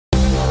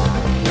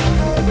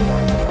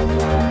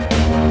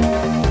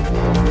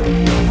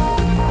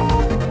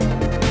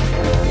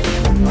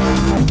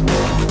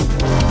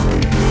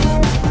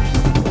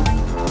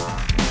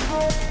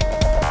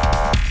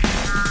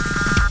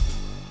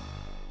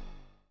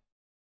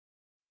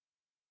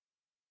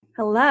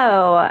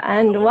Hello,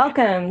 and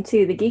welcome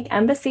to the Geek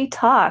Embassy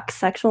Talk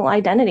Sexual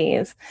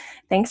Identities.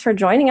 Thanks for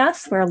joining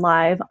us. We're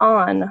live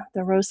on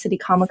the Rose City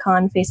Comic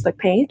Con Facebook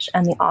page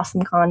and the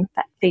Awesome Con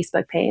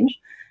Facebook page.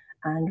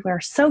 And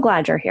we're so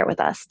glad you're here with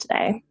us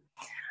today.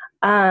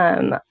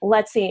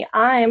 Let's see,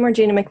 I'm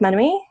Regina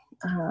McMenemy.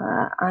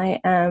 I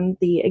am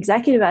the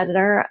executive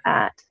editor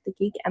at the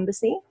Geek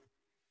Embassy,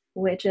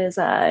 which is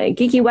a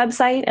geeky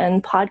website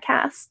and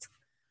podcast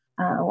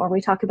where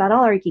we talk about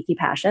all our geeky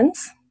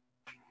passions.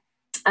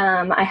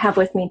 I have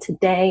with me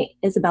today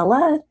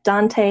Isabella,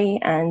 Dante,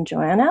 and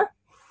Joanna.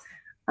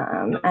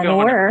 And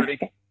we're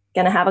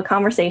going to have a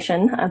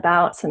conversation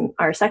about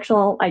our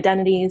sexual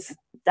identities,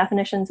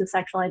 definitions of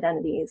sexual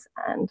identities,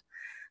 and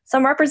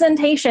some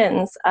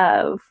representations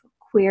of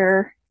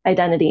queer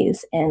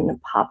identities in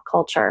pop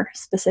culture,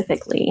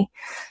 specifically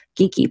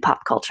geeky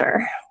pop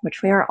culture,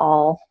 which we are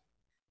all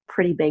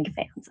pretty big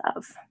fans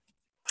of.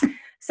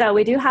 So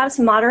we do have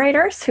some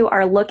moderators who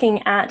are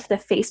looking at the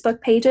Facebook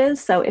pages.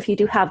 So if you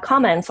do have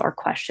comments or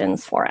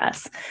questions for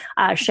us,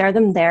 share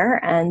them there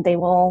and they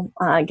will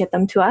get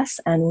them to us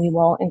and we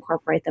will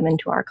incorporate them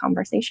into our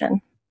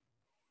conversation.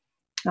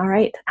 All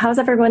right. How's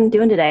everyone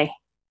doing today?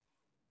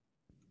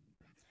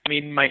 I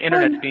mean, my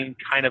internet's being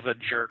kind of a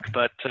jerk,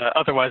 but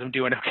otherwise I'm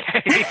doing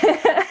okay.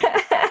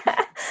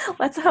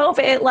 Let's hope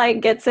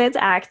it gets its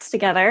act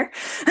together.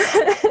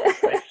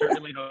 I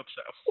certainly hope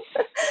so.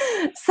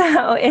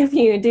 So if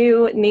you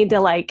do need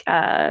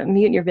to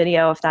mute your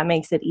video, if that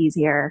makes it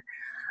easier,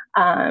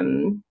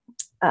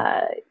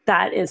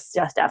 that is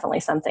just definitely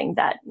something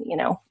that,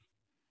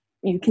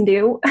 you can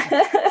do.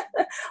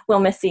 We'll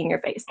miss seeing your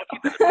face.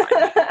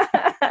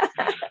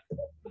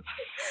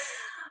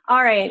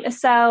 All right.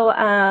 So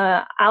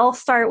I'll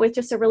start with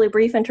just a really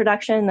brief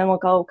introduction, and then we'll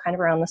go kind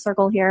of around the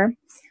circle here.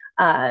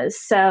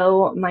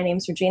 So my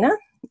name's Regina.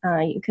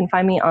 You can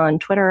find me on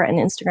Twitter and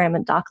Instagram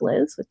at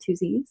DocLiz with 2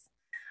 Z's.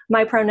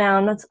 My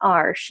pronouns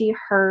are she,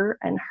 her,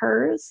 and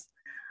hers.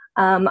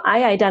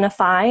 I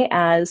identify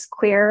as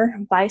queer,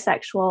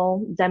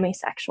 bisexual,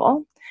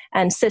 demisexual,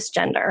 and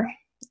cisgender.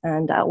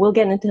 And we'll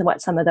get into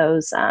what some of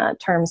those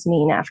terms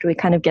mean after we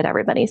kind of get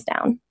everybody's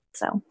down.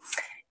 So,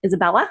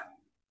 Isabella?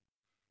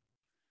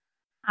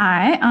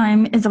 Hi,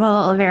 I'm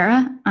Isabella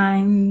Oliveira.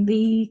 I'm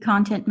the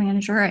content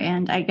manager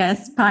and I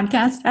guess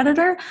podcast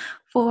editor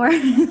for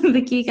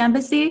the Geek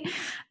Embassy.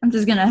 I'm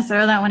just going to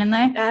throw that one in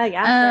there.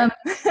 Yeah. Sure.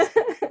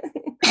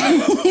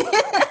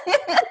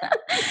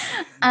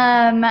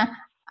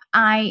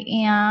 I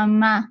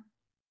am,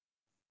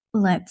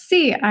 let's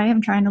see, I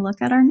am trying to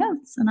look at our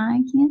notes and I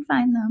can't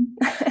find them.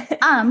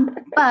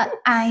 But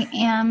I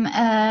am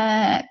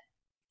a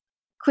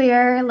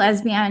queer,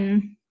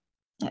 lesbian,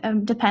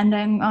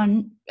 depending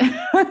on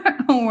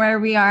where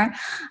we are,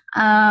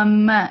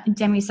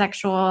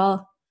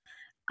 demisexual,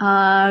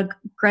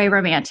 gray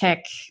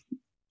romantic,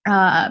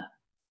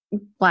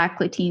 Black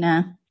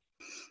Latina,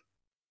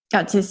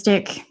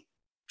 autistic.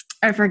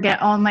 I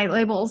forget all my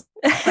labels,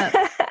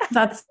 but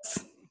that's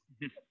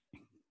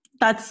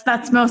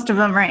most of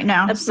them right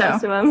now. That's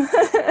most of them.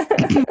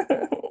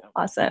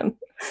 Awesome.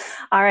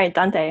 All right,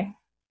 Dante.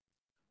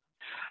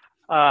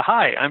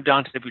 Hi, I'm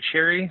Dante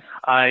Buccieri.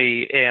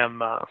 I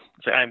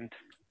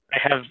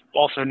have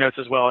also notes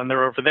as well, and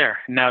they're over there.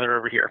 Now they're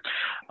over here.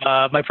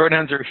 My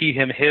pronouns are he,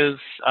 him, his,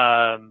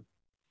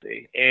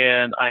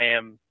 and I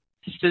am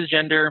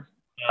cisgender,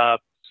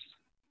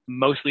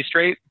 mostly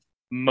straight,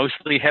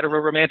 mostly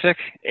hetero-romantic,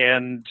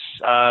 and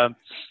half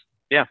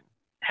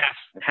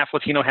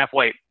Latino, half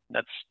white.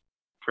 That's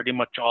pretty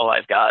much all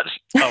I've got.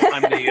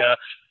 I'm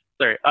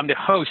the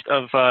host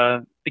of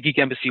the Geek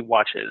Embassy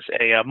Watches,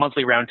 a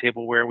monthly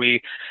roundtable where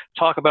we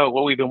talk about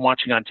what we've been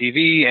watching on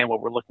TV and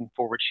what we're looking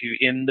forward to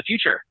in the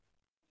future.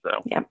 So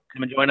Come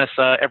and join us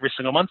every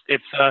single month.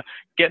 It's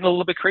getting a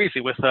little bit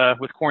crazy with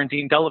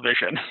quarantine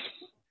television.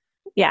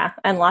 Yeah,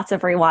 and lots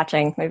of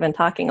rewatching we've been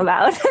talking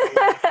about.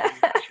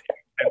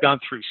 I've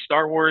gone through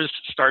Star Wars,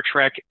 Star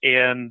Trek,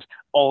 and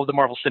all of the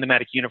Marvel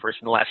Cinematic Universe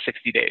in the last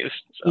 60 days.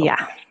 So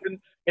yeah.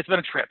 It's been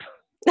a trip.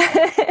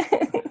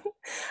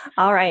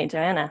 All right,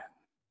 Joanna.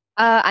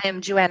 I am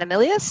Joanna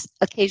Milius,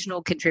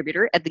 occasional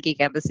contributor at the Geek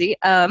Embassy.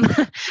 I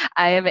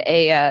am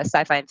a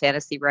sci-fi and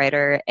fantasy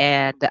writer,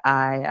 and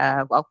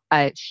I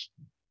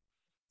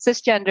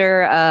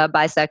cisgender,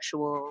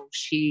 bisexual,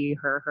 she,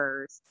 her,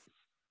 hers.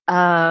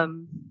 I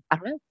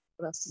don't know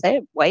what else to say.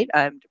 I'm white.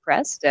 I'm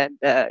depressed, and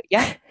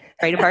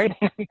ready to party.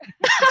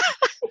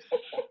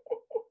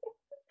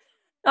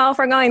 Oh, if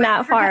we're going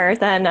that far,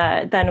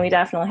 then we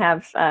definitely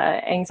have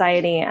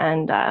anxiety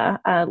and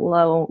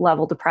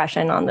low-level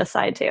depression on this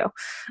side too.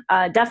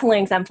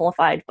 Definitely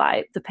exemplified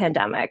by the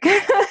pandemic.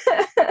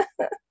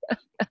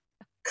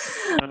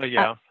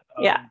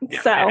 Yeah.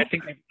 So I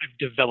think I've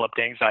developed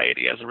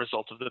anxiety as a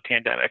result of the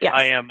pandemic. Yes.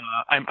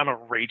 I'm a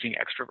raging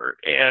extrovert,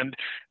 and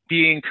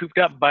being cooped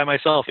up by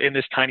myself in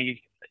this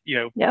tiny,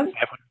 500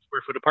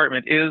 square foot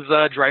apartment is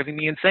driving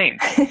me insane.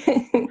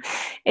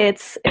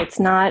 It's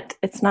not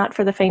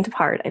for the faint of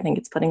heart. I think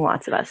it's putting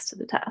lots of us to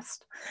the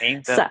test.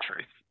 Ain't that the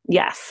truth?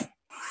 Yes.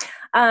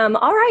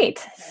 All right.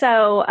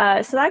 So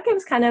that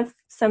gives kind of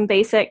some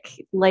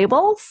basic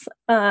labels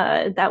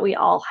that we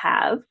all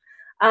have.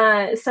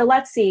 So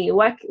let's see,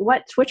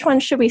 which one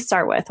should we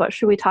start with? What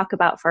should we talk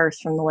about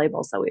first from the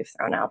labels that we've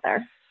thrown out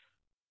there?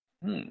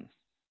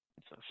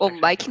 Well,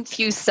 my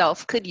confused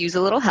self could use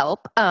a little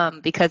help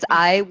because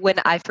when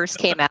I first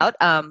came out,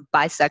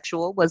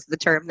 bisexual was the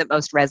term that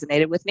most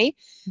resonated with me.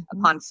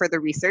 Upon further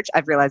research,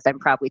 I've realized I'm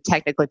probably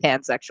technically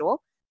pansexual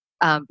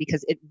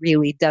because it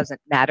really doesn't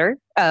matter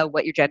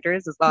what your gender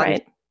is as long as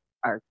you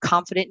are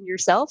confident in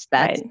yourself.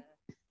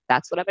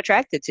 That's what I'm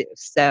attracted to.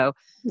 So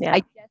I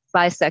guess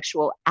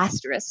bisexual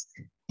asterisk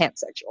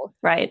pansexual.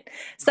 Right.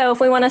 So if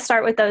we want to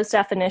start with those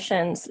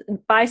definitions,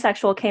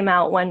 bisexual came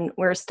out when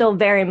we're still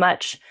very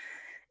much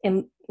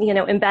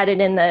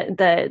embedded in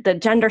the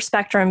gender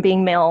spectrum,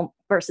 being male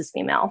versus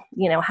female,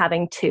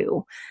 having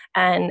two.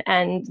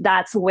 And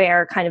that's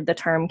where kind of the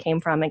term came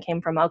from. It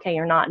came from, okay,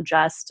 you're not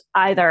just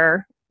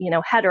either,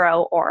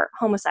 hetero or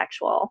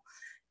homosexual.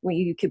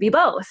 You could be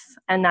both.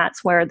 And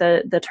that's where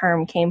the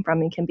term came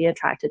from. You can be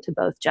attracted to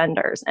both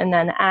genders. And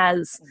then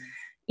as,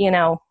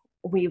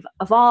 we've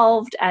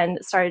evolved and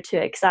started to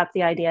accept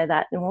the idea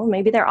that, well,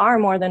 maybe there are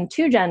more than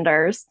two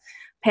genders,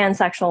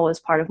 pansexual was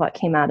part of what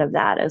came out of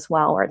that as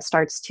well, where it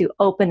starts to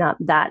open up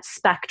that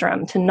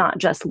spectrum to not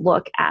just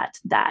look at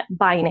that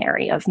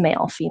binary of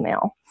male,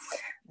 female.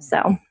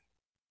 So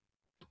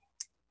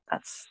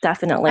that's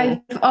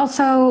definitely. I've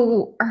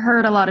also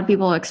heard a lot of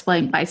people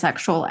explain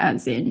bisexual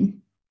as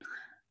in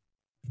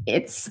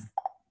it's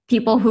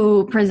people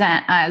who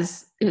present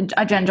as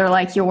a gender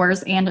like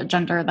yours and a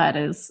gender that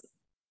is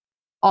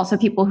also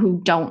people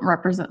who don't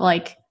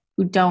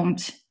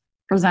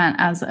present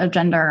as a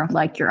gender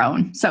like your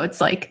own. So it's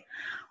like,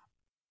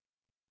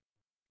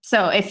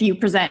 so if you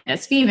present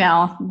as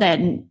female,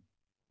 then,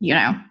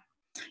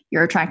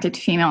 you're attracted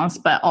to females,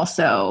 but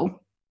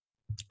also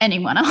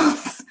anyone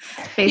else,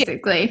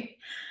 basically.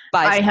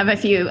 I have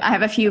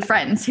a few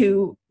friends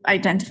who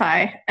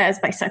identify as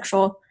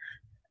bisexual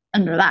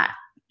under that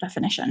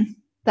definition.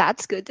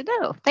 That's good to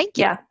know. Thank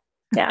you.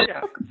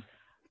 Yeah.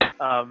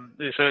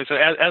 So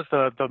as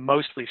the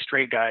mostly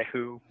straight guy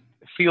who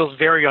feels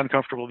very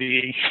uncomfortable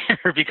being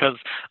here because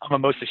I'm a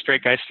mostly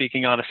straight guy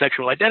speaking on a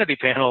sexual identity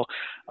panel,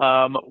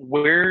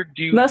 where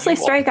do mostly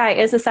straight guy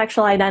is a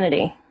sexual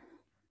identity?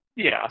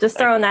 Yeah, just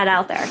throwing that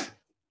out there.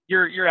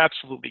 You're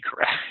absolutely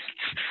correct.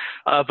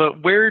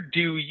 But where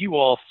do you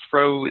all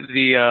throw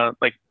the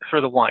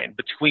the line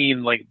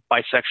between like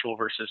bisexual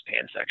versus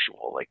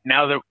pansexual?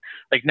 Now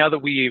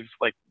that we've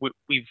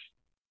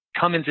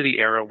come into the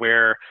era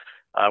where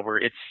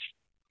it's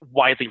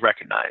widely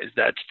recognized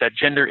that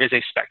gender is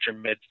a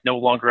spectrum. It's no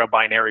longer a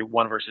binary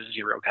 1 versus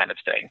 0 kind of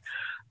thing.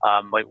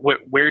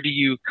 Where do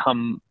you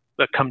come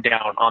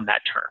down on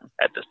that term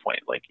at this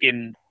point?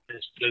 In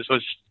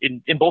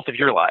both of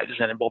your lives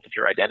and in both of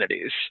your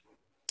identities.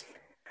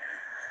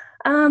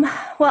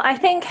 Well, I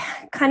think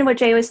kind of what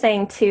Jay was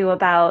saying too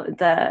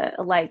about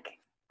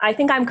I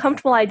think I'm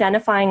comfortable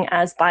identifying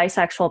as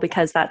bisexual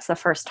because that's the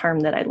first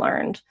term that I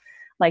learned.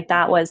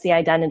 That was the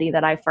identity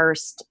that I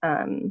first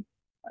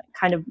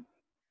kind of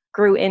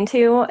grew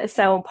into.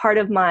 So part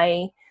of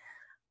my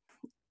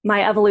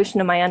evolution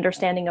and my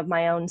understanding of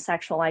my own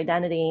sexual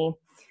identity,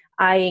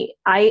 I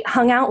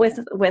hung out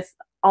with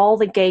all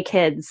the gay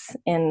kids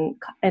in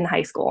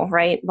high school,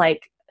 right?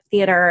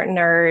 Theater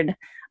nerd.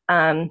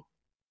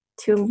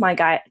 Two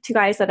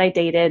guys that I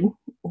dated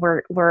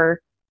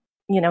were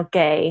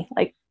gay,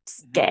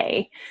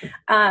 gay,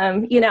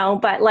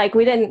 but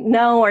we didn't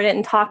know or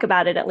didn't talk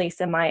about it, at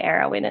least in my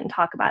era. We didn't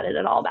talk about it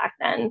at all back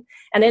then,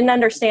 and didn't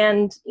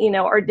understand,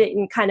 or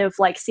didn't kind of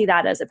see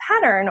that as a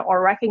pattern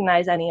or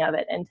recognize any of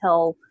it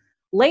until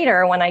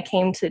later when I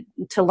came to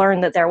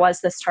learn that there was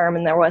this term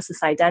and there was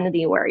this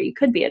identity where you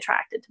could be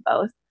attracted to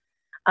both.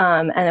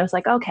 And it was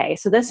okay,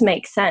 so this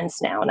makes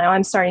sense now. Now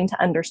I'm starting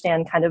to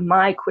understand kind of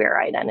my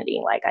queer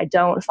identity. I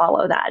don't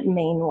follow that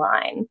main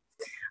line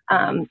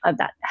of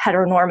that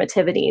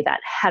heteronormativity,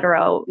 that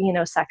hetero,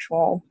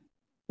 sexual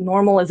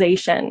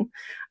normalization.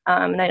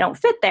 And I don't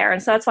fit there.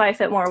 And so that's why I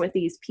fit more with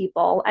these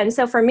people. And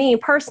so for me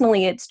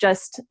personally, it's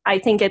just, I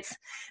think it's,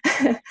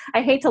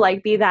 I hate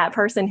to be that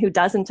person who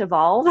doesn't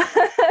evolve,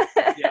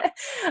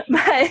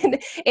 but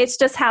it's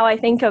just how I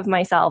think of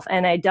myself.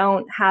 And I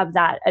don't have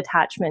that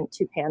attachment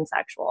to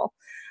pansexual.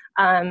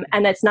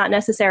 And it's not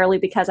necessarily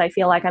because I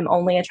feel like I'm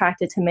only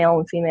attracted to male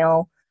and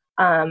female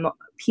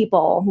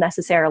people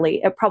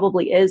necessarily. It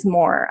probably is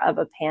more of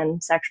a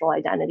pansexual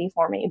identity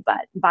for me,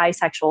 but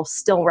bisexual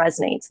still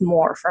resonates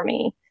more for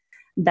me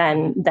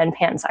than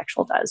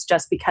pansexual does,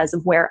 just because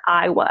of where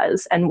I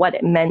was and what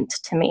it meant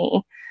to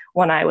me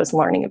when I was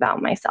learning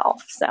about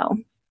myself. So I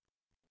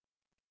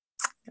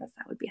guess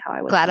that would be how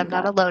I would. Glad I'm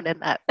not alone in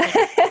that.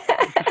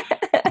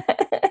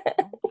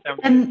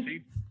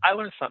 I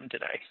learned something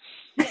today.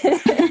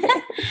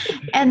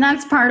 And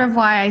that's part of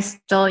why I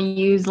still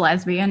use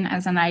lesbian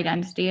as an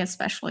identity,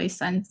 especially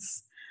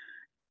since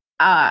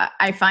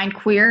I find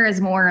queer is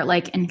more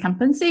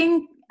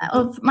encompassing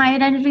of my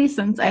identity,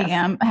 since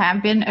Yes. I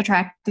have been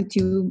attracted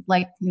to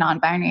like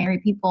non-binary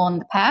people in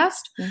the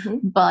past,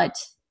 but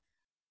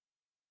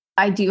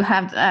I do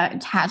have that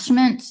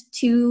attachment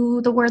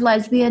to the word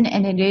lesbian,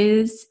 and it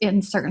is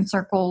in certain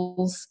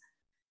circles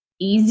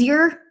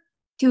easier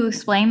to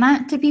explain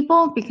that to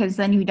people, because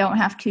then you don't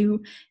have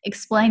to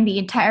explain the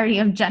entirety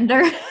of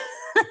gender.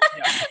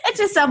 It's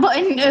just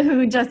someone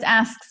who just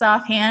asks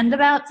offhand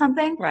about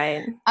something.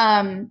 Right.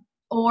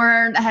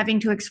 Or having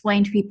to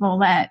explain to people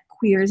that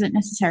queer isn't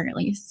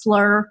necessarily a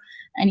slur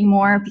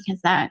anymore,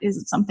 because that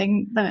is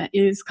something that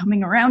is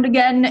coming around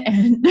again.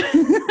 And,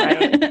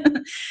 Right.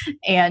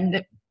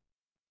 and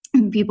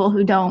people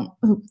who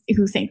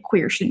think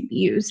queer shouldn't be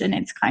used. And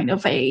it's kind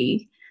of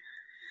a,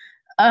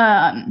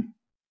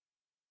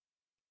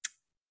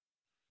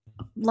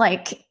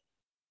 like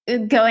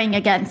going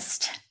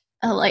against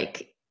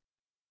like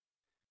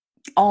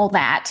all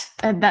that.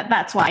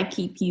 That's why I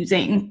keep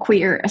using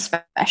queer,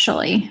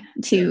 especially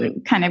to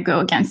kind of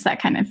go against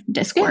that kind of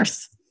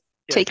discourse.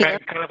 Yeah,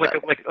 kind of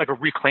like a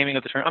reclaiming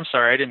of the term. I'm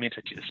sorry, I didn't mean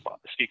to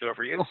speak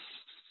over you.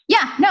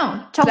 Yeah,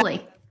 no,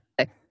 totally.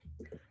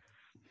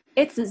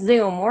 It's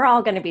Zoom. We're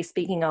all going to be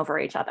speaking over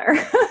each other.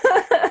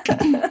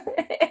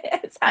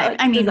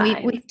 I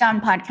mean, we've done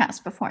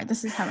podcasts before.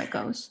 This is how it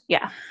goes.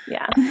 Yeah.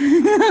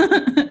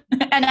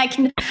 And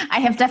I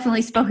have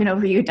definitely spoken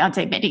over you,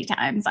 Dante, many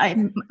times.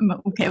 I'm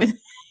okay with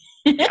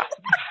it. Yeah,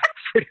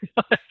 pretty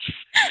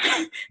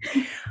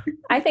much.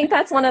 I think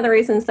that's one of the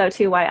reasons, though,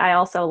 too, why I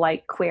also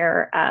like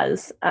queer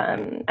as,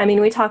 I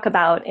mean, we talk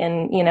about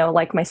in,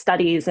 like my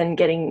studies and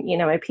getting,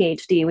 my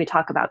PhD, we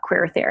talk about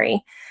queer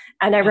theory.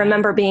 And I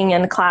remember being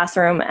in the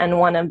classroom and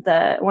one of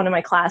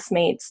my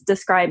classmates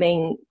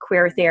describing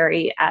queer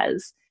theory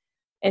as,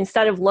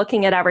 instead of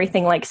looking at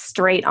everything like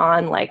straight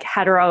on, like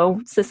hetero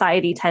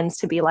society tends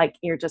to be like,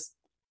 you're just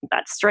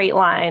that straight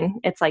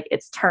line. It's like,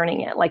 it's turning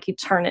it, like you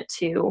turn it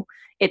to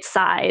its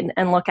side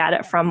and look at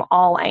it from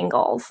all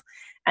angles.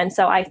 And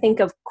so I think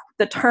of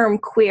the term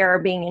queer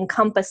being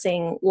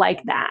encompassing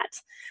like that,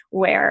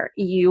 where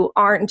you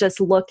aren't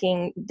just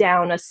looking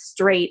down a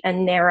straight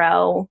and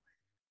narrow,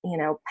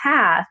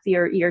 path.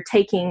 You're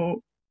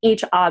taking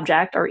each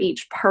object or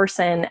each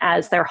person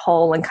as their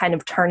whole and kind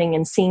of turning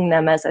and seeing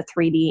them as a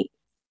 3D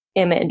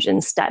image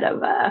instead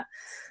of a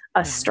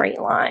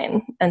straight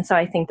line. And so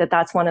I think that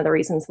that's one of the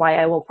reasons why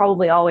I will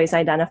probably always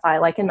identify,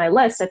 like in my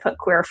list, I put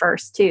queer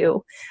first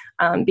too,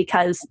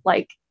 because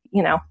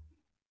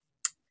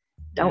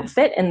don't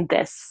fit in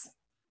this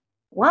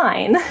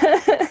line.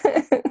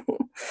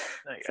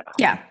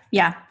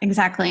 Yeah,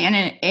 exactly. And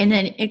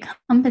it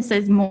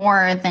encompasses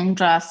more than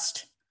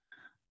just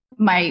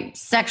my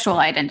sexual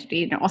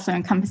identity. It also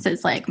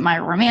encompasses like my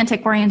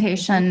romantic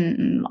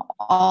orientation,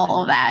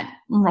 all of that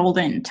rolled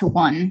into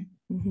one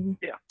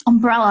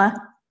umbrella,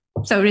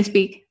 so to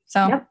speak.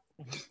 So, yep.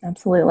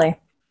 Absolutely.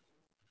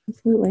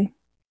 Good.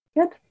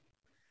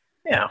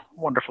 Yeah,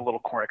 wonderful little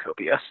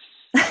cornucopia.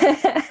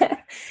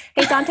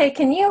 Hey, Dante,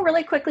 can you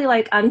really quickly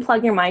like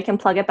unplug your mic and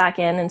plug it back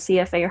in and see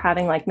if you're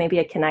having like maybe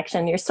a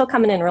connection? You're still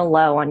coming in real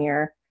low on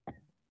your...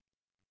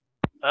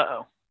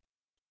 Uh-oh.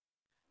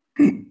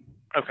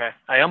 Okay,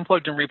 I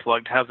unplugged and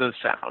replugged. How's those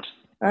sound?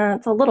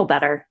 It's a little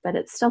better, but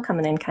it's still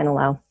coming in kind of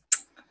low.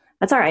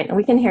 That's all right.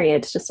 We can hear you.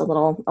 It's just a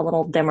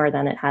little dimmer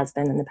than it has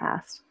been in the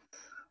past.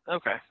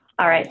 Okay.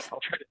 All right. I'll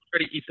try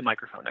to eat the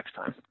microphone next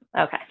time.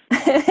 Okay.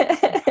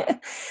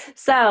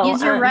 So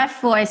use your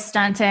ref voice,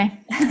 Dante.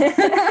 You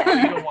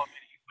don't want me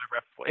to use my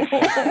ref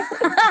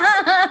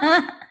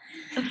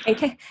voice.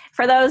 Okay.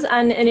 For those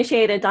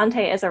uninitiated,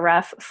 Dante is a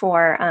ref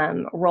for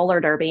roller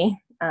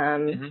derby.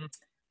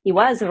 He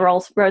was a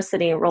Rose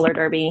City roller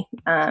derby,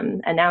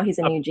 and now he's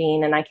in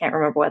Eugene, and I can't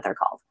remember what they're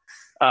called.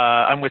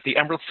 I'm with the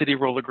Emerald City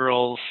Roller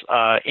Girls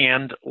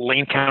and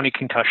Lane County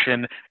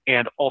Concussion,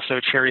 and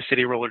also Cherry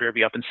City Roller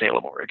Derby up in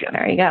Salem, Oregon.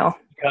 There you go.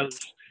 Because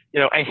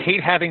I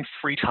hate having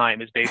free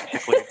time. Is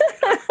basically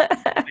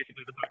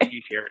the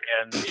motif here,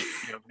 and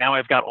now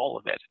I've got all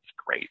of it. It's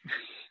great.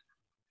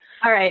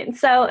 All right.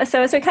 So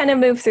as we kind of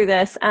move through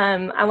this,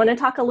 I want to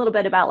talk a little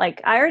bit about,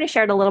 like, I already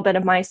shared a little bit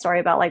of my story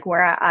about like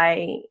where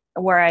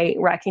I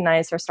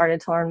recognized or started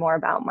to learn more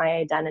about my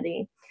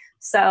identity.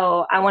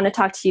 So I want to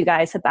talk to you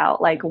guys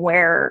about like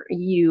where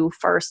you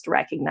first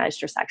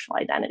recognized your sexual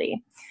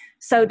identity.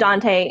 So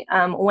Dante,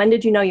 when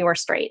did you know you were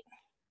straight?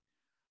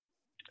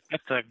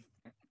 That's a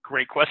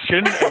great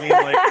question. I mean,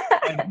 like,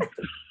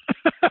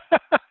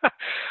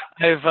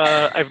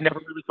 I've never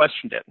really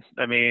questioned it.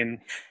 I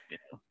mean,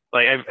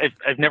 like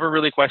I've never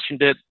really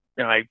questioned it.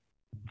 I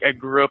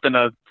grew up in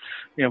a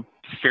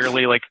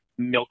fairly like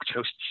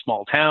milquetoast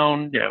small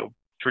town.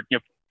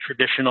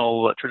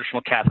 Traditional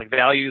Catholic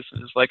values.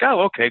 It's like,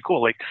 oh, okay,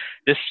 cool. Like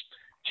this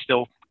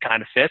still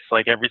kind of fits.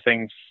 Like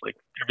everything's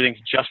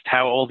just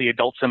how all the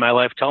adults in my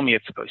life tell me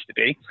it's supposed to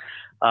be.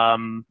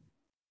 And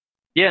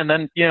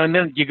then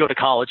you go to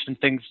college and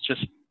things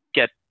just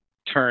get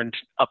turned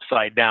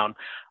upside down.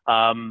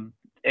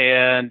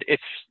 And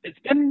it's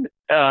been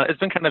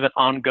kind of an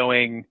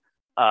ongoing.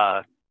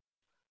 I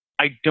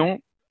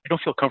don't I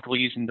don't feel comfortable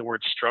using the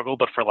word struggle,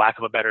 but for lack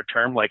of a better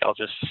term, like I'll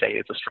just say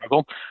it's a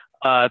struggle,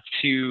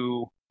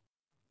 to,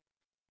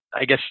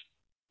 I guess,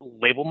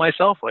 label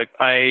myself. Like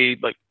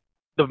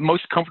the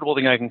most comfortable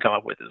thing I can come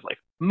up with is like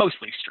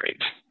mostly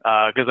straight.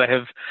 Cause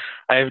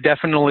I've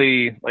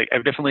definitely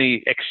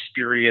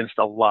experienced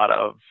a lot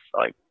of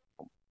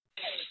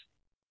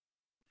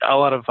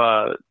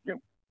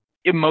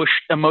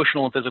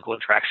emotional and physical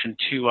attraction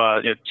to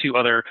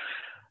other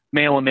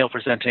male and male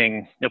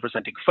presenting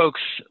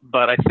folks.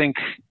 But I think,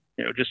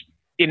 just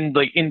in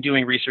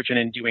doing research and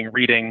in doing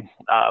reading,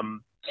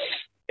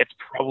 it's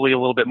probably a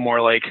little bit more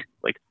like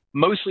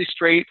mostly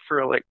straight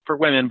for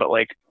women, but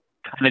like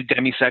kind of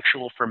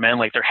demisexual for men.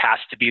 Like there has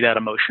to be that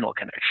emotional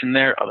connection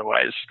there.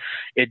 Otherwise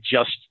it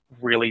just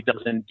really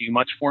doesn't do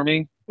much for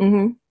me.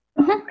 Mm-hmm.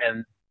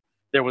 And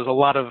there was a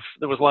lot of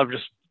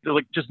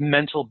just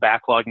mental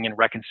backlogging and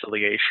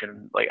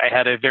reconciliation. Like I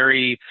had a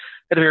very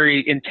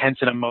intense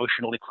and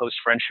emotionally close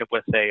friendship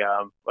with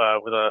a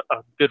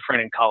good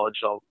friend in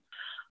college.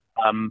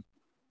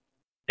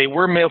 They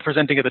were male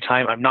presenting at the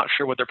time. I'm not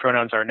sure what their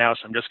pronouns are now,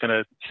 so I'm just going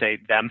to say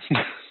them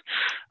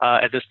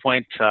at this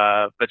point.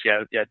 But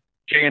yeah,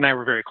 Jay and I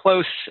were very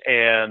close,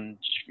 and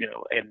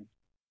and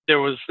there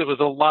was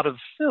a lot of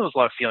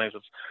feelings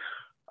of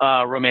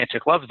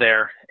romantic love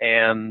there,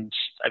 and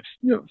I've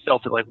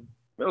felt it like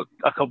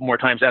a couple more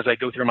times as I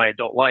go through my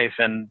adult life,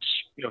 and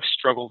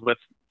struggled with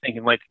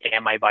thinking like,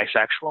 am I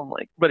bisexual? I'm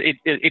like, but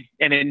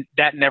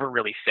that never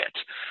really fit.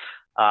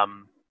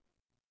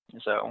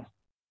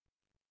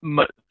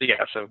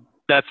 So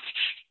that's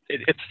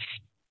it's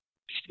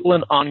still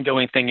an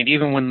ongoing thing, and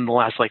even when in the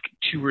last like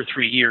 2 or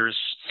 3 years,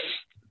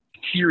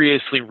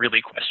 seriously,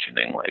 really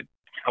questioning like,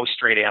 how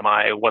straight am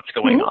I? What's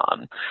going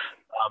on?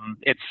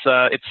 It's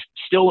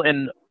still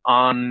an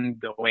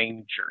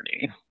ongoing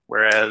journey.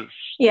 Whereas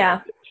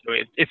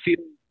it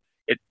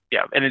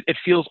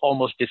feels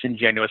almost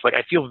disingenuous. Like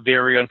I feel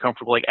very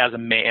uncomfortable, like as a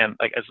man,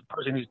 like as a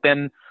person who's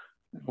been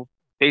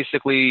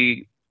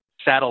basically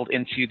saddled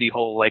into the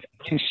whole like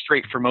being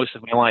straight for most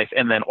of my life,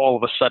 and then all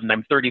of a sudden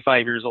I'm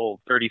 35 years old,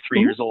 33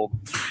 years old,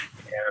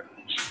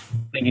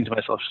 and thinking to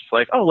myself, just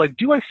like, oh, like,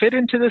 do I fit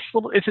into this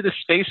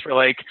space where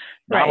like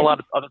not a lot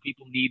of other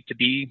people need to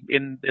be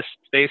in this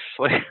space,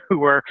 like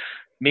who are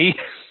me?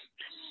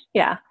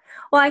 Yeah.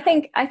 Well, I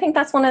think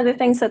that's one of the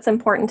things that's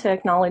important to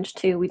acknowledge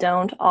too. We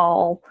don't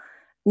all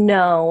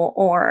know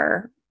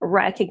or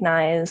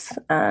recognize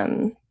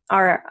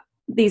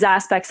these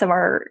aspects of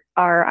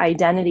our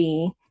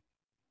identity,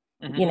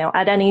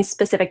 at any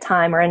specific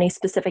time or any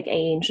specific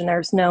age. And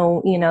there's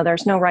no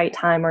right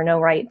time or no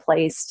right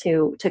place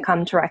to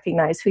come to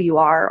recognize who you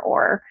are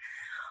or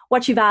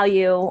what you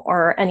value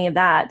or any of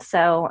that.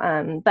 So,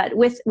 but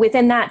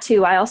within that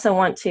too, I also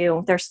want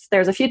to,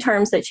 there's a few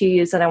terms that you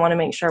use that I want to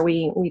make sure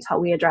we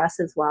address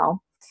as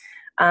well.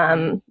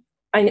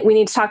 We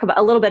need to talk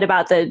a little bit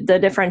about the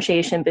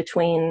differentiation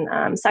between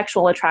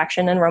sexual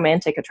attraction and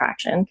romantic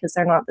attraction, because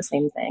they're not the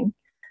same thing.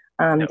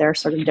 They're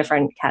sort of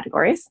different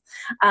categories.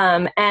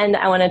 And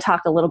I want to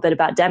talk a little bit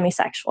about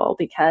demisexual,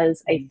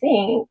 because I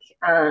think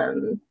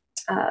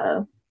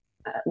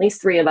at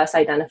least 3 of us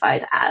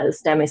identified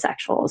as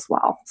demisexual as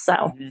well.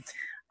 So,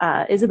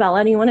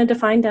 Isabella, do you want to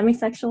define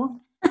demisexual?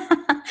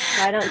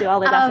 I don't do all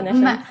the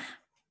definitions.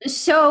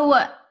 So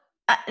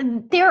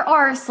there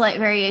are slight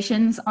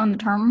variations on the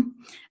term,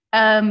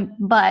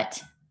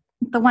 but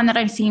the one that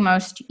I see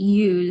most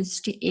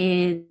used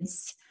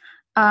is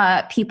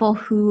people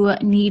who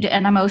need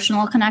an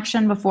emotional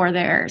connection before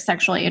they're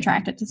sexually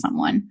attracted to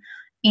someone.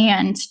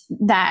 And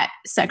that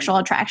sexual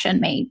attraction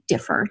may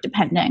differ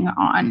depending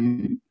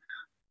on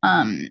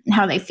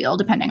how they feel,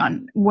 depending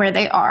on where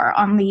they are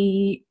on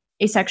the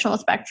asexual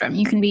spectrum.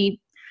 You can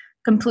be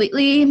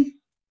completely,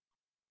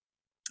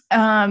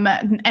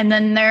 and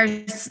then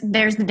there's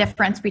the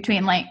difference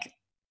between like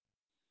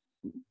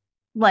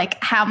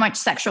how much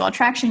sexual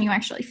attraction you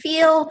actually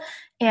feel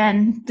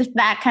and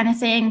that kind of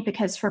thing,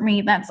 because for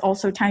me, that's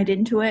also tied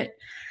into it.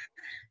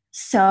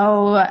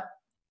 So,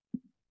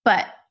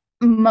 but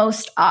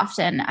most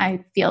often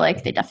I feel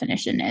like the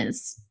definition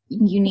is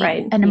you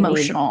need an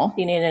emotional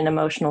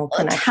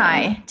connection,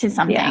 tie to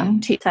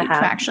something to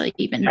actually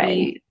even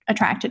be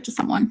attracted to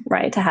someone.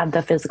 Right. To have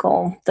the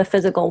physical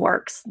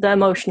works, the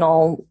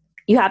emotional,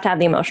 you have to have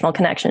the emotional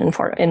connection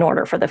in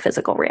order for the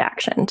physical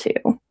reaction to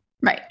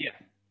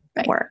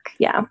work.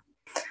 Yeah.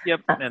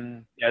 Yep.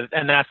 And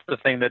that's the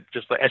thing that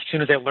just like, as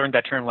soon as I learned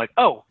that term, like,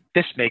 oh,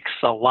 this makes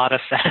a lot of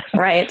sense.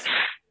 Right.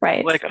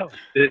 Like, oh,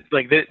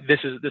 this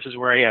is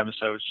where I am.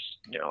 So it's,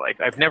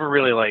 like I've never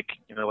really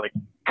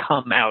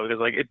come out, because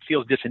like it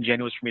feels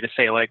disingenuous for me to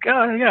say like,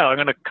 oh yeah, I'm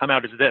gonna come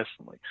out as this.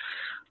 I'm like,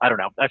 I don't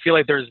know. I feel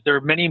like there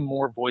are many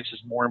more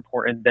voices more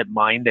important than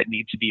mine that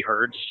need to be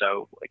heard.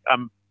 So like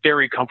I'm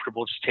very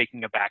comfortable just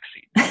taking a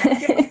backseat.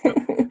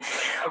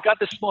 I've got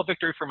this small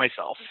victory for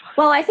myself.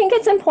 Well, I think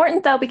it's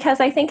important though, because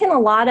I think in a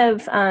lot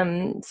of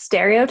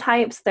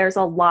stereotypes, there's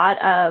a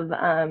lot of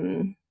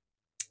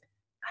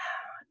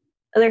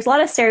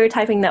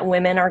stereotyping that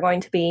women are going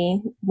to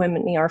be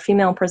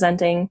female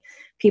presenting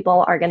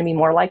people are going to be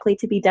more likely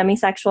to be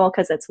demisexual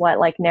because it's what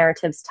like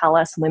narratives tell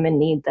us women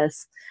need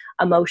this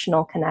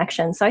emotional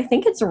connection. So I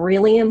think it's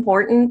really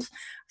important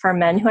for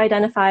men who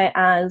identify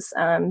as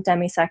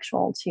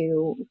demisexual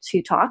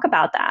to talk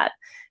about that,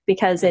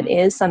 because it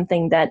is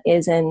something that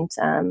isn't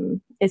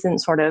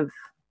sort of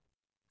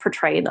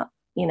portrayed,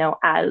 you know,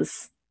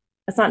 as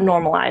it's not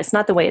normalized,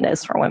 not the way it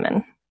is for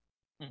women.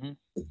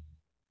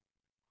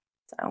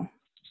 So,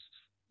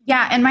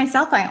 yeah, and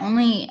myself, I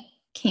only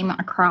came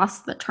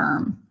across the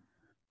term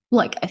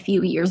like a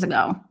few years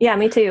ago. Yeah,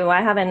 me too.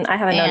 I haven't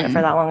known it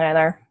for that long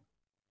either.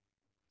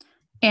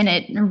 And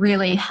it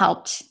really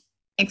helped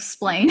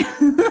explain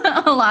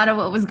a lot of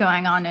what was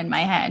going on in my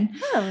head,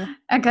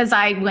 because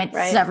I went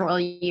several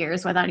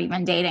years without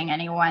even dating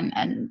anyone,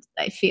 and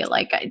I feel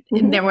like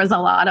there was a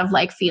lot of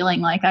like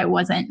feeling like I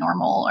wasn't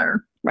normal,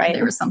 or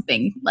there was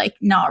something like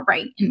not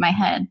right in my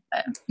head.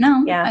 But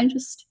no,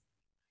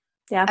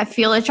 I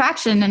feel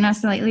attraction in a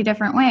slightly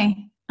different way,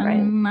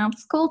 and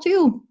that's cool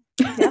too.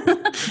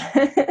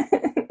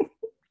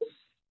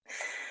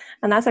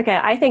 And that's okay.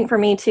 I think for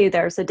me too,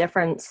 there's a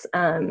difference.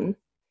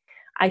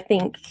 I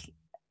think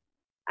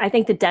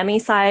the demi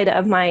side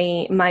of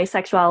my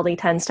sexuality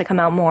tends to come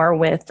out more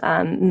with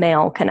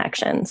male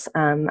connections.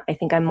 I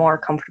think I'm more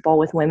comfortable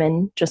with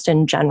women just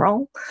in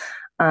general.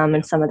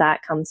 And some of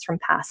that comes from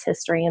past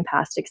history and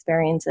past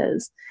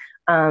experiences.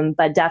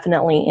 But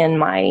definitely in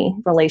my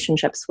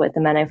relationships with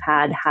the men I've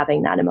had,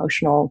 having that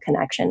emotional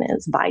connection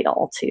is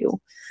vital to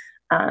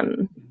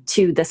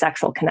the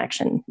sexual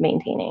connection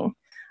maintaining.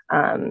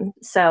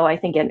 So I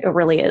think it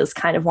really is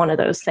kind of one of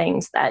those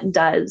things that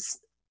does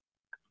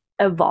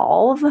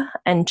evolve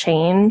and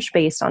change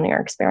based on your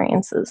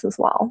experiences as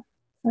well.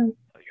 Or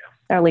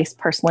at least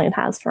personally it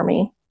has for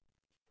me.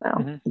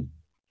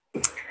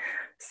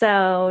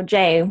 So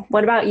Jay,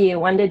 what about you?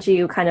 When did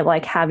you kind of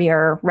like have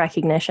your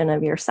recognition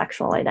of your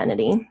sexual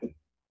identity?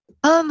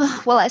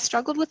 Well, I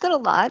struggled with it a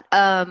lot.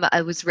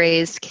 I was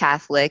raised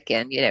Catholic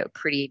and,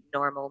 pretty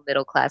normal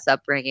middle class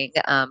upbringing.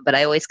 But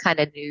I always kind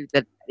of knew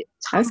that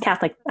I was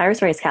Catholic. I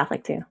was raised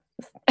Catholic too.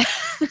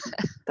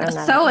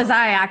 So was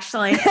I,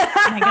 actually.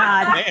 Oh my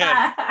God.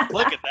 Man,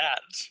 look at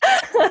that.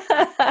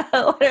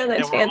 What are the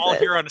chances? We're all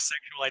here on a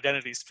sexual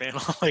identities panel.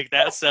 Like,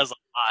 that says a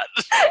lot.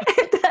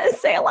 It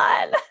does say a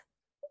lot.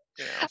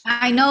 Yeah.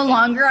 I no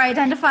longer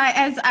identify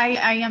as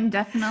I am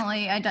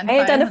definitely identified.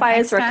 I identify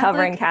as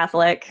recovering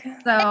Catholic.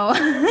 So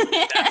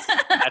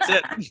that's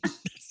it.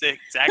 That's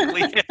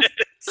exactly it.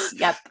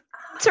 Yep.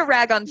 To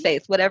rag on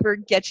faith, whatever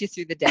gets you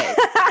through the day.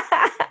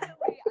 I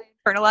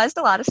internalized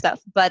a lot of stuff,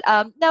 but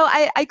no,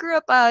 I grew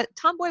up.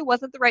 Tomboy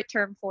wasn't the right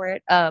term for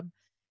it.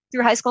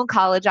 Through high school and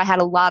college, I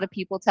had a lot of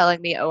people telling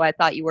me, "Oh, I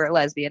thought you were a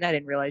lesbian. I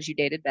didn't realize you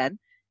dated men."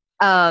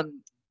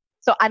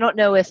 So I don't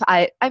know if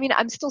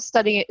I'm still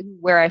studying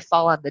where I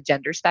fall on the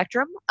gender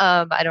spectrum.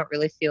 I don't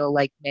really feel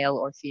like male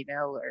or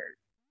female or,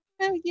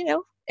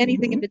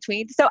 anything in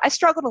between. So I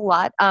struggled a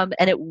lot.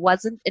 And it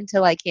wasn't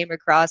until I came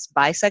across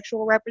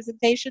bisexual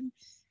representation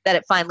that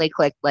it finally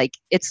clicked. Like,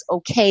 it's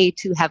okay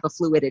to have a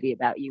fluidity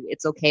about you.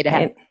 It's okay to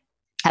have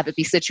it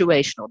be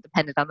situational,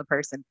 dependent on the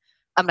person.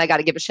 I got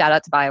to give a shout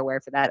out to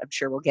BioWare for that. I'm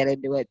sure we'll get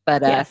into it.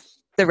 But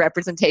the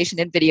representation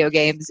in video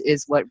games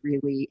is what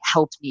really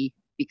helped me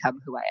become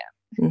who I am.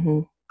 Mm-hmm.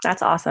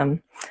 That's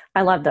awesome.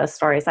 I love those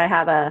stories. I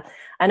have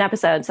an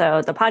episode.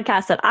 So the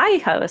podcast that I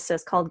host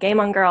is called Game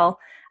On Girl.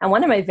 And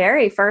one of my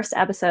very first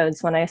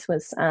episodes when I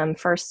was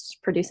first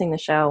producing the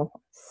show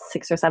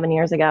 6 or 7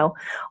 years ago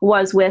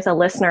was with a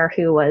listener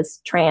who was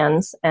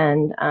trans.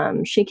 And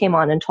she came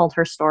on and told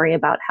her story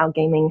about how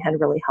gaming had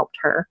really helped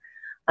her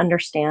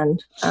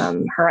understand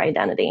her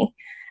identity.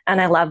 And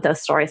I love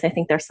those stories. I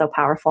think they're so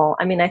powerful.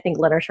 I mean, I think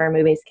literature and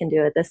movies can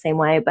do it the same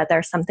way, but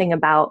there's something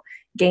about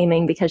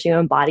gaming because you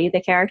embody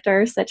the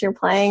characters that you're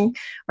playing,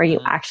 where you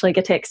actually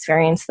get to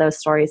experience those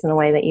stories in a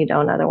way that you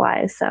don't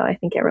otherwise. So I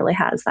think it really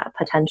has that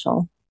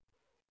potential.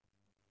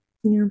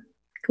 Yeah.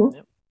 Cool.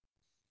 Yep.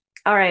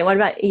 All right. What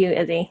about you,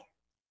 Izzy?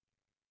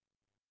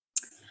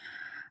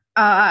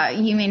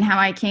 You mean how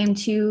I came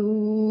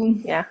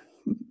to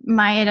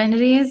my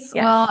identities?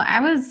 Yeah. Well,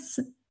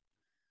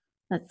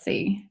 let's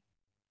see.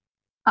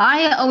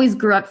 I always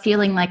grew up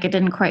feeling like it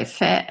didn't quite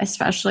fit,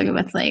 especially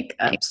with like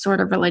a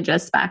sort of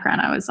religious background.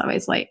 I was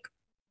always like,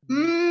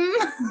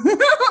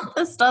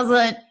 this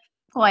doesn't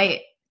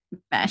quite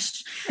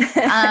mesh.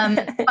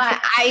 But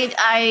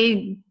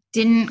I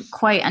didn't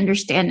quite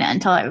understand it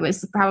until I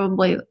was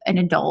probably an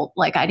adult.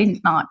 Like, I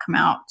did not come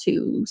out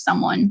to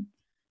someone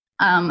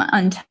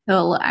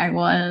until I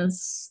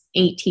was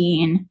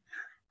 18.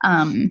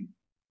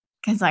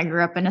 Because I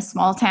grew up in a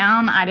small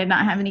town. I did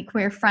not have any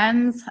queer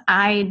friends.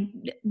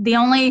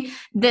 The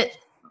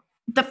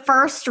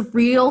first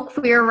real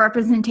queer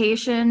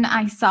representation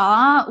I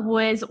saw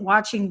was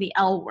watching The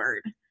L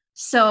Word.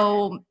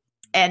 So,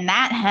 and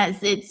that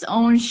has its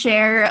own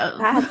share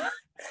of...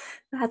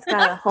 That's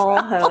got a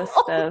whole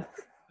host of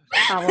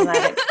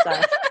problematic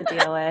stuff to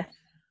deal with.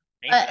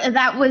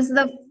 That was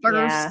the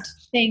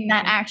first thing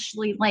that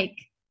actually, like,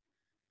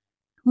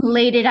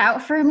 laid it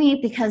out for me,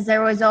 because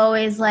there was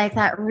always like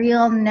that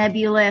real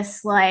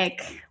nebulous,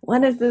 like,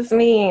 what does this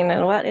mean?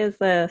 And what is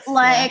this?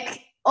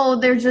 like, oh,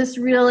 they're just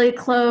really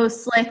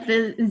close, like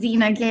the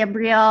Xena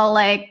Gabrielle,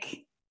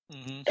 like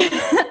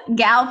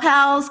gal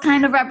pals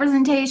kind of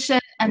representation,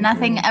 and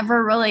nothing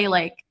ever really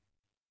like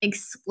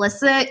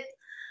explicit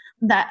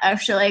that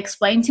actually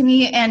explained to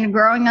me. And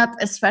growing up,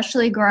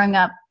 especially growing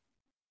up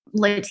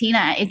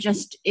Latina,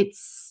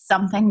 it's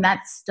something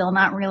that's still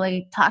not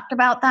really talked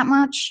about that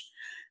much.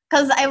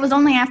 Because it was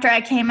only after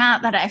I came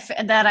out that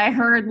I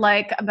heard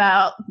like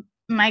about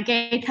my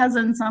gay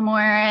cousin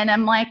somewhere, and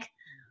I'm like,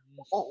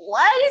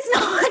 what is no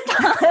one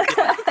talking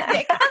about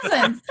gay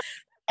cousins?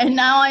 And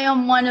now I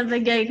am one of the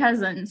gay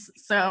cousins.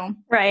 So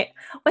right,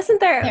 wasn't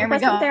there?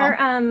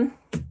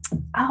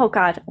 Oh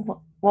God.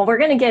 Well, we're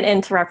going to get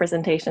into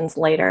representations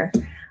later,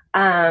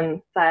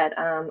 but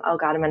oh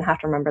God, I'm going to have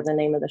to remember the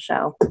name of the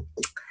show.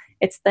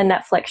 It's the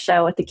Netflix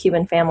show with the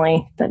Cuban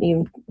family that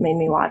you made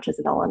me watch,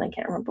 Isabella, and I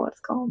can't remember what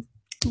it's called.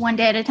 One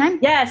Day at a Time?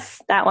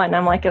 Yes, that one.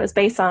 I'm like, it was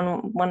based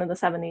on one of the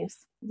 70s,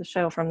 the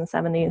show from the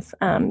 70s.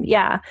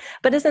 Yeah.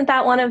 But isn't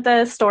that one of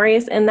the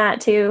stories in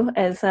that too,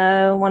 as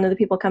one of the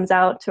people comes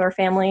out to her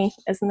family?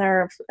 Isn't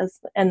there?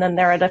 And then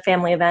they're at a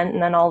family event,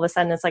 and then all of a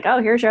sudden it's like,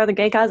 oh, here's your other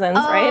gay cousins,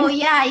 right? Oh,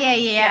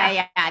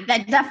 yeah.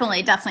 That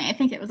definitely. I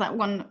think it was that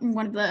one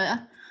of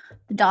the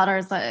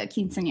daughters,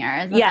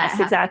 quinceañeras. Yes,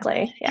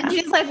 exactly. Yeah. And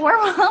she's like, where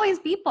were all these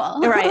people?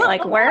 Right.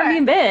 Like, where have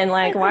you been?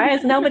 Like, why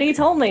has nobody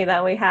told me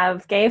that we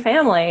have gay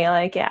family?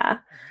 Like, yeah.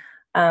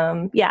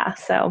 Yeah.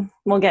 So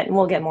we'll get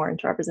more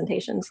into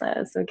representations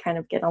as we kind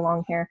of get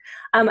along here.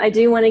 I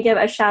do want to give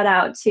a shout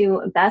out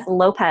to Beth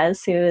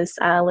Lopez, who is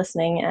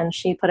listening, and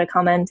she put a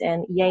comment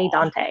in, "Yay,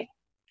 Dante."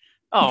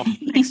 Oh,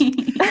 thanks.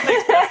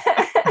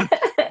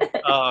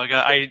 Oh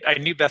God, I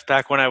knew Beth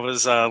back when I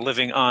was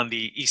living on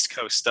the East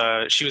Coast.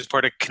 She was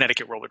part of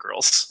Connecticut Roller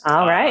Girls.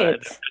 All right,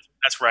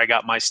 that's where I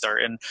got my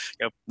start, and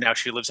now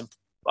she lives in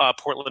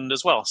Portland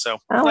as well. So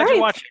glad you're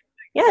watching.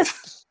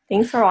 Yes,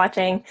 thanks for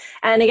watching.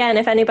 And again,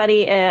 if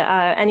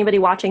anybody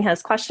watching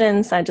has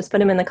questions, just put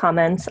them in the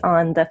comments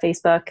on the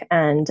Facebook,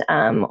 and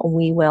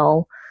we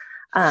will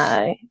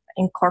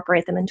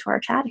incorporate them into our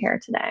chat here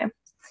today.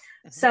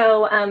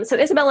 So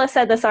Isabella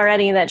said this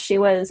already, that she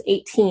was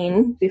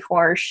 18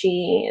 before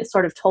she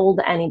sort of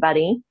told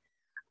anybody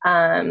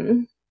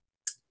about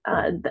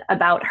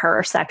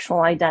her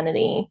sexual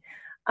identity.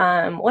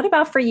 What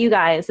about for you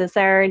guys?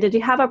 Did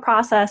you have a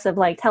process of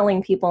like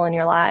telling people in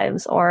your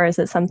lives, or is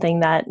it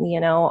something that,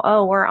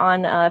 oh, we're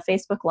on a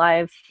Facebook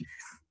Live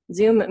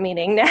Zoom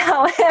meeting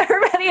now,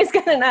 everybody's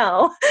going to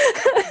know?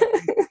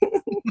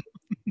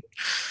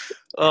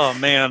 Oh,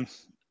 man.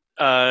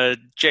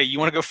 Jay, you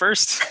want to go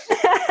first?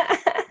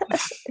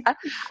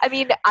 I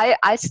mean,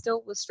 I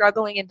still was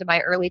struggling into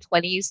my early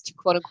 20s to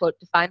quote unquote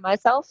define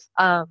myself.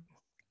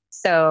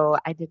 So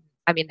I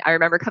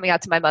remember coming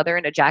out to my mother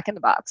in a Jack in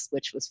the Box,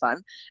 which was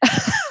fun.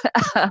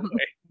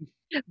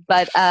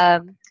 But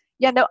a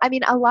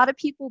lot of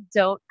people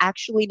don't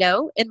actually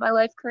know in my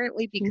life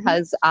currently,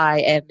 because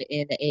I am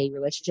in a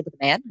relationship with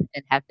a man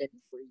and have been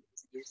for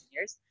years and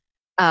years.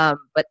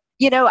 But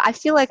I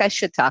feel like I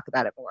should talk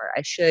about it more.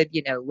 I should,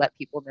 let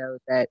people know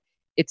that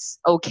it's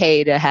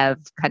okay to have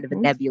kind of a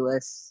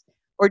nebulous,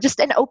 or just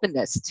an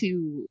openness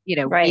to,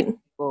 right,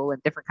 people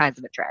and different kinds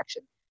of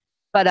attraction.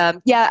 But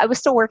I was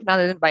still working on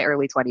it in my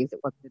early 20s.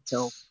 It wasn't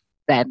until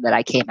then that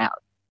I came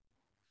out.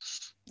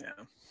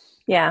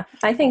 Yeah,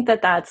 I think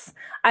that's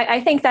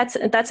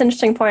an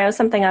interesting point. It was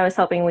something I was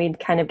hoping we'd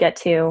kind of get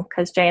to,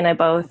 because Jay and I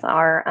both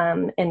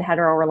are in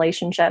hetero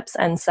relationships,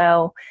 and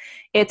so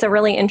it's a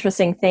really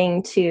interesting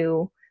thing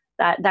to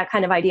that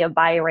kind of idea of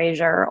bi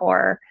erasure,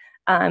 or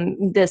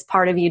this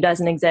part of you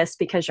doesn't exist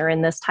because you're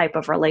in this type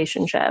of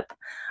relationship.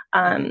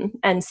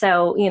 And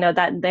so,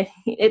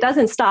 it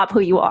doesn't stop who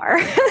you are.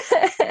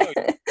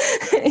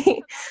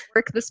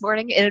 Work this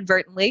morning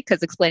inadvertently,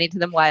 because explaining to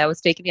them why I was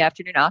taking the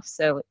afternoon off.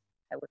 So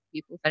I work with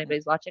people, if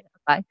anybody's watching.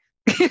 Bye.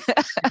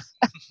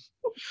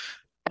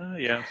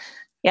 Yeah.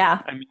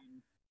 Yeah. I mean,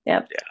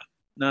 yep. Yeah.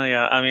 No,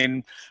 yeah. I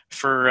mean,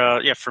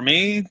 for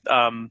me,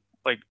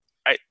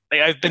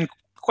 I've been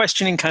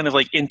questioning kind of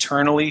like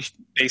internally,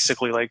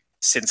 basically like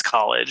since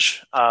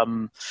college,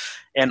 and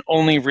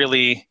only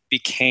really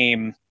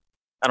became,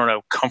 I don't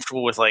know,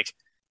 comfortable with like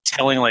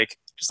telling like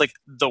just like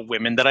the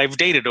women that I've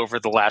dated over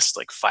the last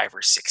like 5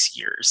 or 6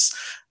 years,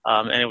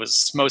 and it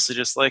was mostly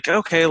just like,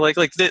 okay, like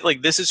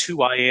this is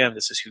who I am,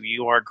 this is who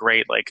you are,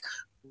 great. Like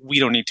we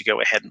don't need to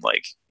go ahead and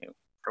like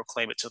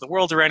proclaim it to the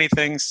world or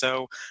anything.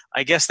 So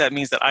I guess that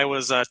means that I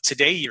was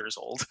today years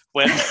old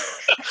when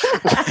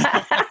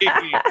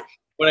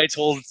when I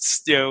told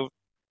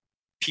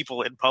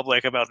people in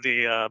public about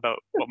about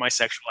what my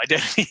sexual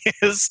identity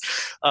is.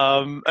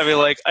 I mean,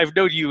 like I've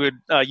known you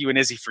and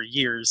Izzy for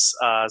years,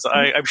 so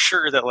I'm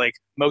sure that like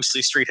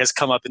mostly straight has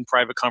come up in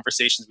private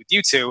conversations with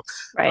you two.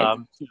 Right.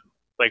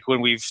 Like when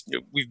we've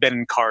been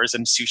in cars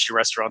and sushi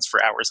restaurants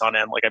for hours on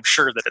end, like I'm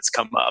sure that it's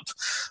come up.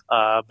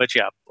 But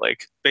yeah,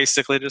 like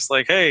basically just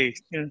like, hey,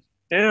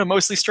 yeah,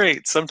 mostly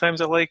straight.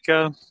 Sometimes I like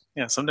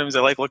sometimes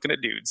I like looking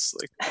at dudes.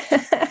 Like,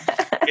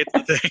 it's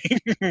a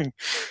thing.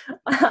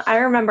 I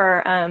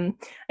remember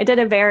I did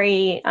a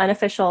very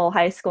unofficial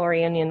high school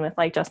reunion with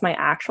like just my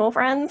actual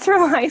friends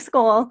from high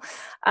school.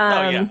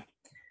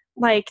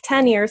 Like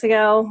 10 years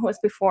ago was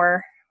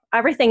before.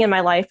 Everything in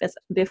my life is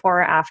before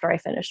or after I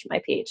finished my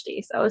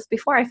PhD. So it was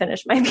before I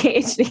finished my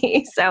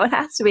PhD. So it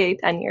has to be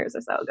 10 years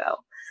or so ago.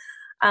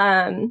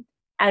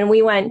 And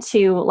we went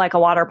to like a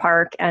water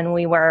park, and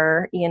we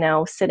were,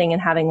 sitting and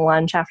having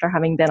lunch after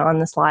having been on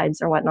the slides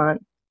or whatnot.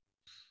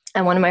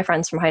 And one of my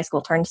friends from high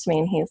school turns to me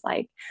and he's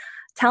like,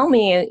 tell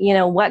me,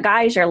 what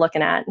guys you're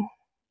looking at,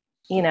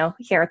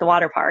 here at the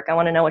water park. I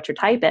want to know what your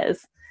type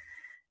is.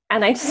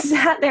 And I just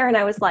sat there and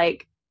I was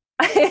like,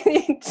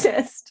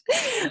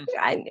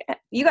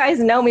 you guys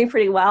know me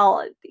pretty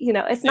well.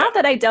 It's not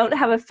that I don't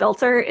have a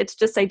filter. It's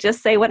just, I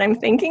just say what I'm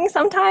thinking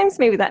sometimes.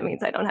 Maybe that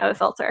means I don't have a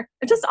filter.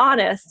 I'm just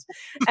honest.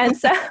 And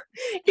so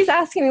he's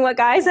asking me what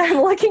guys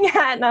I'm looking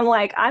at. And I'm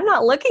like, I'm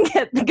not looking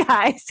at the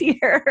guys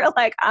here.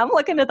 Like, I'm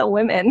looking at the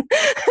women.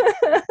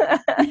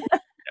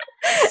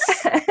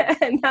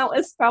 And that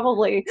was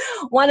probably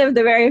one of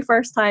the very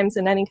first times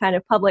in any kind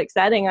of public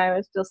setting I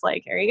was just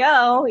like, here you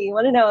go. You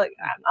want to know?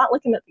 I'm not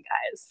looking at the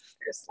guys.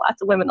 There's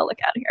lots of women to look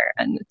at here.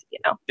 And,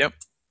 Yep.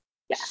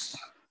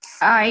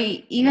 Yeah.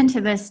 Even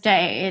to this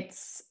day,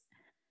 it's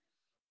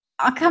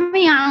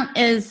coming out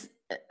is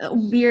a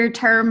weird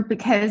term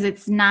because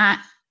it's not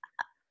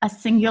a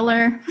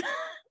singular.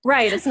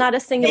 Right. It's not a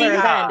singular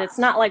event. It's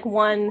not like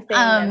one thing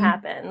that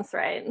happens,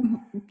 right?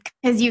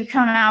 Because you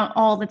come out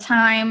all the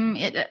time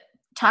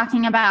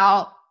talking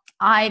about,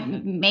 I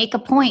make a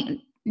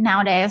point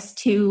nowadays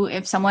to,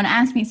 if someone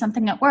asks me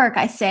something at work,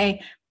 I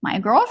say, my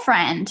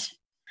girlfriend,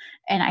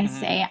 and I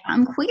say,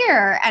 I'm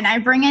queer. And I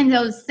bring in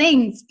those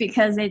things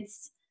because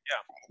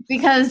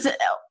because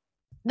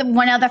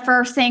one of the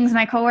first things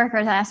my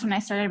coworkers asked when I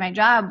started my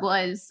job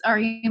was, are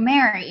you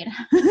married?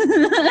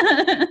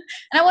 And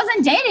I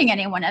wasn't dating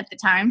anyone at the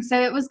time.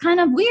 So it was kind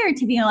of weird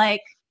to be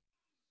like,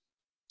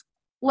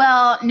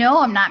 well, no,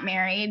 I'm not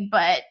married,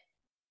 but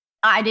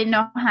I didn't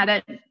know how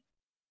to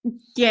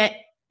get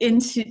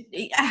into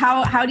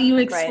how do you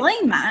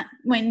explain that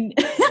when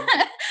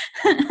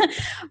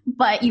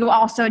but you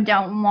also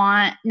don't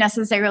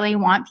necessarily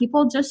want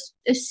people just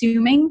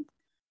assuming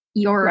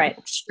your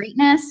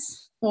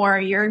straightness or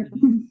your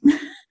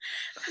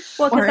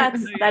well,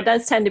 because that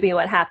does tend to be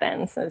what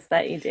happens, is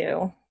that you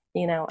do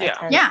you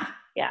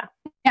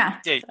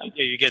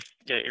get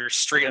you're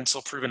straight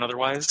until proven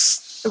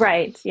otherwise.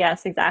 Right.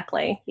 Yes,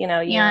 exactly.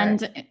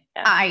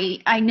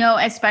 I know,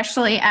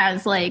 especially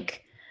as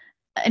like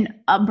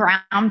a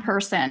brown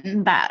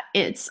person, that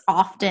it's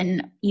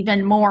often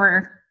even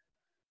more.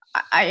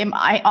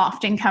 I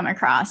often come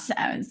across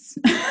as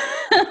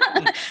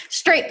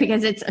straight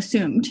because it's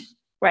assumed.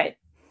 Right.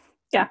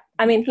 Yeah.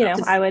 I mean,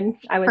 I would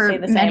say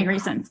the same. For many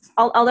reasons.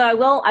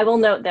 Although I will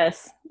note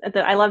this.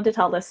 I love to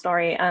tell this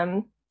story.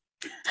 I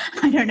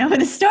don't know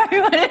the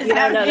story. What is you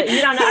don't know that? You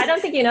don't know. I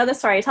don't think you know the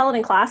story. I tell it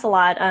in class a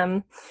lot.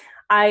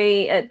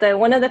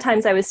 One of the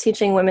times I was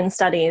teaching women's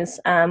studies,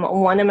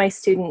 one of my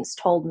students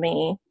told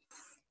me,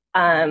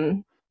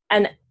 and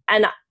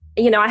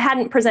I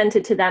hadn't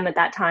presented to them at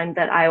that time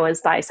that I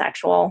was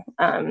bisexual.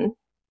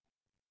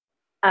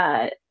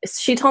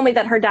 She told me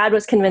that her dad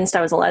was convinced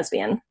I was a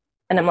lesbian,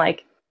 and I'm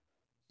like,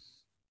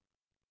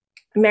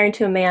 I'm married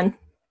to a man.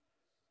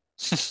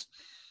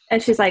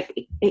 And she's like,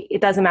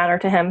 it doesn't matter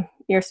to him.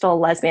 You're still a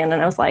lesbian.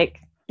 And I was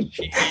like,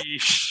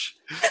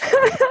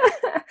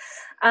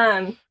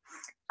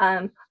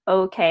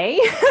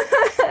 okay.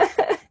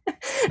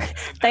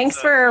 Thanks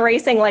for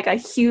erasing like a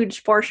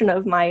huge portion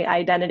of my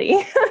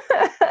identity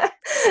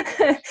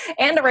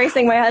and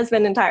erasing my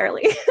husband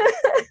entirely.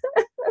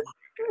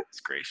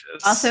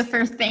 Gracious. Also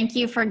thank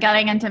you for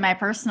getting into my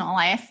personal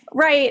life.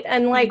 Right.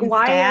 And like,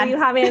 why are you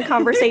having a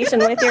conversation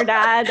with your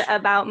dad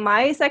about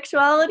my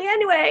sexuality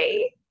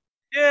anyway?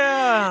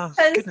 Yeah.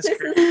 Because this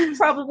is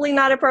probably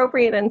not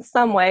appropriate in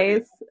some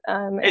ways.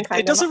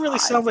 It doesn't really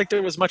sound like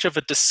there was much of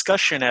a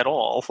discussion at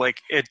all.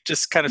 Like, it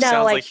just kind of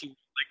sounds like he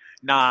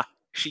nah,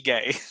 she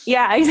gay.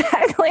 Yeah,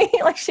 exactly.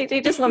 Like, she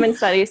teaches women's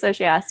studies, so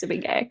she has to be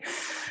gay.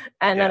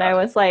 And then I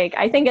was like,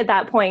 I think at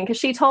that point, because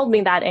she told me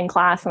that in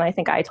class, and I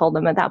think I told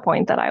them at that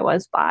point that I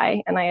was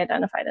bi, and I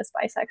identified as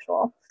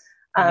bisexual,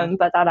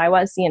 but that I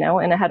was, in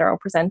a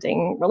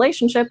hetero-presenting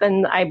relationship.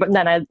 And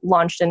then I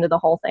launched into the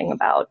whole thing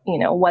about,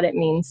 what it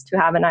means to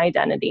have an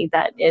identity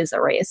that is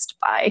erased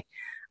by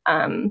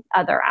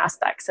other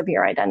aspects of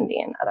your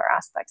identity and other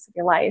aspects of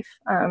your life.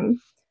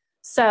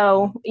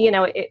 So,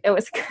 it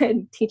was a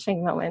good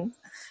teaching moment.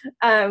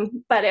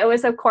 But it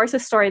was, of course, a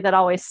story that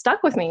always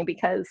stuck with me,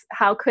 because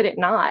how could it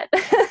not?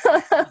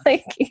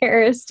 Like,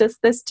 here's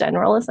just this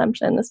general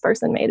assumption this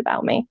person made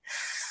about me,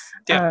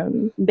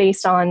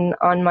 based on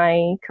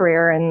my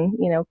career and,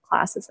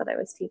 classes that I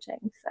was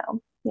teaching.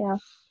 So, yeah.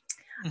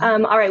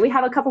 All right. We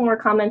have a couple more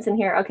comments in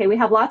here. Okay. We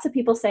have lots of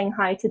people saying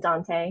hi to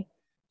Dante.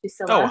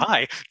 Oh,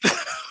 hi.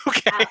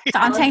 Okay.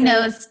 Dante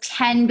knows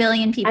 10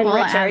 billion people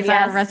Richard,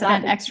 as a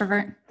resident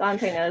extrovert.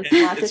 Dante knows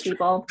lots of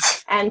people.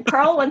 And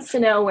Pearl wants to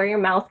know where your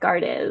mouth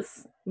guard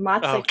is.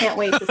 Matza can't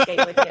wait to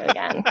skate with you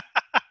again.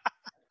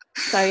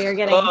 So you're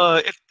getting...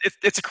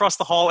 it's across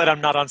the hall, and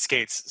I'm not on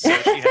skates, so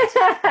she has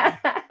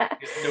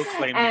no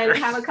claim and here. We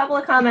have a couple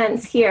of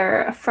comments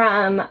here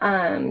from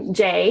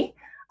Jay,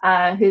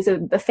 who's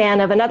a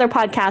fan of another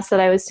podcast that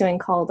I was doing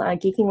called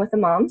Geeking with the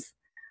Moms.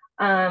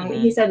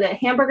 He said that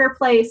hamburger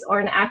place or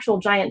an actual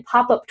giant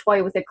pop-up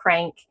toy with a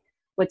crank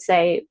would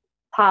say,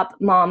 "Pop,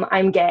 Mom,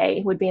 I'm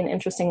gay," would be an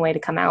interesting way to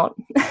come out.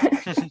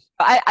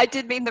 I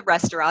did mean the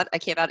restaurant. I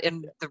came out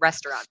in the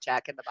restaurant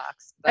Jack in the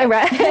Box.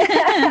 Right.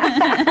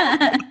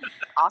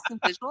 Awesome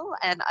visual,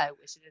 and I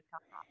wish it had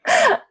come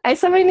off.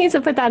 Somebody needs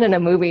to put that in a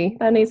movie.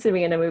 That needs to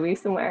be in a movie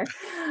somewhere.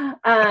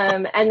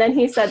 And then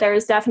he said there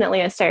is definitely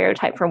a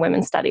stereotype for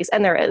women's studies,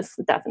 and there is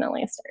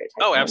definitely a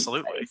stereotype. Oh,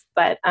 absolutely. Studies.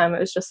 But it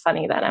was just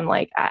funny that I'm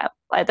like, at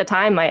the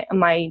time,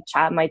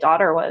 my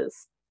daughter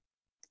was,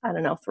 I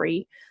don't know,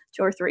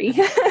 2 or 3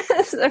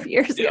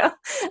 years ago,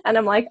 and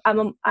I'm like,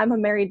 I'm a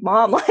married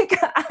mom. Like,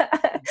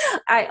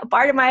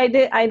 part of my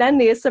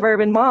identity is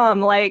suburban mom.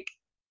 Like,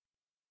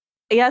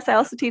 yes, I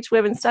also teach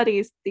women's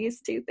studies.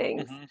 These two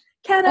things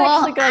can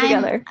actually go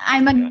together.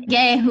 I'm a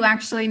gay who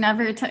actually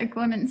never took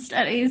women's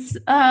studies,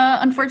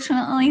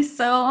 unfortunately.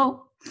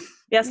 So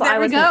yes, well,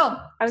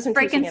 I was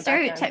breaking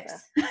stereotypes.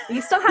 Then, so.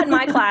 You still had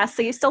my class,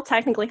 so you still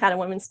technically had a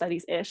women's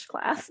studies-ish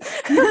class.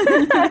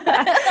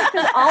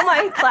 All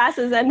my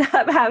classes end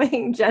up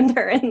having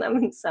gender in them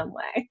in some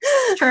way.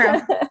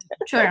 True.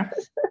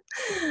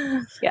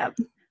 Yeah.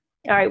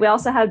 All right. We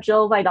also have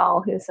Jill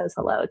Vidal, who says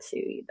hello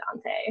to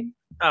Dante.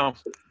 Oh,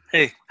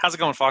 hey, how's it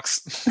going,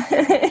 Fox?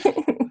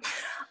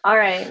 All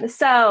right.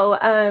 So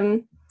I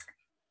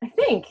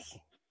think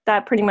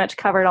that pretty much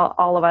covered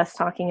all of us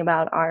talking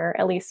about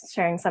at least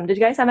sharing some. Did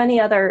you guys have any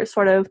other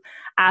sort of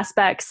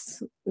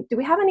aspects? Do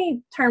we have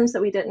any terms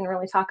that we didn't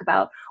really talk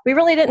about? We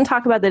really didn't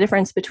talk about the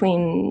difference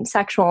between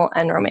sexual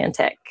and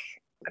romantic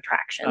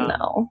attraction,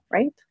 though,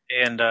 right?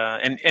 And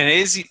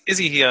Izzy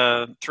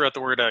threw out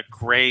the word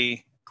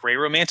gray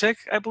romantic,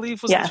 I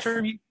believe was the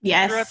term you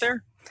threw out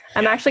there.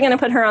 I'm actually going to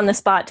put her on the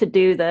spot to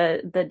do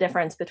the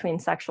difference between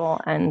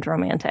sexual and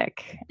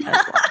romantic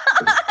as well.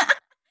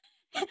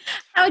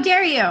 How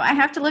dare you? I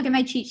have to look at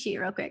my cheat sheet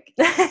real quick.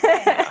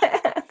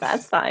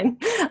 That's fine.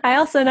 I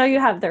also know you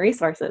have the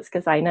resources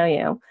because I know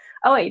you.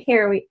 Oh, wait,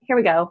 here we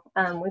go.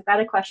 We've got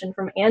a question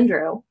from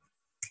Andrew.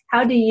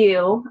 How do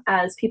you,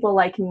 as people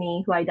like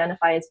me who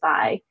identify as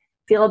bi,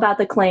 feel about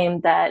the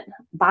claim that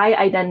bi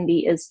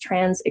identity is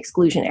trans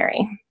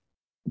exclusionary?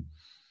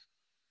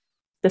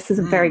 This is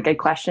a very good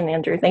question,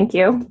 Andrew. Thank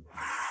you.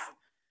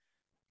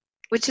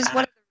 Which is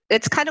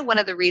it's kind of one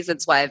of the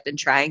reasons why I've been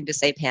trying to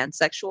say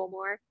pansexual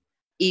more.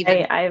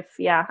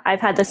 I've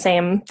had the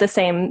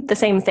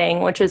same thing,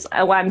 which is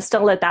why I'm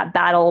still at that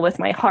battle with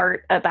my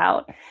heart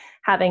about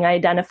having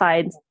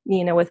identified,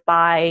 with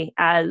bi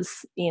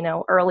as,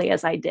 early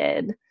as I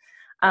did.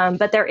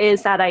 But there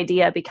is that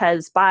idea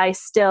because bi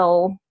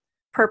still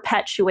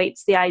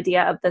perpetuates the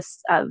idea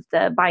of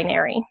the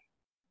binary,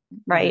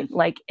 right? Mm-hmm.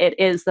 Like it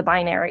is the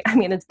binary. I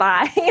mean, it's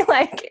bi,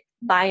 like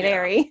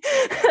binary.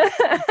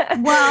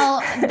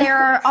 Well,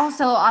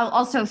 I'll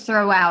also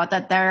throw out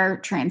that there are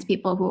trans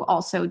people who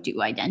also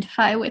do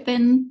identify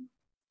within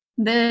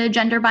the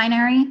gender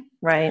binary.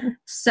 Right.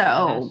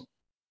 So,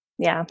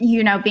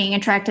 being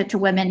attracted to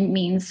women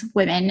means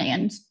women,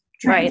 and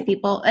trans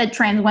people,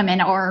 trans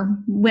women are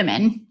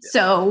women. Yeah.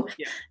 So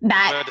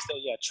that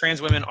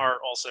trans women are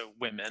also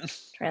women.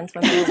 Trans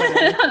women are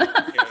women.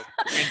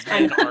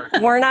 Trans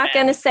men we're not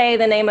going to say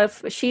the name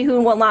of she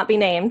who will not be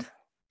named.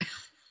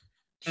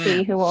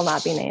 She who will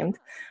not be named.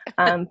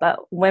 But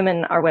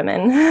women are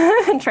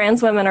women.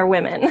 Trans women are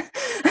women.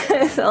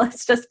 So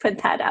let's just put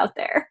that out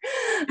there.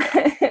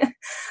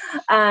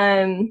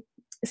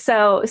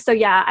 So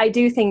I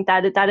do think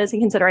that is a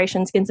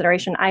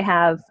consideration I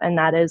have, and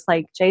that is,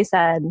 like Jay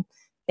said,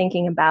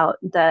 thinking about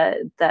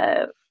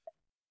the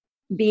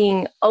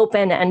being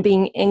open and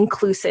being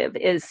inclusive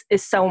is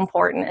so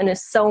important, and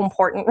is so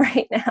important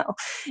right now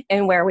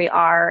in where we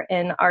are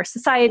in our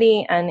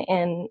society and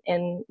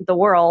in the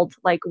world.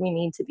 Like, we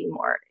need to be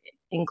more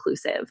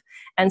inclusive.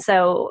 And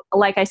so,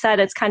 like I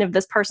said, it's kind of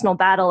this personal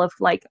battle of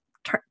like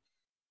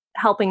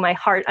helping my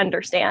heart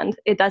understand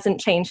it doesn't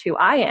change who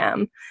I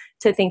am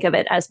to think of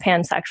it as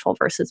pansexual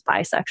versus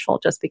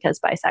bisexual, just because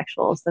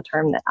bisexual is the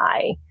term that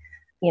I,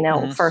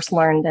 first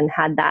learned and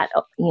had that,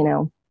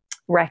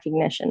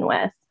 recognition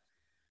with.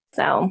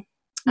 So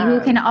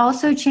you can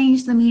also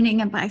change the meaning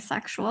of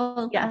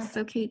bisexual. Yes. That's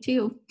okay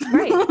too.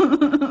 Right.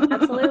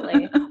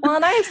 Absolutely. Well,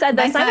 and I've said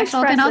this.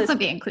 Bisexual can also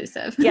be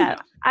inclusive. Yeah.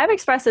 I've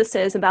expressed this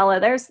to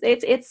Isabella.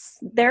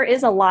 There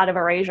is a lot of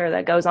erasure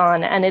that goes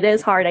on, and it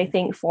is hard, I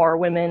think, for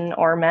women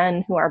or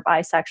men who are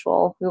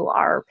bisexual, who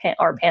are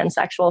or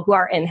pansexual, who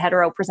are in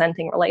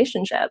hetero-presenting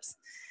relationships,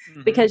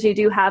 because you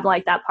do have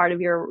like that part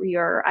of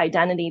your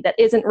identity that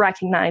isn't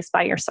recognized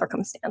by your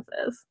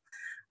circumstances.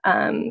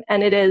 And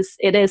it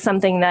is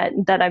something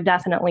that I've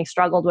definitely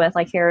struggled with.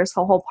 Like, here's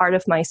a whole part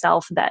of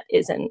myself that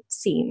isn't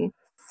seen,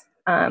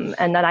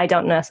 and that I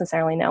don't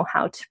necessarily know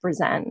how to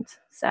present.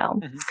 So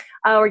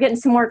we're getting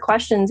some more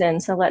questions in.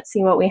 So let's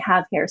see what we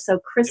have here. So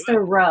Krista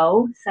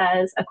Rowe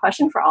says, a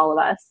question for all of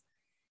us.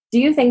 Do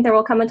you think there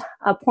will come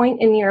a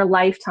point in your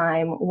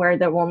lifetime where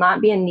there will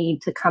not be a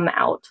need to come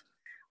out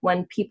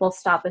when people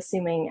stop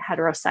assuming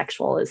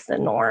heterosexual is the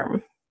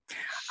norm?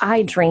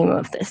 I dream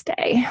of this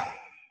day.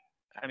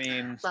 I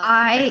mean,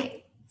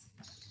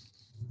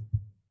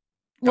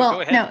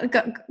 go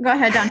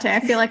ahead, Dante. I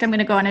feel like I'm going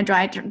to go on a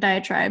dry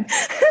diatribe.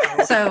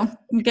 So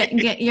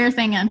get your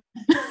thing in.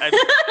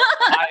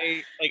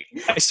 I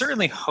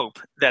certainly hope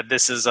that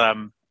this is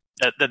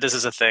that this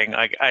is a thing.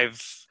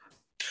 With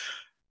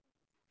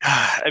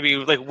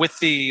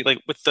the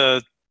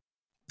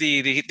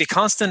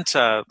constant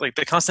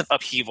the constant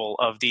upheaval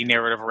of the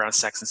narrative around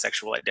sex and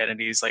sexual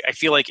identities, I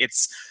feel like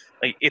it's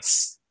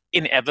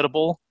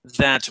inevitable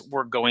that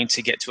we're going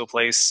to get to a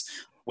place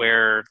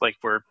where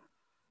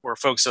we're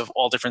folks of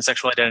all different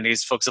sexual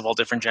identities, folks of all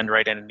different gender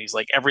identities,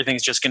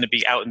 everything's just going to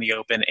be out in the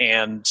open,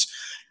 and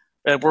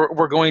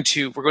we're going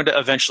to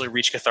eventually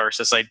reach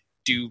catharsis. I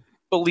do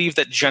believe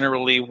that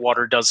generally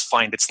water does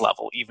find its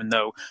level, even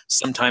though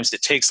sometimes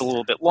it takes a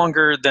little bit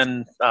longer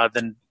than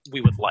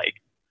we would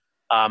like.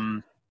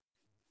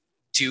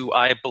 Do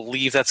I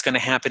believe that's going to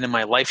happen in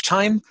my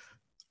lifetime?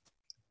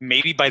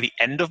 Maybe by the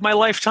end of my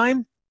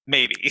lifetime,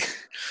 maybe.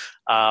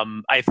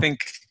 I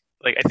think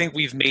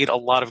we've made a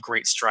lot of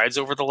great strides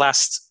over the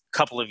last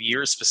couple of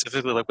years,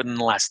 specifically within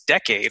the last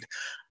decade.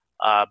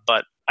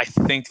 But I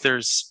think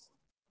there's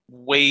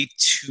way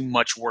too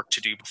much work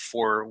to do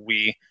before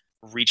we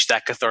reach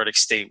that cathartic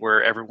state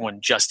where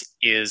everyone just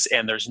is,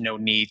 and there's no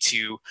need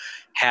to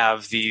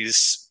have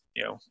these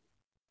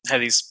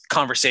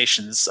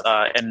conversations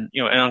and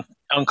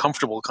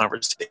uncomfortable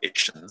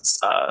conversations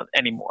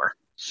anymore.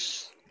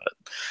 But,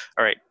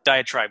 all right,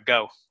 diatribe,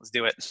 go. Let's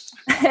do it.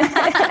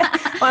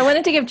 Well, I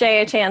wanted to give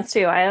Jay a chance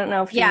too. I don't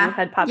know if you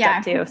had popped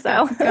up too.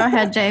 So go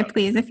ahead, Jay,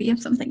 please, if you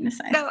have something to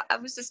say. No, I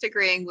was just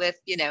agreeing with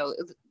the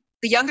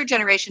younger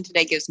generation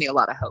today gives me a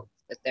lot of hope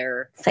that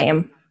they're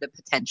the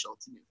potential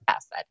to move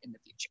past that in the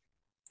future.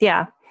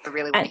 Yeah, I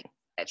really want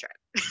to try.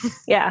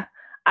 Yeah.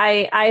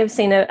 I have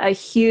seen a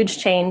huge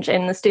change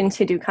in the students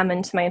who do come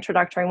into my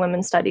introductory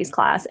women's studies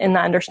class in the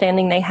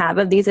understanding they have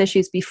of these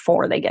issues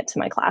before they get to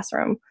my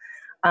classroom.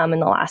 In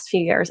the last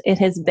few years, it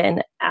has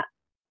been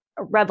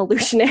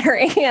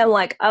revolutionary. I'm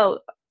like, oh,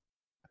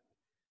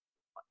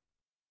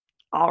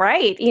 all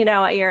right,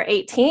 you're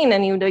 18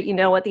 and you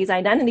know what these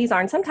identities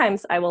are. And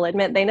sometimes I will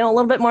admit they know a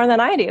little bit more than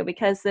I do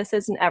because this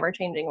is an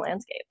ever-changing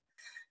landscape.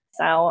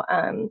 So,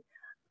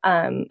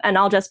 and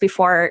I'll just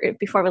before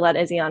we let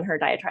Izzy on her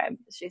diatribe,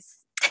 she's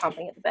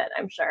chomping at the bit,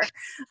 I'm sure.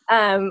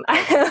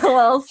 I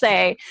will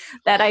say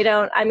that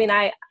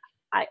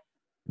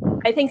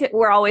I think that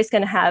we're always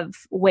going to have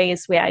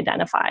ways we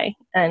identify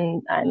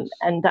and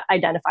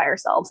identify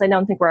ourselves. I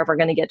don't think we're ever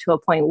going to get to a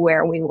point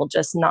where we will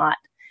just not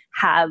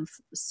have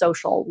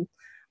social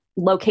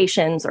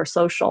locations or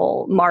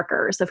social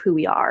markers of who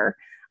we are.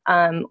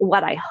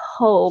 What I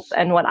hope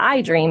and what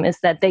I dream is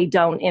that they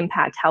don't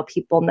impact how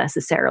people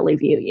necessarily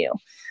view you.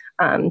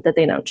 That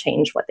they don't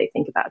change what they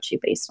think about you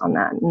based on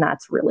that. And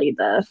that's really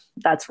the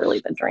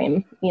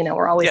dream.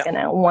 We're always going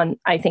to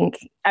I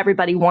think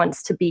everybody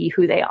wants to be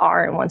who they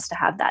are and wants to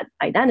have that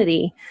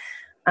identity.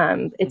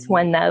 It's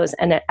when those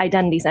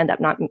identities end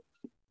up not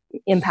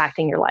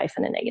impacting your life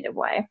in a negative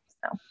way.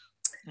 So,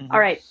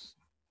 all right.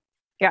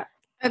 Yeah.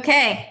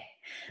 Okay.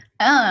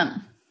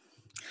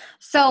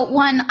 So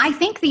one, I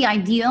think the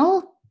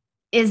ideal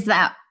is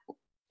that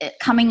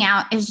coming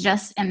out is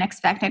just an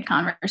expected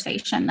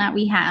conversation that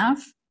we have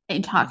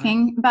in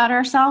talking about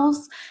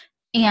ourselves,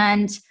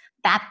 and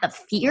that the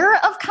fear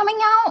of coming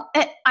out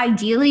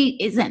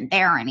ideally isn't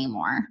there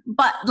anymore.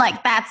 But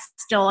that's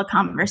still a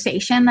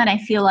conversation that I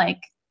feel like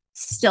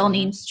still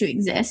needs to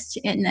exist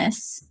in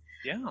this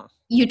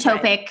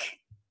utopic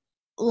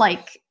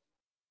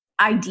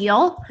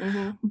ideal.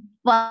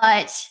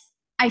 But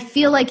I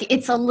feel like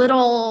it's a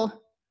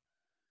little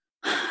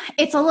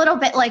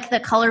bit like the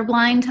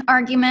colorblind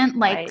argument,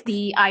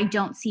 the I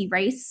don't see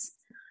race.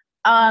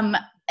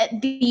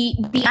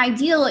 The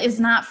ideal is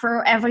not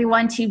for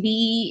everyone to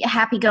be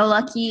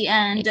happy-go-lucky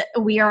and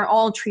we are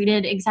all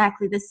treated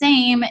exactly the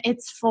same.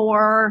 It's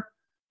for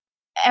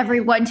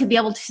everyone to be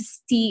able to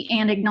see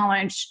and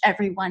acknowledge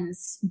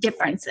everyone's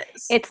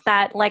differences. It's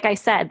that, like I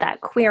said,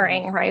 that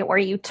queering, right? Where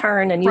you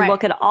turn and you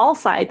look at all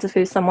sides of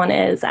who someone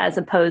is as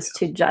opposed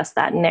to just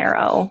that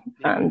narrow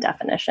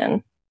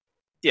definition.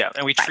 Yeah,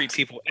 and we treat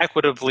people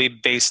equitably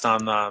based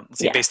on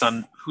based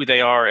on who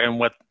they are and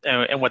what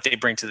they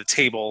bring to the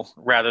table,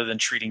 rather than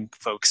treating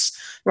folks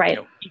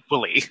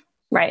equally.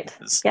 Right.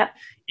 Yeah.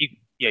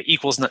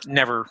 Equal's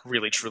never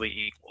really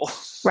truly equal.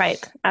 Right.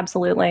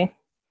 Absolutely.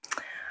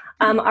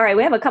 All right,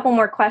 we have a couple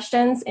more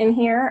questions in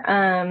here.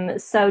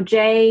 So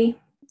Jay,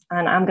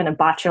 and I'm going to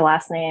botch your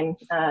last name,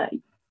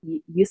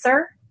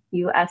 Usrr,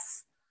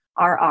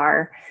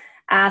 U-S-R-R,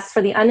 asks,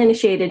 for the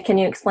uninitiated, can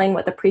you explain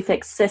what the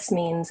prefix cis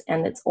means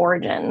and its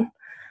origin?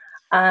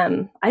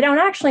 I don't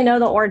actually know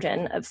the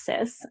origin of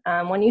cis.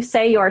 When you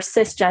say you're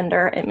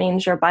cisgender, it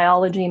means your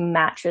biology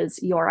matches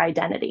your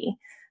identity.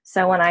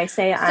 So when I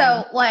say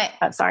what?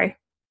 Oh, sorry.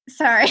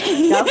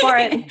 Go for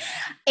it.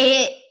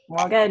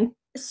 All good.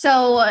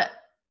 So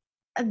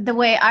the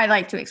way I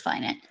like to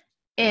explain it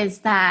is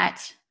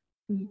that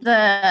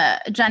the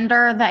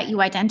gender that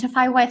you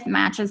identify with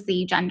matches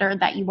the gender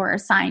that you were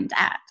assigned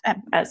at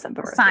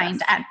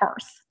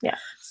birth. Yeah.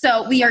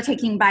 So we are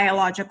taking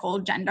biological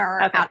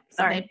gender out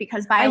of it,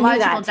 because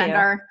biological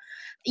gender,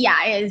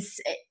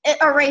 it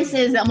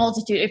erases a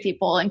multitude of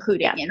people,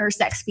 including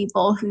intersex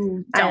people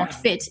who don't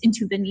fit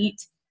into the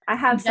neat. I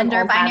have some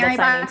gender old binary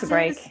habits I need to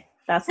break.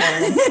 That's one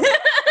of them.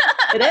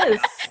 It is.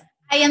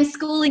 I am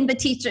schooling the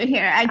teacher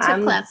here. I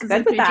took classes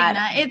with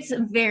Regina. It's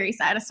very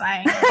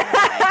satisfying.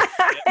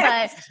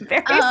 But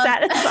very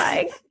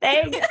satisfying.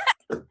 Thanks.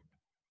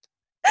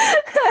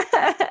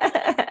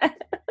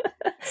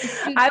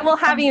 I will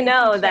have you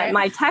know that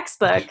my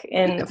textbook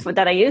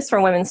that I use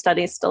for women's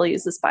studies still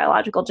uses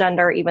biological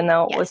gender, even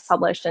though it was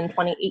published in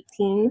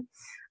 2018.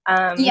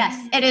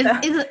 Yes, it is.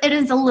 It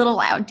is a little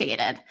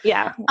outdated.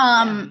 Yeah.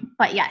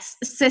 But yes,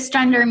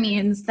 cisgender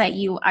means that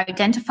you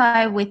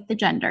identify with the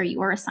gender you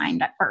were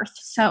assigned at birth.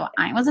 So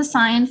I was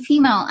assigned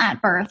female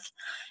at birth,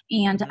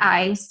 and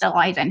I still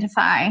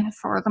identify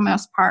for the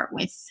most part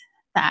with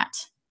that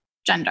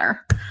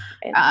gender.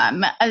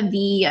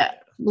 The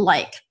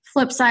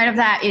flip side of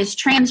that is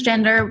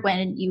transgender,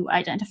 when you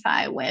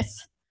identify with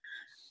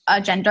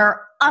a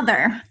gender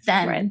other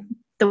than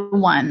the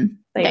one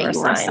that you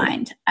were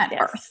assigned at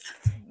birth.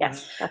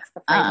 Yes, that's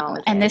the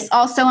phraseology. And this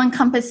also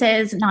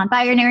encompasses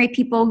non-binary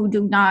people who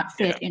do not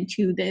fit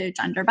into the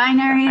gender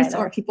binaries,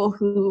 or people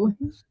who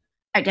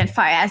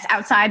identify as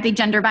outside the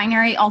gender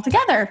binary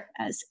altogether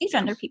as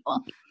agender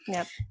people.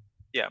 Yep.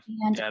 Yeah.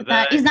 And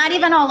that is not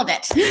even all of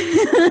it.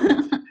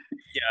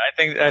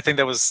 I think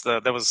that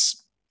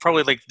was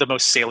probably like the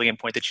most salient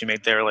point that you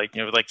made there. Like,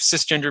 like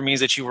cisgender means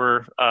that you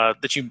were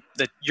that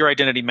your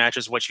identity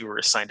matches what you were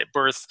assigned at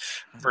birth,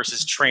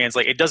 versus trans.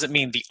 Like, it doesn't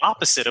mean the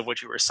opposite of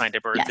what you were assigned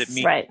at birth. Yes. It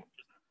means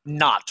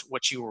not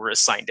what you were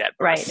assigned at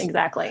birth. Right.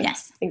 Exactly.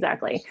 Yes.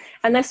 Exactly.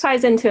 And this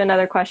ties into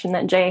another question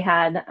that Jay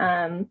had.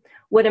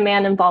 Would a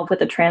man involved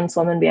with a trans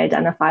woman be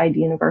identified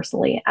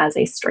universally as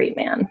a straight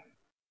man?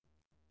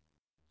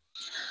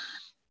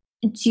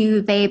 Do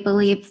they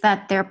believe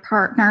that their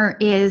partner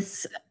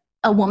is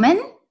a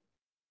woman?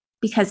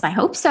 Because I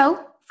hope so,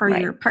 for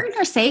your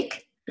partner's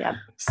sake. Yep.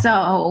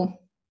 So,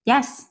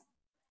 yes.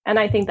 And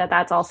I think that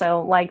that's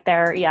also like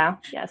their,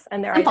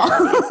 and their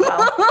identity as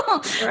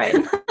well. Right.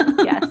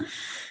 Yes.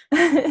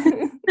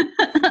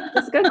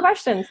 It's good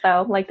questions,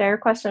 though. Like, they're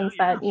questions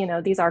that,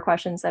 these are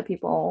questions that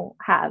people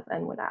have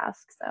and would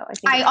ask. So I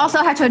think I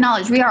also have to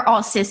acknowledge we are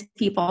all cis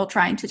people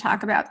trying to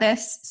talk about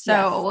this.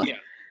 So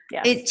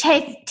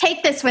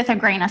take this with a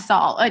grain of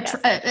salt.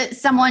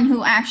 Someone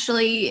who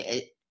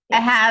actually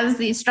has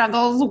these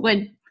struggles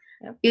would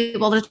be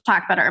able to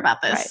talk better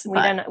about this.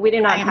 Right. We do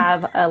not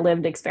have a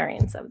lived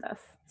experience of this.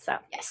 So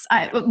yes,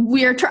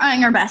 we're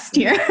trying our best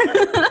here.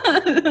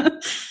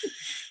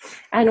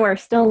 And we're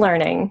still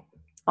learning,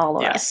 all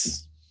of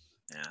us.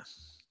 Yeah.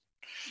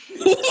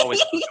 Always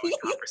a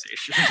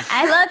conversation.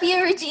 I love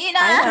you, Regina.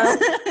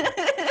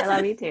 I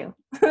love you too.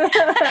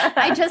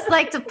 I just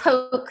like to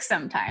poke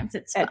sometimes.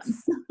 It's fun.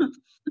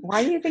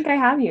 Why do you think I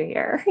have you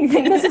here? You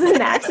think this is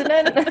an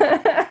accident?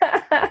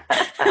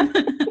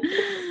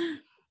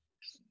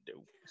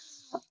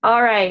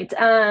 All right.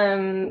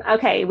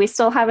 Okay. We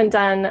still haven't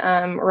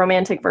done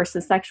romantic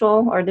versus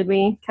sexual, or did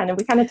we?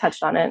 We kind of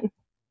touched on it.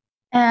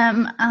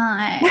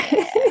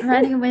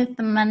 Ready with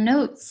my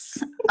notes.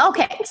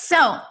 Okay.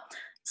 So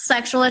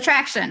sexual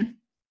attraction.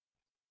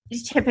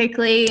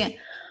 Typically,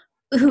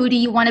 who do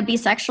you want to be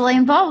sexually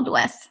involved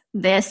with?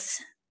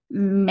 This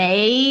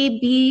may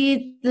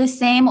be the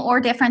same or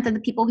different than the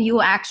people who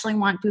you actually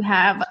want to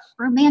have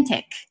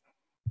romantic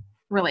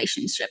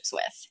relationships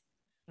with.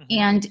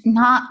 And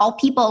not all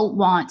people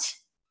want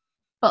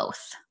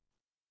both.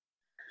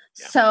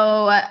 Yeah.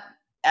 So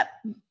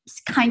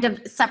kind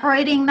of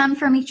separating them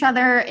from each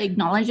other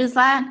acknowledges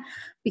that,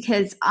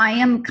 because I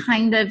am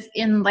kind of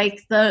in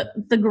like the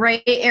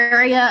gray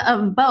area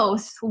of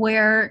both,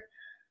 where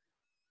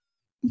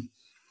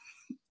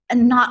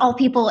not all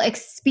people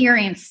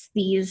experience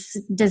these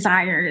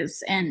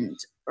desires and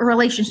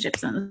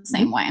relationships in the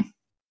same way.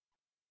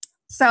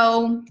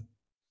 So,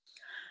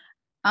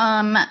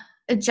 and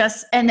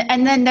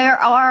then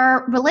there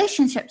are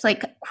relationships,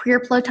 like queer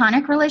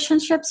platonic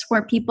relationships,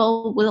 where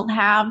people will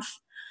have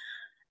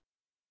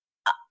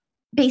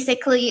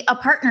basically a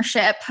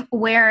partnership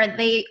where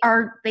they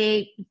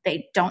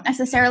don't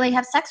necessarily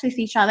have sex with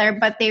each other,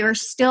 but they are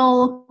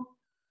still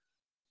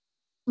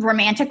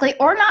romantically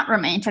or not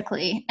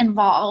romantically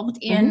involved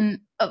in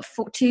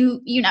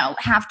to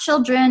have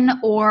children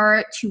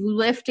or to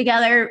live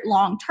together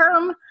long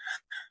term.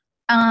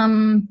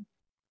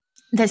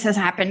 This has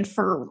happened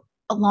for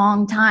a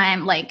long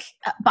time. Like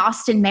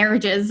Boston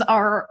marriages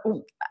were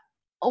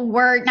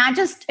not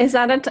just is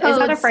that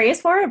a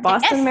phrase for it?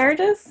 Boston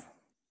marriages?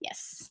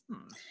 Yes.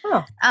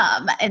 Oh.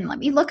 And let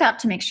me look up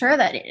to make sure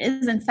that it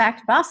is in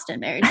fact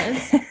Boston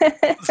marriages.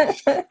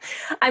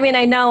 I mean,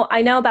 I know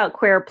about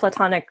queer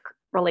platonic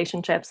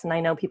relationships, and I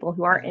know people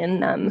who are in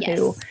them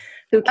who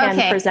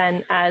can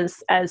present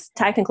as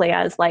technically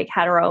as like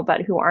hetero,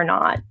 but who are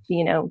not,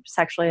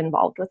 sexually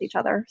involved with each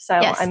other. So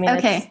I mean,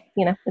 it's,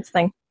 it's a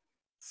thing.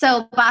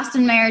 So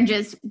Boston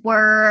marriages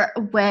were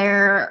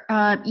where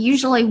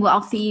usually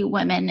wealthy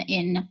women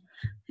in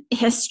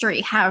history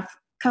have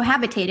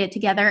cohabitated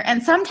together,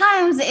 and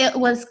sometimes it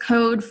was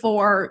code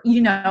for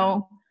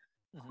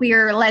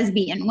queer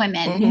lesbian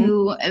women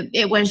who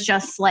it was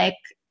just like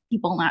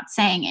people not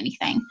saying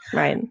anything,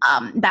 right?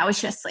 That was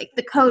just like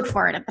the code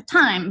for it at the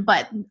time,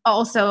 but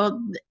also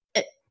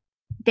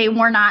they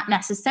were not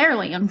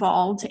necessarily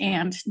involved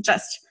and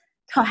just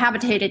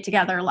cohabitated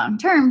together long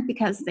term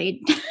because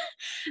they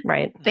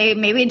they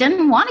maybe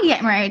didn't want to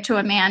get married to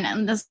a man,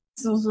 and this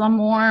was a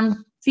more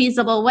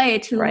feasible way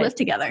to live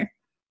together.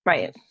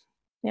 Right.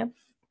 Yep.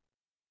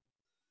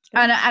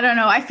 I don't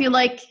know. I feel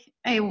like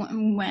I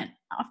went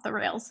off the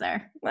rails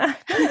there. All right.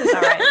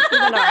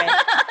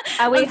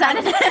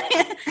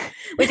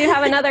 We do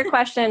have another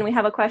question. We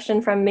have a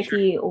question from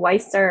Mickey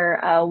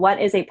Weiser.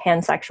 What is a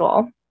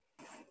pansexual?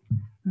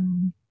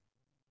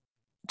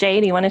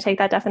 Jay, do you want to take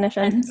that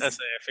definition? I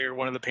figure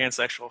one of the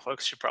pansexual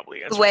folks should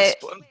probably answer the way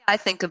this one. I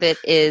think of it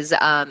is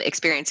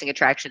experiencing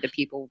attraction to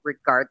people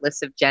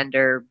regardless of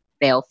gender,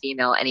 male,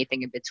 female,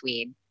 anything in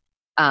between.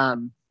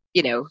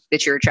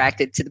 That you're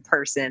attracted to the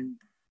person.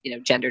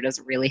 Gender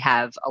doesn't really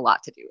have a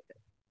lot to do with it.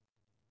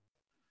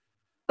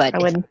 But I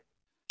would,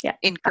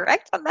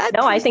 incorrect on that?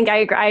 No, I think I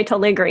agree. I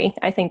totally agree.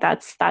 I think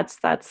that's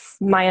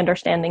my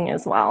understanding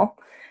as well.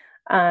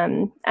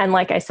 And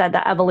like I said,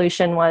 the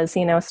evolution was,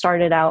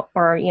 started out,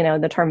 or,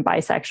 the term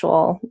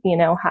bisexual,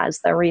 has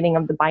the reading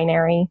of the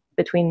binary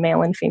between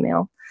male and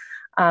female,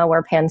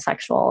 where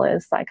pansexual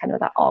is that kind of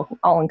that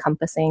all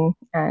encompassing.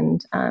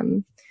 And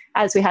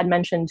as we had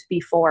mentioned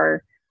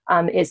before,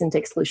 isn't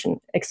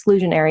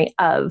exclusionary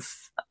of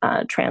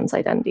trans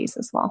identities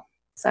as well.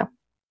 So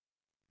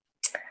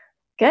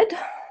good.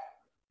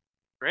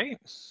 Great.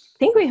 I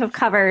think we have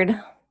covered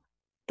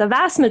the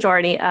vast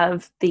majority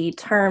of the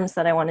terms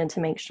that I wanted to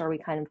make sure we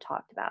kind of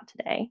talked about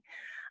today.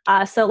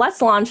 So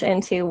let's launch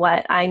into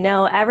what I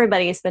know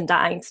everybody's been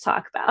dying to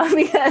talk about,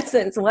 because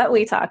it's what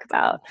we talk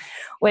about,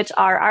 which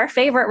are our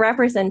favorite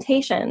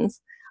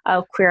representations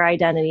of queer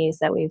identities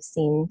that we've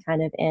seen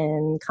kind of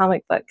in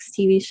comic books,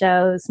 TV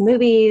shows,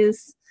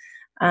 movies,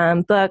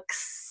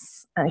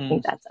 books. I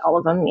think that's all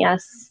of them.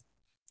 Yes.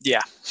 Yeah.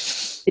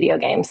 Video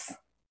games.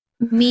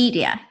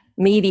 Media.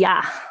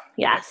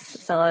 Yes.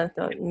 So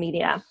the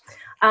media.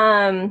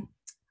 I'm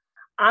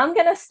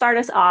going to start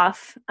us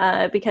off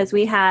because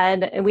we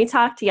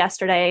talked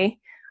yesterday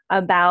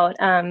about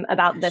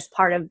this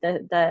part of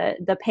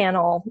the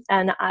panel,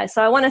 and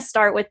so I want to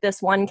start with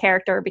this one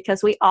character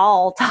because we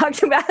all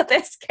talked about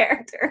this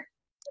character.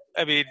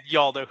 I mean,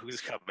 y'all know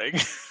who's coming.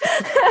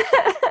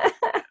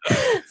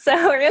 So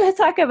we're going to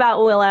talk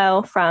about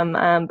Willow from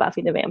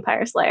Buffy the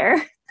Vampire Slayer.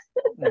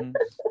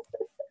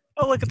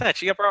 Oh, look at that!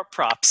 She got brought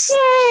props.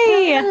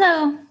 Yay!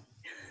 Hello.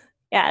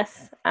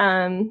 Yes.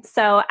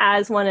 So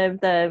as one of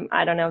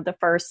the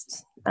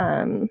first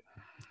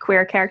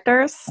queer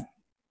characters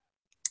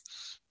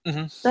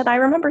that I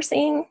remember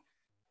seeing,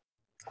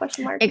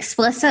 question mark.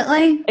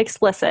 Explicitly,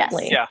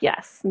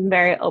 yes.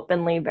 Very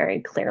openly, very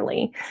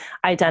clearly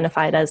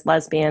identified as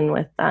lesbian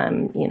with,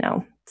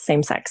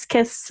 same-sex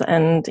kiss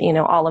and,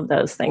 all of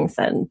those things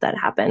that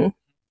happen.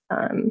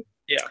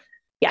 Yeah.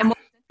 And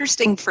what's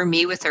interesting for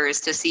me with her is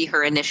to see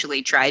her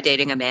initially try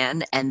dating a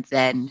man and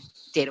then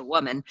date a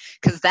woman,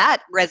 because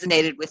that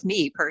resonated with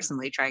me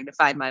personally, trying to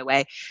find my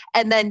way.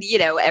 And then,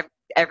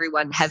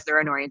 everyone has their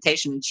own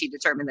orientation, and she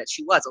determined that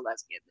she was a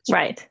lesbian.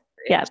 Right.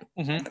 Yeah.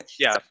 Mm-hmm.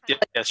 Yeah.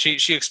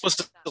 She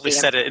explicitly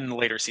said it in the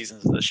later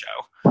seasons of the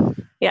show.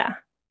 Yeah.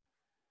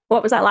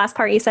 What was that last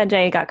part you said,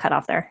 Jay? You got cut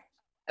off there.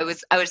 I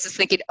was just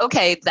thinking,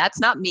 okay, that's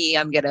not me.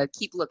 I'm gonna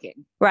keep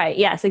looking. Right.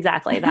 Yes.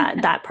 Exactly.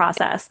 That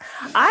process.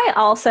 I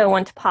also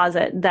want to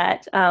posit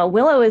that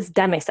Willow is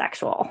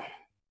demisexual.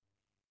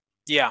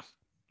 Yeah,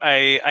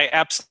 I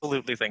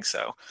absolutely think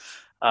so.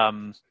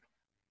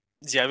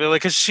 Yeah,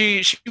 because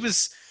she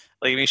was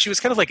like, she was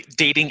kind of like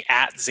dating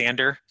at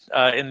Xander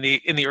in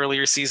the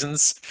earlier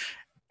seasons,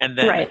 and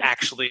then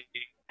actually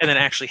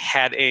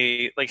had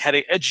a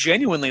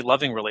genuinely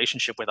loving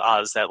relationship with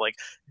Oz that like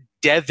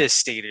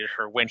devastated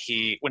her when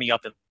he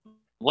up and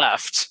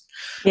left.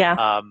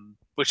 Yeah.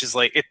 Which is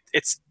like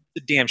it's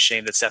a damn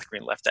shame that Seth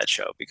Green left that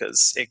show,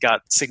 because it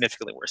got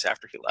significantly worse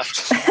after he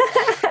left.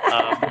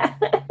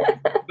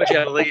 But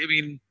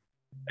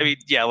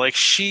yeah,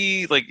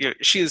 she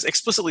is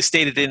explicitly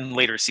stated in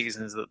later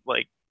seasons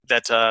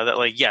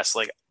that yes,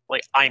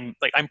 I'm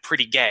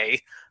pretty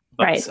gay,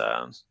 but right.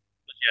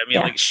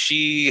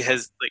 She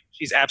has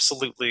she's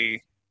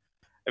absolutely,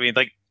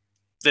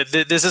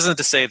 this isn't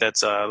to say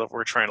that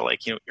we're trying to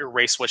like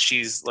erase what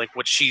she's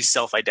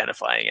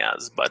self-identifying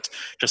as, but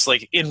just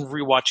like in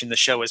rewatching the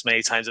show as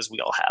many times as we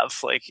all have,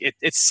 like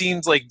it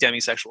seems like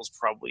demisexual is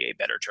probably a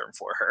better term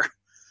for her.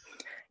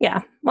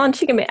 Yeah, well, and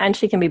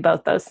she can be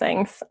both those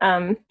things.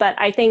 But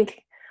I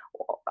think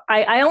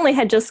I only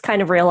had just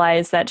kind of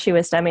realized that she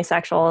was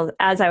demisexual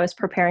as I was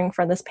preparing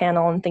for this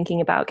panel and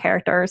thinking about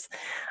characters,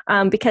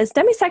 because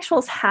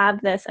demisexuals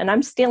have this, and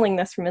I'm stealing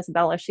this from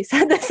Isabella. She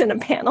said this in a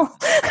panel.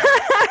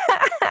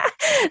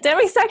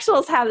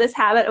 Demisexuals have this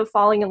habit of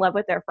falling in love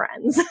with their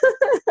friends.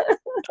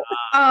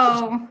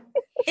 Oh,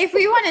 if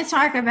we want to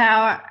talk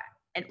about,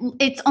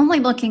 it's only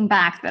looking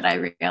back that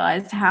I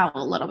realized how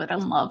a little bit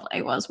in love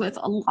I was with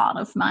a lot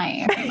of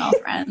my female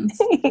friends.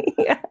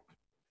 Yeah.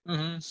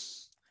 Mm-hmm.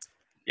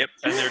 Yep,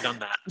 I've never done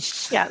that.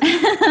 Yeah,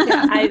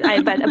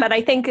 but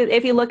I think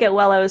if you look at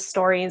Willow's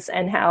stories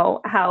and how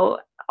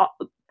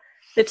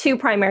the two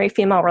primary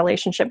female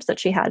relationships that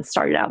she had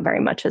started out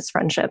very much as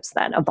friendships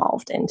that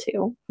evolved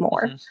into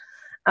more,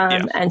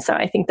 and so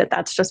I think that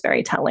that's just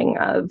very telling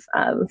of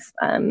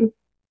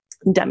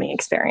Demi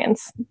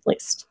experience, at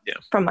least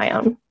from my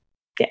own.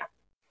 Yeah,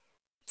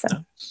 so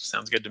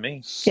sounds good to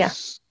me. Yeah.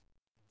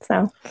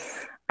 So,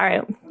 all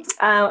right,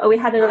 we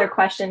had another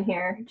question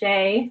here,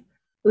 Jay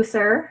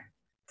User.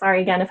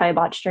 Sorry again if I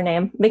botched your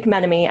name.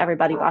 McMenemy,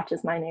 everybody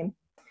botches my name.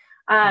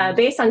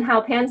 Based on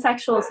how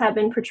pansexuals have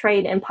been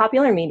portrayed in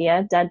popular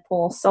media,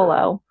 Deadpool,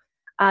 Solo,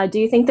 do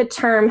you think the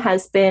term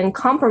has been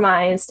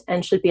compromised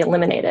and should be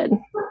eliminated?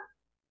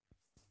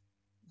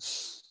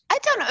 I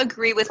don't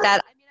agree with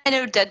that. I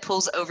know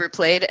Deadpool's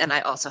overplayed, and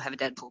I also have a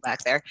Deadpool back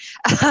there,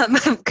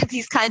 because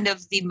he's kind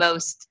of the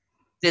most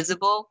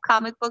visible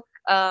comic book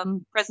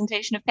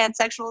presentation of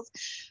pansexuals.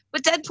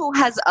 But Deadpool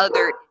has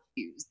other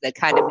issues that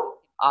kind of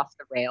off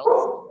the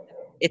rails.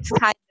 It's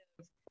kind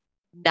of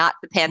not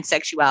the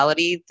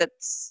pansexuality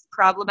that's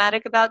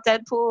problematic about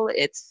Deadpool.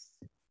 It's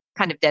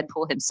kind of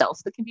Deadpool himself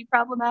that can be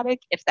problematic,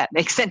 if that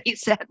makes any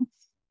sense.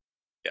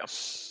 Yeah.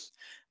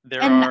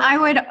 I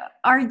would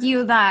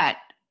argue that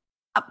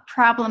a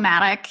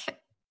problematic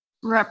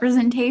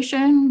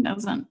representation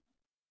doesn't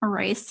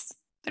erase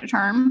the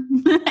term.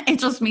 It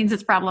just means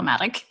it's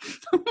problematic.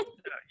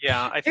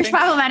 There's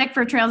problematic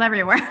portrayals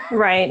everywhere.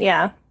 Right,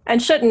 yeah. And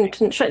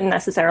shouldn't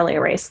necessarily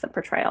erase the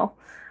portrayal.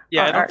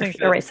 Yeah, I don't think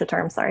erase the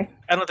term. Sorry,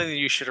 I don't think that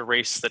you should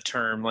erase the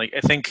term. Like,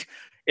 I think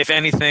if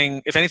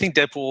anything,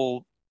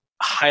 Deadpool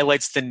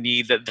highlights the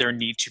need that there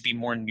need to be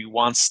more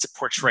nuanced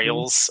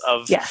portrayals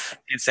of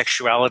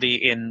pansexuality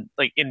in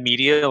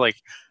media. Like,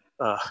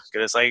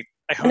 goodness, I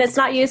hope. And it's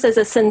not used as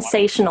a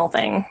sensational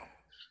thing,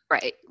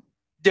 right?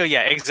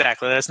 Yeah,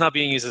 exactly. That's not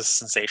being used as a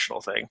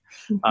sensational thing.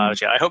 I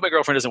hope my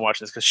girlfriend doesn't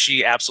watch this because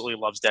she absolutely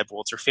loves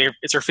Deadpool.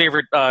 It's her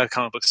favorite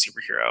comic book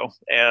superhero,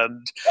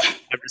 and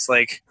I'm just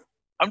like,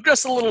 I'm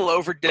just a little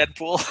over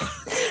Deadpool.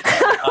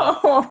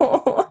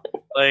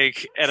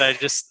 And I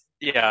just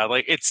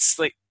it's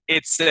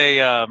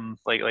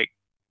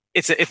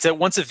a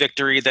once a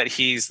victory that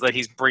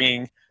he's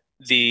bringing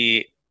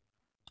the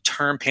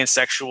term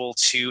pansexual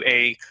to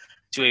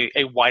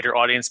a wider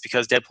audience,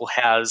 because Deadpool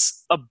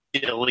has 1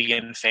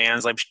 billion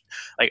fans. I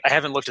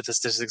haven't looked at the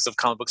statistics of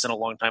comic books in a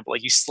long time, but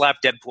like, you slap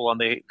Deadpool on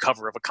the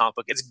cover of a comic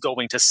book, it's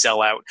going to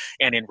sell out,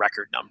 and in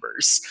record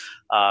numbers.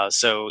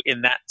 So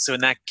in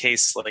that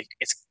case, like,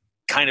 it's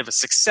kind of a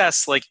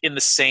success, like in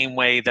the same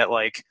way that,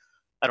 like,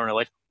 I don't know,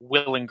 like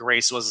Will and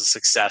Grace was a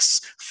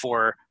success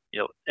for,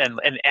 and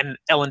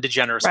Ellen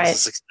DeGeneres was a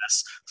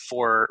success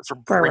for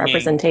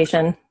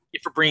representation.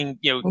 For bringing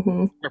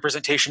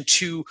representation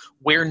to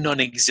where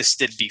none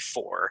existed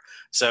before.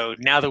 So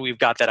now that we've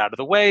got that out of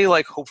the way,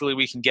 like, hopefully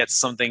we can get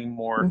something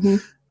more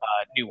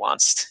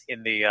nuanced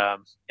in the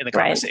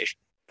conversation.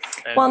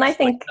 Well, and I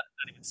think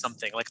not even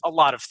something, like a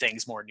lot of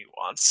things more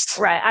nuanced.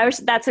 Right.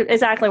 That's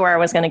exactly where I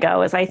was going to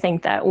go. Is I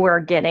think that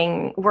we're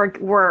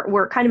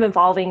kind of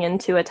evolving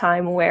into a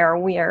time where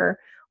we are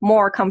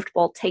more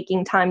comfortable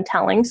taking time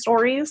telling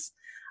stories,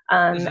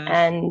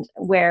 and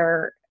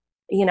where,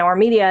 our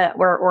media,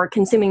 we're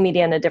consuming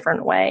media in a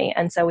different way.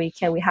 And so we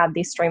have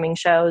these streaming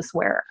shows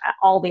where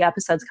all the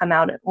episodes come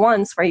out at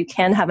once, where you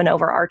can have an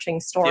overarching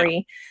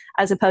story,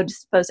 as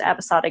opposed to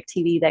episodic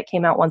TV that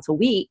came out once a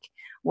week,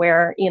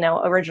 where,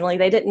 originally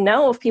they didn't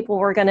know if people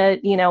were going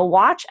to,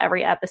 watch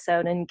every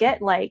episode and get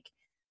like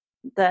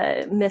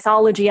the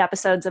mythology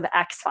episodes of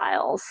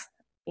X-Files,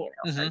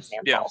 for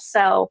example.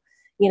 So,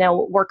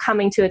 we're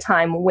coming to a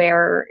time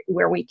where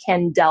we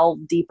can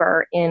delve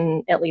deeper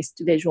in at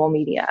least visual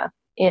media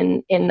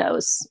in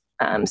those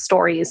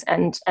stories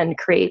and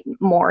create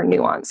more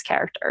nuanced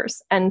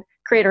characters. And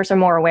creators are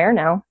more aware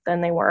now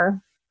than they were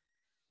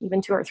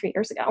even 2 or 3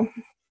 years ago.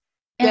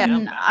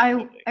 And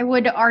I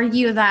would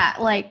argue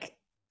that, like,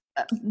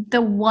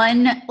 the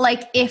one,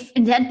 like, if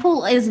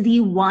Deadpool is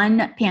the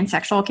one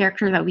pansexual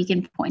character that we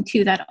can point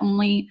to that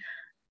only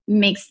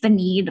makes the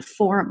need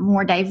for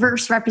more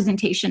diverse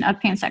representation of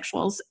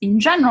pansexuals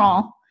in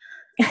general.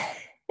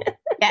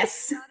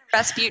 Yes.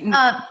 Rasputin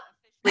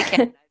we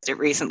canonized it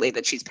recently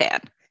that she's pan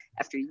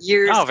after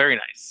years. Oh, very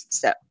nice.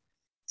 So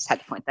just had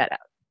to point that out.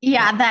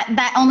 Yeah,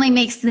 that only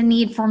makes the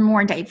need for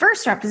more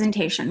diverse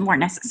representation more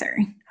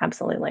necessary.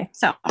 Absolutely.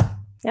 So,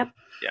 yep.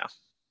 Yeah.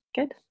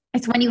 Good.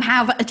 It's when you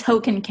have a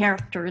token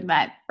character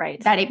that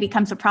it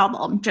becomes a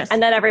problem.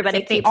 And then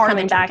everybody keeps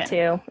coming back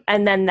to,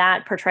 and then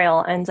that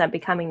portrayal ends up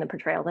becoming the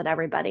portrayal that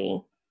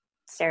everybody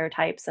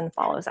stereotypes and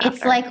follows after.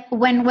 It's like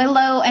when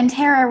Willow and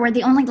Tara were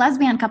the only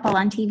lesbian couple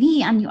on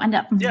TV, and you end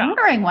up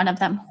murdering one of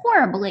them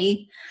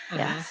horribly.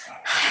 Yes.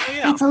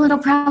 It's a little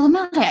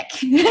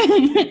problematic.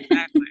 Exactly.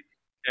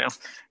 Yeah,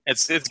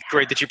 it's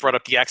great that you brought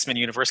up the X-Men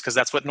universe, because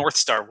that's what North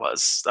Star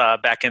was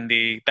back in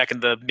the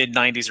mid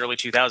 '90s, early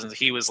 2000s.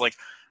 He was like,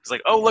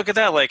 oh, look at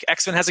that! Like,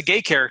 X-Men has a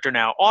gay character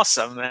now,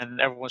 awesome!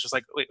 And everyone's just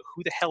like, wait,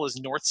 who the hell is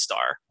North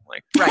Star?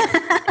 Like, right?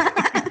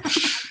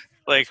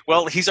 Like,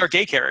 well, he's our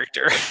gay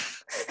character.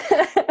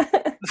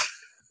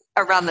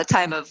 Around the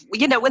time of,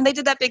 when they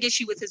did that big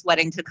issue with his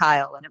wedding to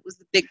Kyle, and it was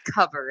the big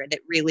cover, and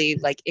it really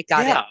it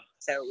got it.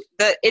 So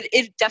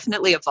it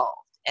definitely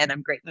evolved, and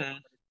I'm grateful.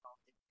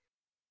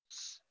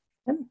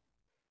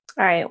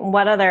 All right.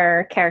 What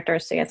other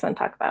characters do you guys want to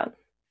talk about?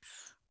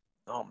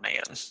 Oh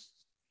man,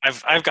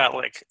 I've got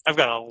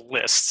a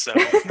list. So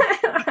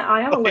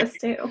I have a list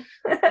too.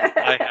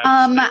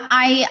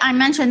 I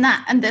mentioned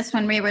that in this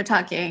when we were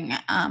talking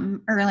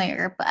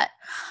earlier, but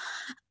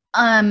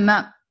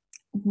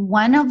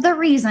one of the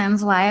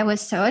reasons why I was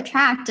so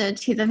attracted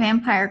to the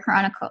Vampire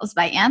Chronicles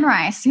by Anne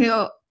Rice,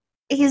 who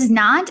is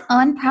not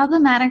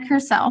unproblematic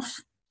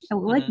herself, I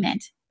will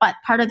admit. But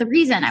part of the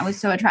reason I was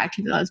so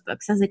attracted to those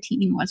books as a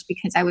teen was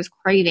because I was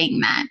craving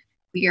that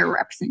queer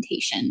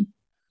representation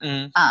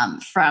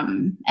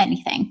from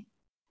anything,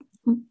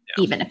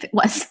 even if it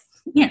was,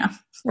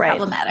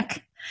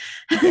 problematic.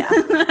 Yeah.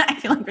 I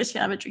feel like we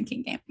should have a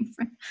drinking game.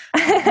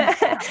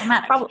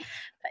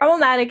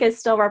 Problematic is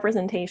still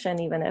representation,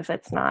 even if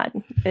it's not.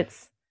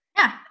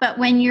 But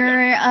when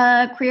you're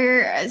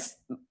queer,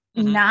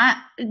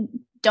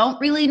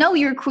 don't really know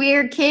you're a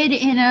queer kid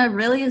in a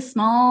really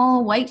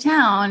small white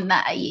town,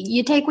 that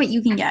you take what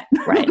you can get.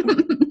 Right.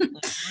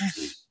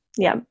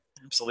 Yeah.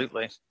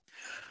 Absolutely.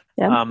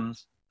 Yeah.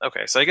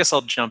 Okay, so I guess I'll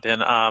jump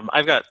in.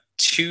 I've got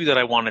two that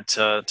I wanted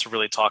to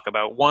really talk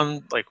about.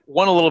 One a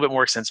little bit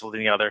more extensive than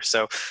the other.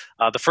 So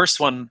the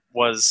first one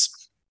was,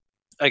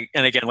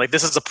 and again,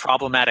 this is a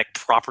problematic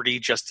property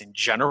just in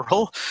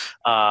general,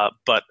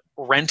 but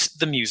Rent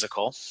the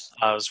musical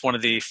was one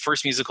of the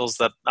first musicals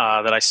that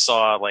I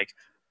saw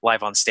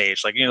live on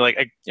stage. I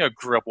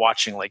grew up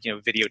watching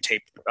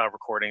videotape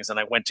recordings, and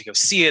I went to go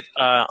see it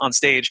on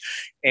stage.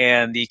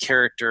 And the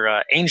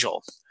character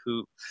Angel,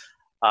 who's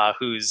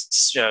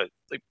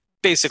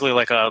basically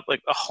a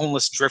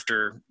homeless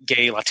drifter,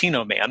 gay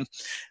Latino man,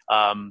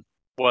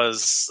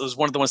 was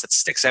one of the ones that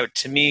sticks out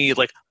to me.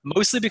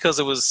 Mostly because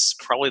it was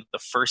probably the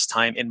first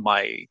time in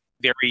my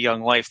very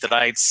young life that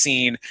I'd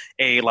seen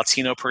a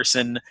Latino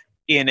person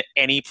in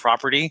any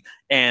property,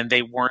 and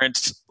they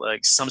weren't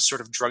some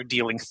sort of drug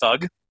dealing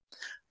thug.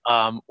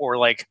 Or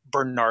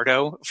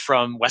Bernardo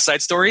from West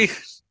Side Story,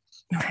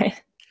 right?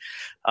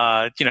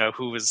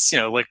 Who was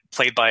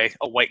played by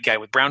a white guy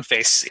with brown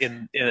face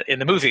in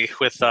the movie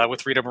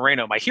with Rita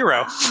Moreno, my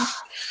hero.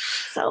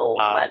 So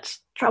much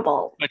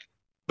trouble.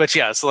 But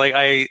yeah, so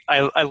I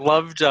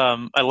loved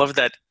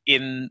that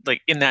in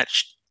that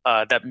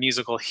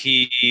musical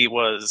he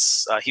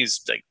was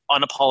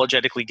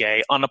unapologetically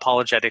gay,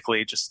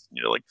 unapologetically just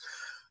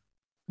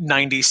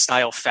 90s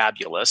style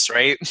fabulous,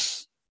 right?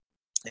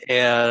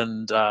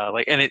 And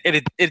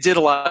it did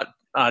a lot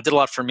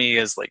for me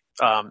as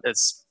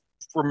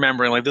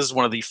remembering this is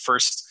one of the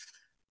first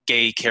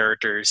gay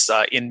characters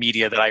in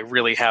media that I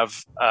really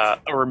have a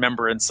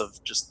remembrance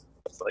of, just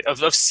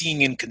of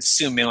seeing and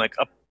consuming,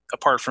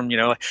 apart from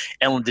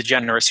Ellen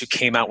DeGeneres, who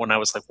came out when I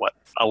was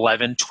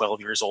 11,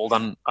 12 years old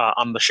on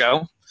the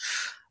show.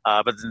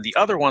 But then the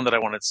other one that I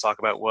wanted to talk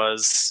about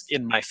was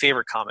in my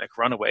favorite comic,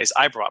 Runaways.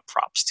 I brought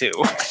props too.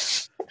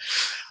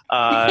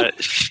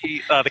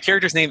 The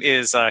character's name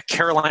is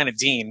Carolina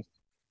Dean,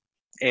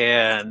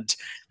 and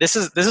this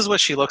is what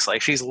she looks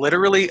like. She's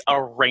literally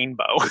a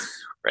rainbow,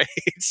 right?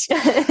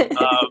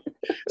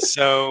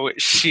 So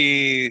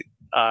she's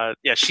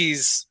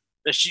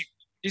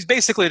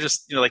basically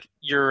just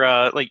your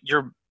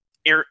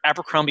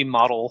Abercrombie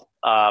model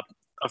of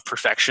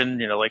perfection.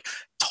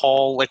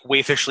 Tall,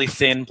 waifishly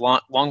thin,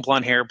 long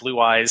blonde hair, blue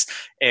eyes,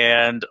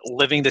 and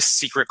living this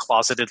secret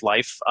closeted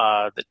life.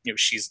 That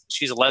she's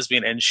a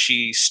lesbian, and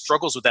she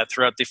struggles with that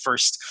throughout the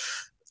first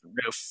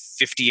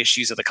 50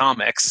 issues of the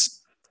comics.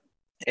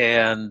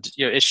 And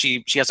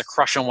she has a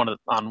crush on one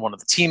of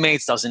the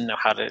teammates. Doesn't know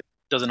how to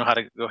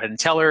go ahead and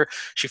tell her.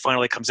 She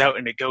finally comes out,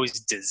 and it goes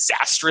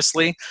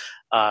disastrously.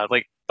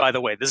 By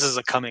the way, this is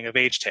a coming of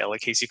age tale, in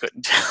case you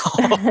couldn't tell.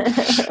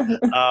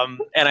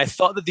 And I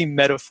thought that the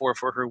metaphor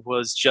for her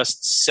was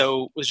just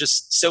so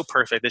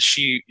perfect, that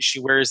she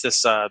wears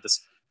this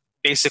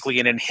basically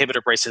an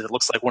inhibitor bracelet that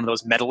looks like one of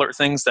those med alert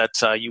things that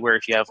you wear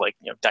if you have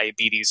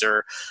diabetes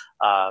or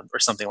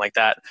something like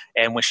that.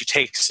 And when she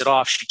takes it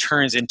off, she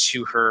turns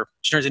into her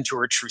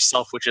true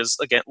self, which is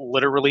again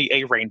literally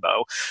a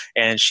rainbow,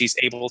 and she's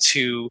able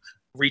to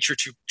reach her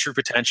true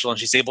potential, and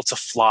she's able to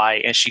fly,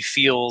 and she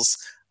feels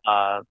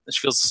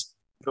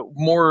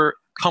more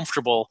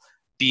comfortable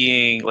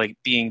being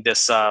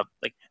this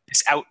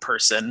this out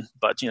person,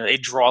 but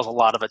it draws a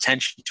lot of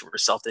attention to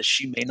herself that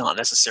she may not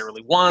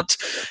necessarily want.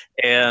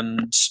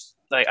 And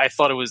I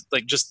thought it was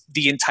just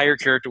the entire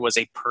character was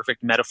a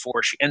perfect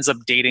metaphor. She ends up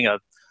dating a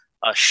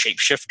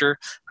shapeshifter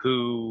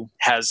who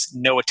has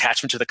no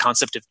attachment to the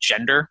concept of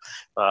gender,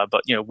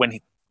 but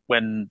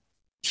when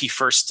he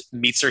first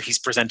meets her, he's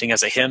presenting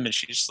as a him, and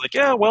she's just like,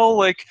 yeah,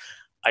 well,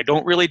 I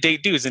don't really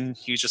date dudes. And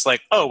he's just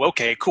like, oh,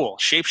 okay, cool,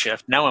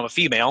 shapeshift, now I'm a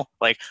female,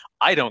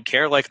 I don't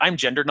care, I'm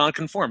gender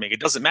nonconforming, it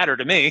doesn't matter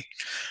to me.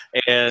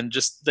 And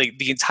just the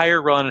entire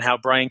run and how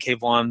Brian K.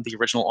 Vaughan, the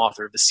original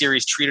author of the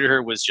series, treated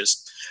her was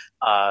just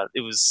I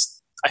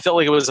felt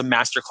like it was a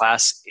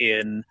masterclass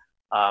in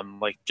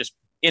just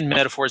in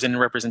metaphors and in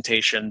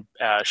representation.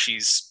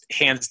 She's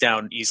hands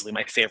down easily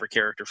my favorite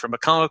character from a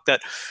comic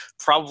that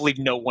probably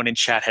no one in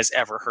chat has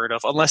ever heard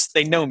of, unless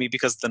they know me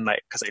because I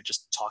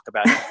just talk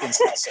about it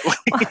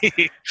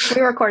incessantly.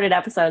 We recorded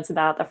episodes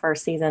about the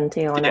first season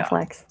too on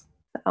Netflix.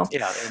 So.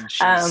 Yeah, and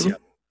she's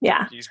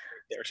she's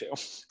great there too.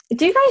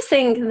 Do you guys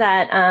think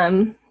that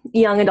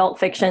young adult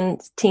fiction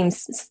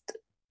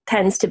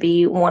tends to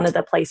be one of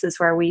the places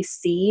where we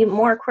see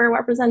more queer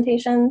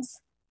representations?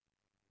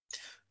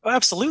 Oh,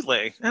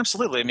 absolutely. I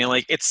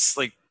mean,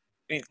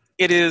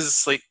 it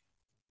is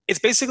it's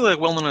basically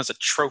well known as a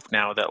trope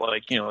now that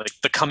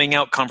the coming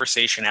out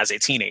conversation as a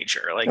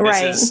teenager.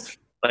 This is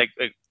I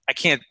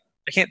can't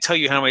tell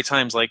you how many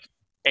times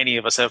any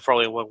of us have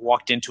probably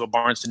walked into a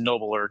Barnes and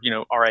Noble or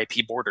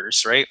RIP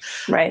Borders, right?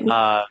 Right.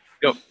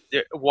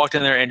 Walked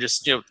in there and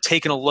just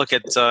taken a look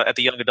at the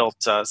young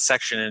adult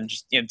section and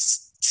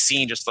just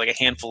seen just a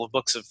handful of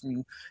books of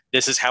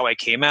this is how I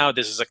came out.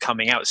 This is a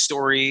coming out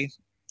story.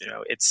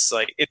 It's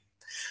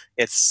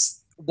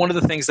one of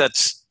the things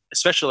that,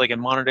 especially in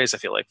modern days, I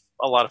feel like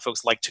a lot of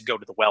folks like to go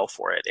to the well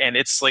for it, and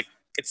it's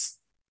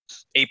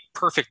a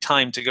perfect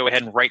time to go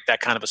ahead and write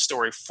that kind of a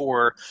story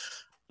for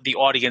the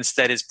audience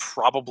that is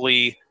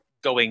probably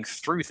going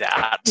through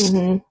that.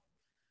 Mm-hmm.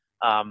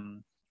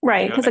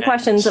 Right, because the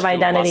questions of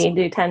identity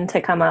do tend to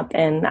come up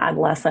in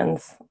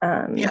adolescence.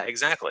 Yeah,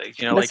 exactly.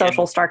 The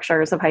social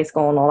structures of high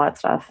school and all that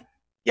stuff.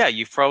 Yeah,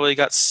 you've probably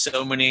got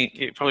so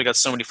many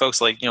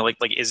folks like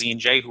Izzy and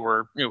Jay who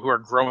are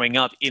growing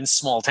up in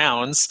small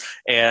towns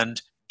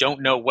and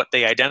don't know what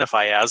they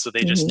identify as, so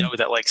they just know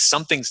that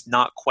something's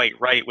not quite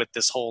right with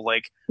this whole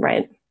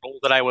right role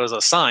that I was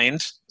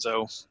assigned.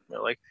 So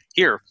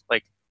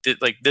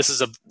this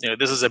is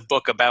a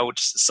book about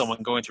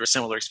someone going through a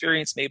similar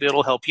experience. Maybe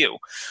it'll help you.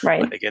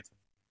 Right. It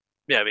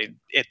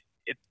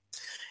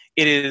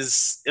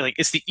is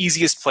it's the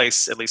easiest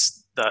place, at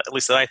least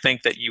that I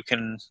think, that you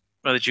can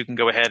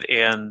go ahead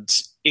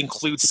and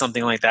include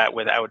something like that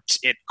without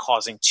it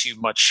causing too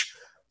much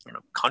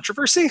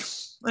controversy,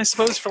 I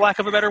suppose, for lack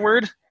of a better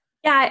word.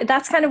 Yeah,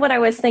 that's kind of what I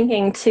was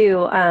thinking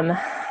too.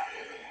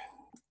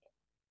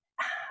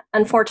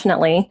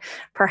 Unfortunately,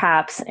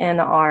 perhaps in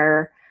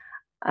our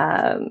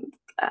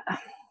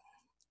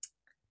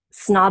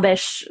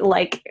snobbish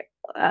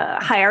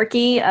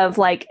hierarchy of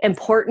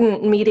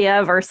important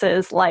media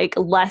versus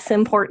less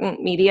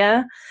important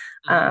media,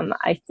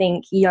 I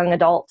think young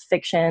adult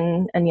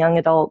fiction and young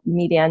adult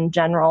media in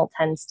general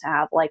tends to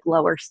have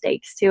lower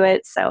stakes to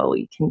it, so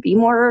you can be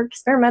more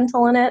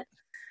experimental in it,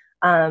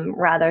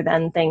 rather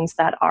than things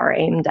that are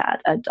aimed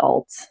at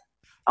adult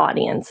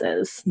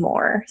audiences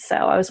more. So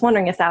I was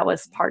wondering if that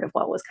was part of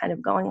what was kind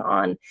of going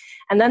on.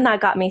 And then that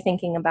got me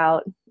thinking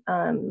about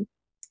I'm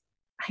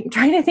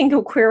trying to think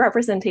of queer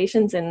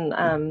representations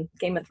in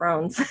Game of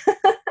Thrones.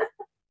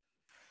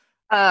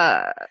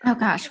 Oh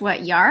gosh,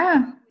 what,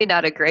 Yara?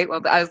 Not a great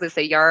one, but I was going to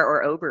say Yara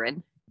or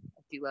Oberyn.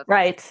 I do love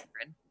right.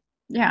 Oberyn.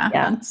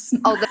 Yeah.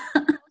 Although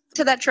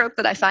to that trope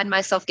that I find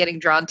myself getting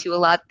drawn to a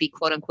lot, the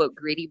quote unquote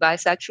greedy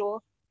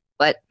bisexual.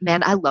 But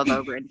man, I love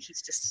Oberyn.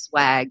 He's just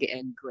swag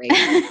and great.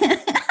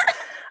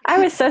 I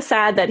was so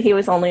sad that he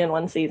was only in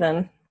one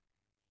season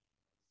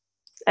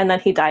and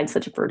that he died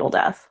such a brutal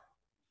death.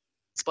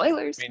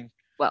 Spoilers. I mean,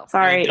 well,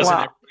 sorry. Doesn't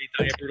everybody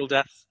die a brutal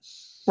death?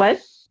 What?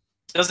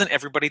 Doesn't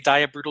everybody die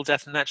a brutal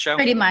death in that show?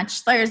 Pretty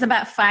much. There's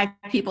about 5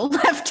 people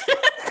left.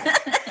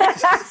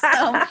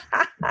 So,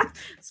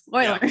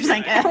 spoilers,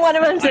 I guess. One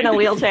of them's in a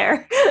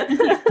wheelchair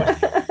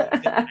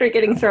after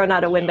getting thrown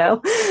out a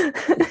window.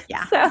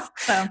 Yeah.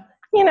 So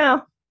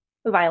the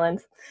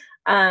violence.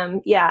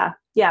 Yeah.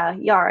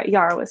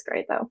 Yara was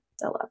great though.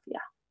 I love. Yeah,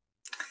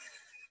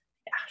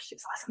 she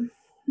was awesome.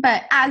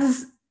 But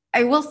as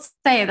I will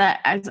say that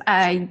as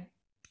I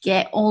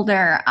get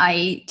older,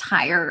 I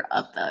tire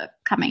of the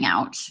coming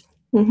out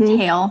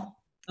tale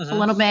a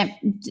little bit,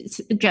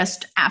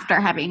 just after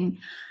having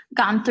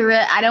gone through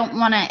it. I don't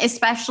want to,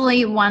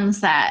 especially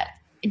ones that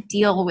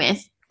deal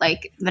with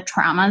the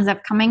traumas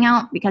of coming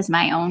out, because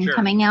my own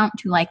coming out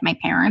to my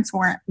parents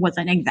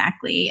wasn't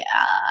exactly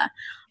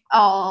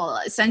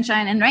all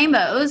sunshine and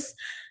rainbows.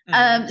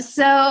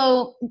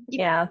 So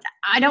yeah,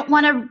 I don't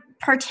want to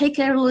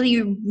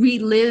particularly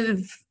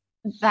relive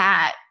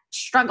that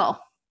struggle.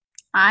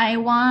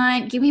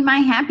 Give me my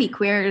happy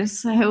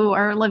queers who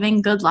are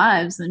living good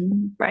lives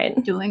and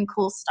doing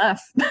cool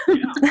stuff.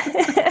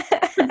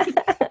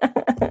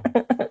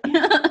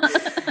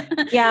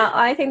 Yeah,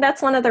 I think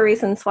that's one of the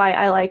reasons why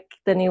I like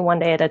the new One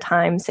Day at a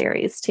Time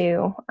series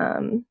too,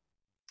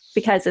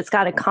 because it's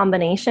got a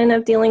combination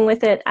of dealing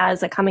with it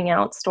as a coming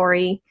out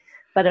story,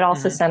 but it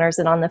also centers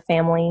it on the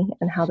family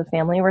and how the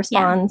family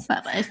responds.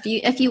 Yeah, but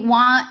if you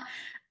want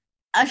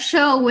a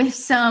show with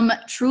some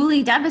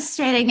truly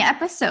devastating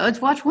episodes,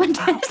 watch One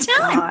Day at a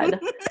Time. God.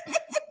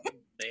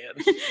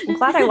 I'm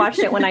glad I watched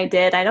it when I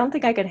did. I don't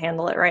think I could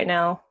handle it right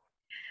now.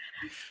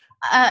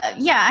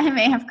 Yeah, I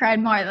may have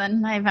cried more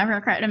than I've ever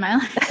cried in my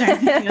life during a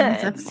few of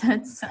these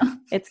episodes. So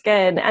it's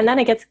good, and then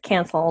it gets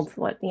canceled.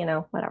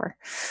 Whatever.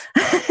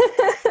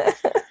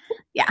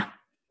 Yeah,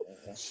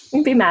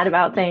 you'd be mad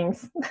about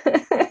things.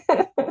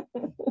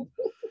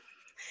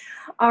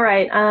 All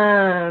right,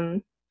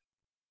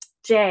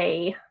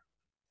 Jay.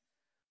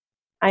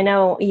 I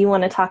know you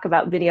want to talk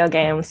about video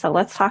games, so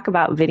let's talk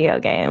about video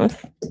games.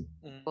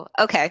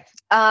 Okay.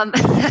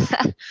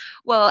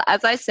 Well,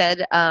 as I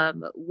said,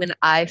 when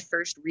I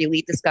first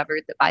really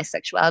discovered that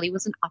bisexuality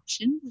was an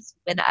option was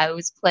when I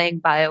was playing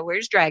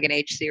BioWare's Dragon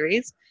Age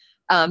series.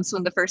 So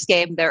in the first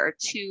game, there are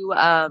two,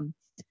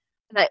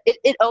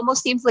 it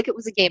almost seems like it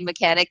was a game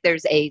mechanic.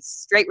 There's a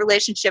straight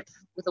relationship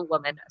with a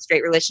woman, a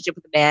straight relationship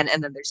with a man,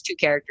 and then there's two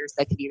characters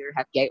that could either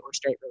have gay or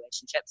straight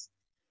relationships.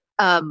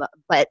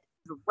 But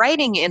the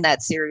writing in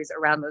that series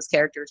around those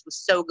characters was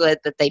so good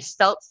that they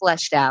felt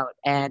fleshed out,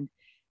 and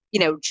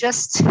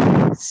just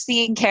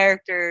seeing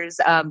characters,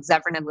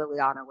 Zevran and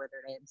Liliana were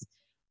their names,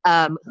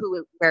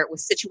 where it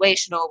was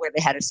situational, where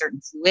they had a certain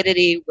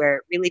fluidity, where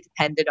it really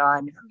depended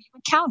on who you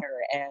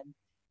encounter, and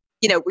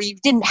where you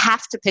didn't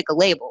have to pick a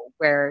label,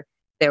 where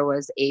there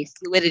was a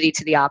fluidity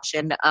to the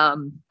option.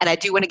 And I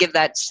do want to give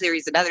that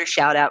series another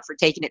shout out for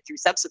taking it through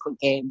subsequent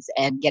games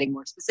and getting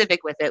more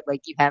specific with it.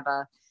 Like you have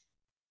a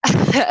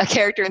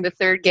character in the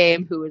third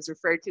game who is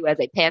referred to as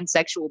a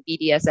pansexual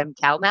BDSM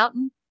cow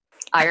mountain,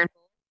 Iron.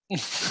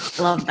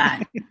 Love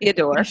that.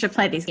 Theodore. I should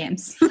play these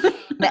games.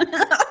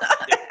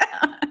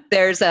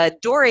 There's a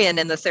Dorian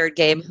in the third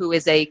game who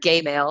is a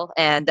gay male,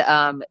 and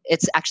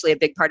it's actually a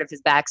big part of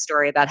his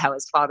backstory about how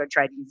his father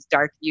tried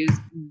to use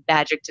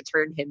magic to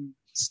turn him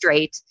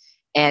straight,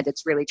 and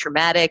it's really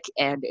traumatic,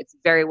 and it's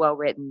very well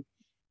written.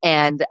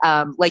 And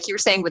like you were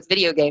saying with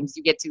video games,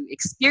 you get to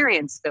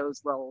experience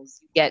those roles.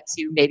 You get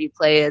to maybe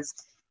play as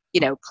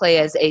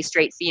a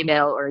straight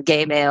female or a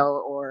gay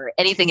male or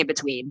anything in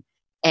between,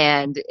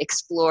 and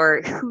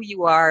explore who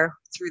you are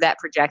through that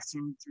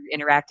projection, through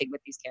interacting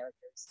with these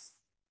characters.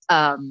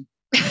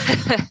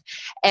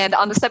 And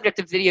on the subject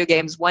of video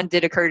games, one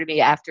did occur to me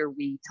after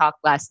we talked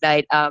last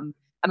night. I'm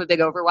a big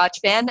Overwatch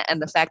fan,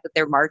 and the fact that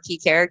their marquee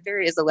character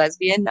is a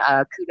lesbian,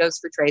 kudos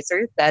for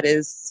Tracer. That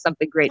is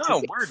something great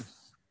to see. Word.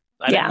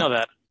 I didn't know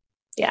that.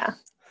 Yeah.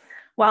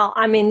 Well,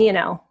 I mean,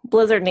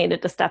 Blizzard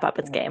needed to step up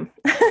its game.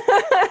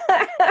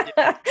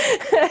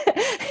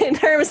 In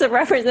terms of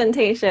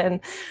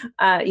representation,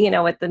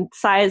 with the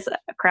size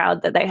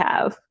crowd that they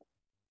have.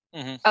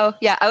 Mm-hmm. Oh,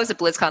 yeah. I was at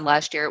BlizzCon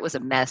last year. It was a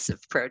mess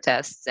of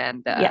protests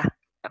and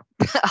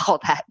all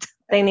that.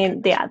 They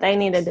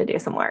needed to do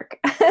some work.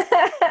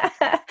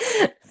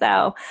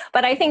 So,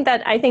 but I think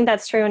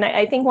that's true. And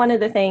I think one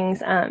of the things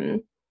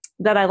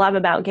that I love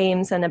about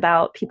games and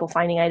about people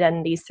finding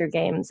identities through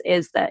games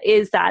is that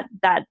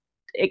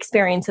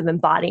experience of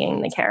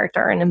embodying the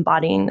character and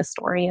embodying the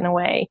story in a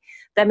way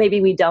that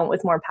maybe we don't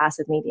with more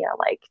passive media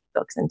like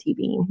books and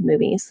TV,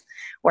 movies,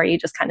 where you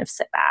just kind of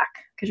sit back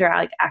because you're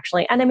like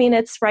actually, and I mean,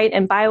 it's right.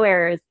 And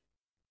BioWare is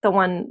the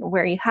one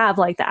where you have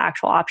like the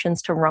actual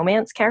options to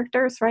romance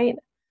characters, right?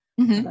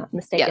 Mm-hmm. I'm not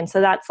mistaken. Yeah.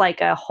 So that's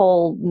like a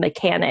whole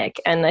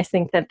mechanic. And I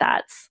think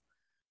that's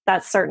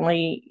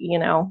certainly,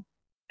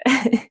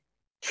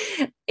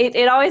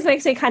 it always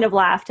makes me kind of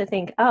laugh to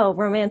think, oh,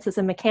 romance is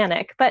a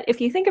mechanic. But if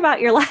you think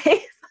about your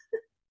life,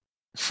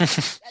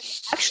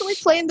 actually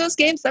playing those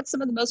games, that's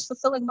some of the most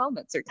fulfilling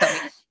moments are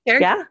coming.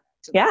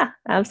 Yeah,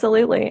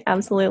 absolutely.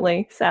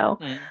 So,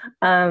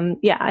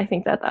 I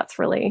think that's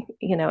really,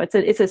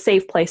 it's a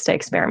safe place to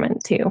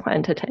experiment too,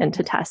 and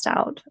to test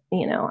out,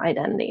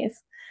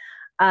 identities.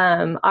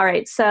 All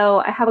right,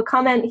 so I have a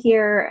comment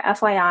here.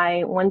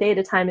 FYI, One Day at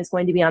a Time is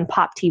going to be on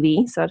Pop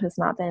TV, so it has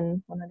not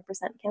been 100%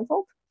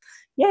 canceled.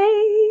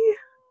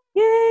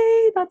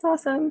 Yay, that's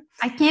awesome.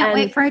 I can't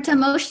wait for it to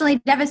emotionally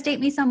devastate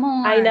me some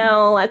more. I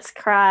know, let's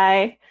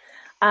cry.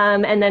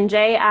 And then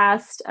Jay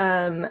asked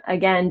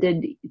again,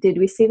 did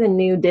we see the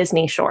new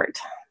Disney short?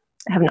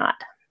 I have not.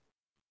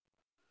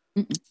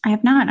 I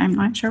have not. I'm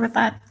not sure what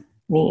that.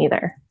 Me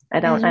either. I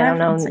don't know. I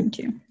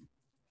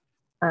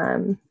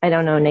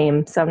don't know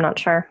name, so I'm not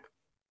sure.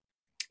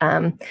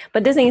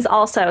 But Disney's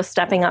also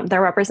stepping up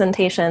their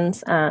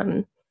representations.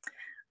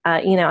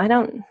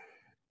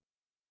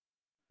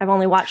 I've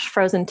only watched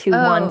Frozen 2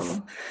 once.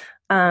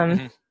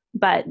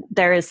 But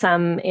there is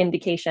some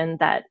indication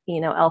that,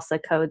 Elsa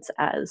codes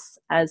as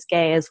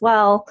gay as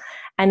well.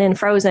 And in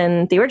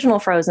Frozen, the original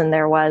Frozen,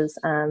 there was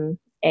a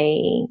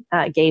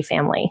gay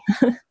family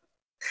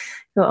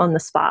who own the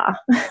spa.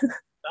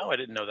 Oh, I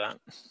didn't know that.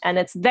 And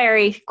it's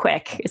very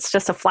quick. It's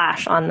just a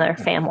flash on their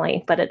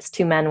family, but it's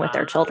two men with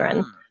their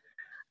children.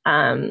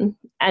 And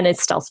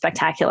it's still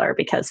spectacular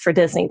because for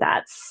Disney,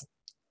 that's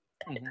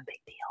kind of a big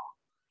deal.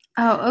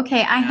 Oh,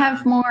 okay. I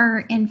have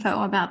more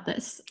info about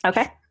this.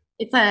 Okay.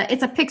 It's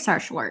a Pixar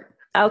short.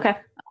 Okay.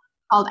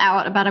 Called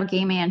Out, about a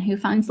gay man who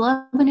finds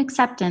love and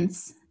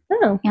acceptance.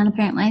 Oh. And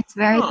apparently it's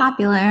very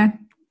popular.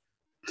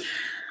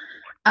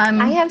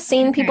 I have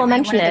seen people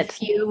mention it.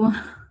 Few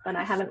but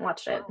I haven't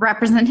watched it.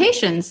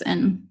 Representations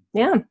and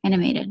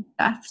animated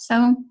stuff.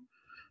 So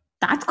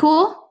that's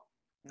cool.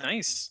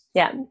 Nice.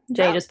 Yeah.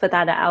 Jay just put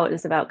that out.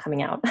 It's about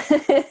coming out.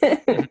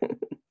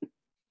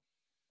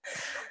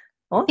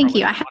 Well, thank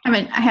you. I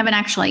haven't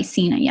actually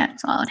seen it yet,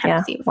 so I'll have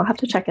to see. We'll have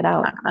to check it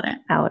out. Talk about it.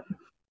 I'll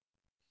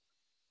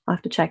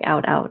have to check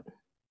out.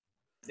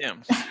 Yeah.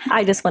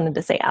 I just wanted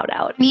to say out.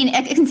 I mean,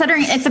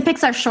 considering it's a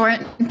Pixar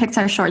short,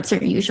 Pixar shorts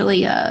are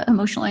usually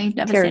emotionally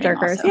devastating.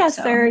 Tearjerkers. Also, yes,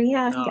 so. they're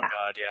Oh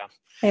God, yeah.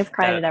 I've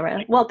cried at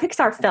everything. Well,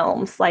 Pixar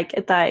films, like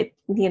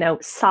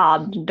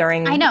sobbed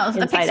during. I know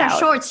the Inside Pixar Out.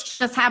 Shorts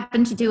just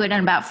happened to do it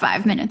in about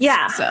 5 minutes.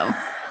 Yeah. So.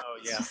 Oh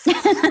yeah.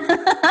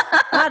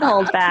 Not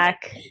hold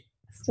back.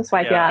 It's just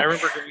wipe you out. I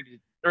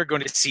remember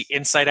going to see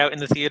Inside Out in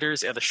the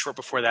theaters, and the short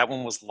before that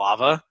one was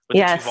Lava, with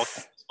the two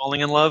volcanoes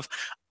falling in love.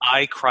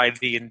 I cried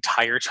the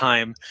entire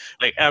time.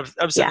 Like I was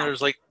sitting there,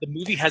 was like, the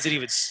movie hasn't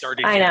even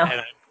started yet,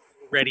 and I'm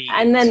ready.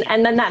 And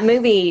then that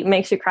movie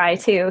makes you cry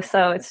too.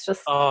 So it's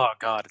just oh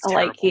God, it's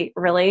like terrible.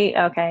 really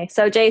okay.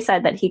 So Jay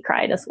said that he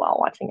cried as well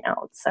watching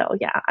Out. So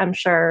yeah, I'm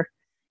sure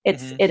it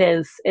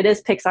is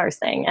Pixar's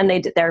thing, and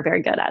they're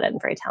very good at it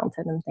and very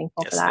talented, and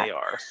thankful for that.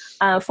 Yes,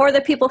 they are. For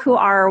the people who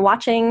are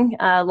watching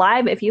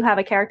live, if you have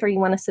a character you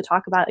want us to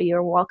talk about,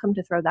 you're welcome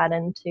to throw that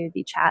into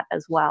the chat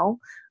as well.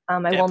 I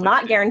will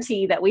not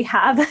guarantee that we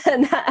have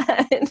an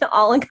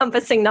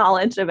all-encompassing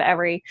knowledge of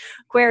every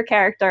queer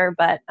character,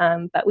 but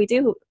we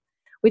do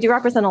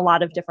represent a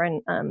lot of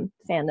different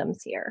fandoms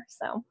here.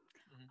 So.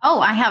 Oh,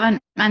 I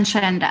haven't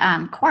mentioned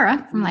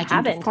Cora from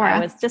Legend of Korra. I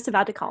was just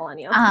about to call on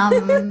you. I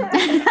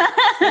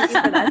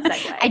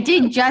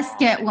did just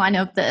get one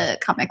of the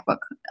comic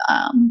book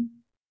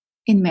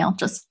in mail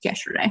just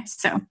yesterday,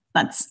 so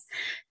that's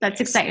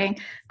exciting.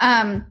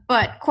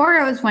 But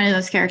Cora was one of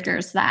those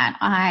characters that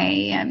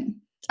I.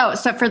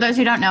 So for those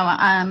who don't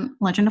know,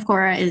 Legend of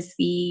Korra is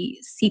the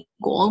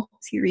sequel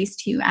series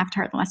to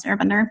Avatar: The Last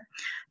Airbender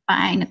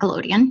by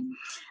Nickelodeon,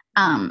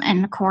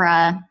 and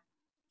Korra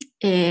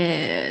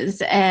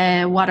is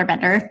a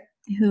waterbender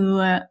who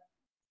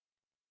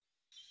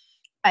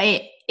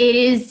it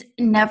is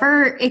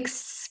never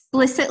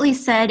explicitly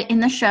said in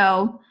the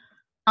show,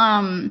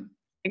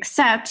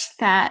 except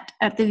that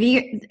at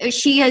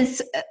she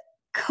is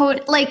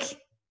code like.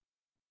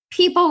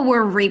 People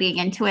were reading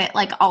into it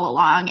like all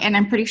along, and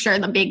I'm pretty sure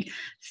the big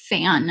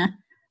fan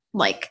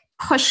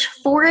push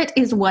for it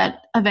is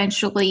what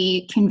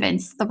eventually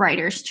convinced the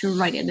writers to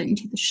write it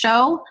into the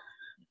show.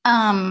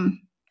 I'm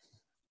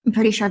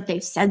pretty sure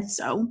they've said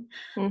so.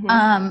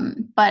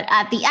 Mm-hmm. But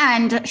at the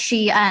end,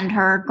 she and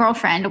her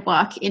girlfriend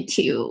walk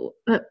into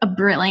a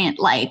brilliant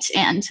light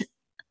and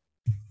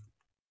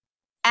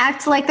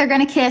act like they're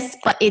going to kiss,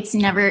 but it's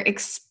never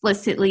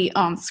explicitly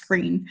on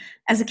screen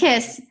as a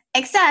kiss,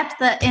 except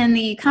that in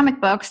the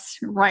comic books,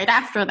 right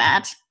after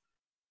that,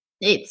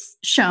 it's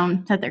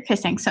shown that they're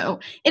kissing. So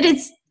it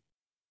is,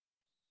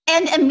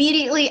 and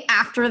immediately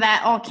after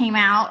that all came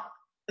out,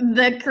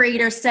 the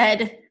creator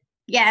said,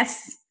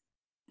 yes,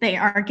 they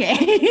are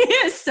gay.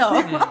 So,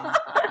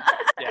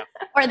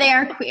 or they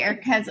are queer,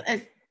 because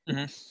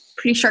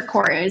pretty sure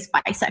Korra is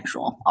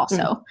bisexual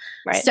also.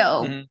 Right.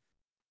 So,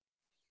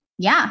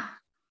 yeah.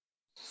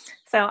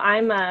 So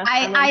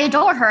I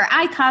adore her.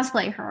 I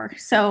cosplay her.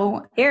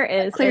 So here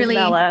is clearly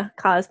Isabella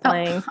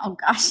cosplaying. Oh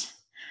gosh,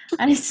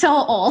 that is so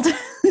old.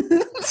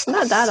 It's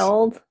not that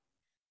old.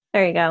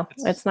 There you go.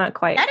 It's not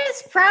quite. That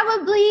is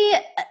probably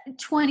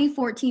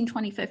 2014,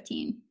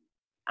 2015.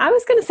 I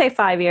was going to say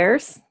 5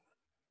 years.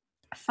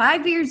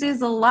 5 years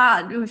is a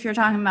lot if you're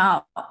talking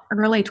about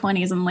early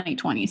 20s and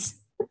late 20s.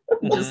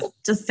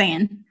 Just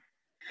saying.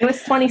 It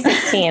was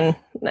 2016.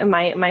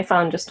 My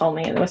phone just told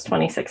me it was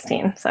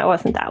 2016, so it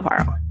wasn't that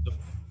far away.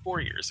 4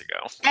 years ago.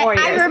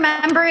 I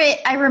remember it.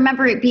 I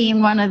remember it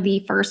being one of the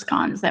first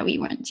cons that we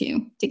went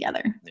to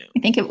together. Yeah. I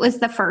think it was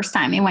the first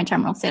time we went to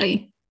Emerald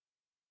City.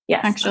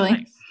 Yes, actually. Oh,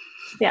 nice.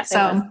 Yeah.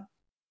 So.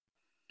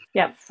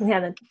 Yep, we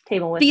had a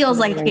table with. Feels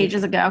like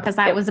ages ago because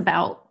that was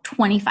about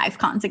 25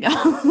 cons ago.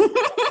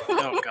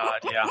 Oh God,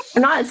 yeah.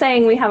 I'm not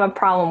saying we have a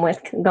problem with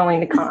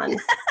going to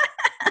cons.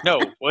 No,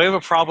 we have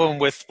a problem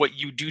with what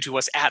you do to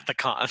us at the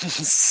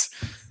cons.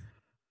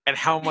 And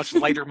how much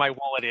lighter my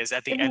wallet is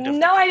at the end of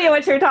no idea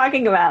what you're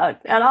talking about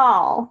at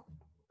all.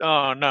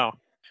 Oh, no.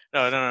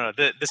 No.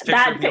 This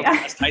picture of Neil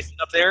deGrasse Tyson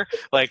up there,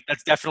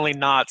 that's definitely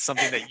not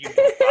something that you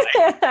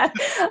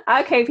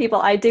Okay,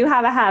 people, I do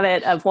have a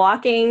habit of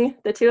walking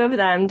the two of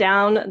them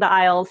down the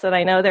aisles that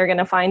I know they're going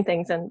to find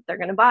things and they're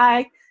going to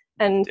buy,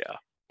 and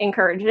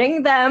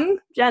encouraging them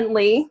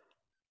gently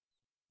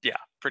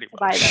pretty to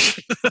buy much.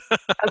 them.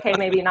 Okay,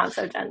 maybe not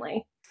so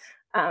gently.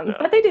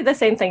 But they do the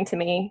same thing to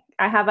me.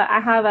 I have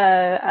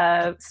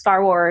a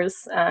Star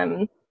Wars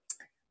a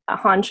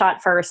Han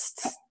Shot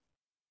First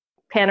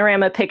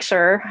panorama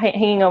picture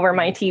hanging over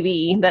my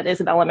TV that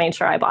Isabella made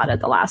sure I bought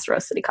at the last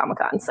Rose City Comic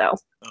Con. So.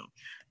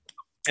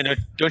 And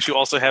don't you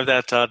also have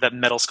that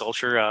metal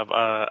sculpture of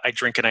I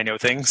drink and I know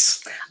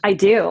things? I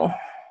do.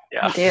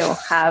 Yeah. I do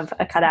have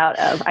a cutout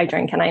of I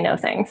drink and I know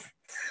things,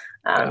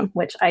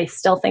 which I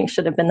still think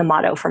should have been the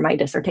motto for my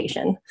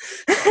dissertation.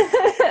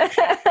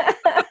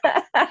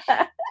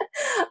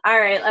 All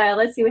right,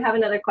 let's see. We have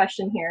another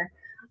question here.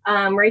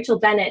 Rachel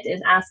Bennett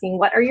is asking,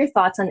 what are your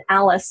thoughts on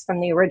Alice from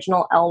the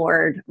original L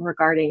Word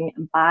regarding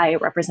bi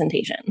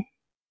representation?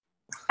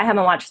 I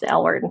haven't watched the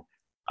L Word.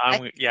 I'm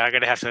going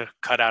to have to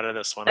cut out of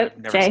this one. Oh, I've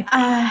never Jay.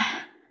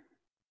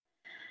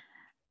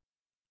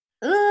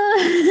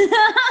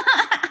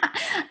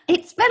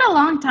 It's been a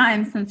long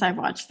time since I've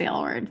watched the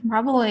L Word.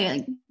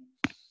 Probably,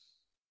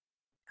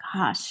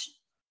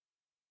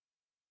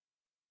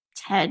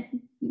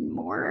 10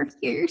 more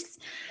years.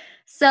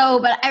 So,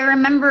 but I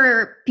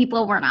remember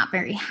people were not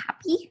very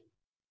happy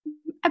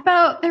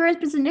about the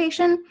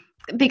representation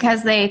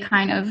because they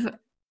kind of,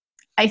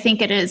 I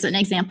think it is an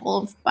example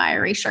of bi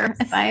erasure,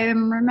 if I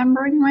am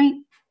remembering right.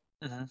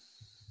 Mm-hmm.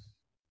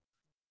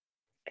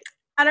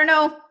 I don't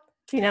know.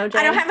 Do you know, Jay?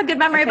 I don't have a good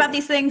memory about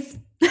these things.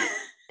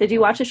 Did you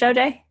watch the show,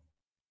 Jay?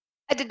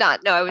 I did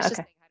not. No, I was just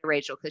saying hi to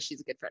Rachel because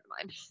she's a good friend of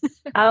mine.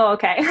 Oh,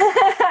 okay.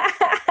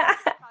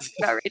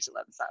 About Rachel,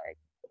 I'm sorry.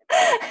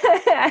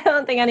 I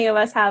don't think any of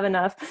us have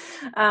enough.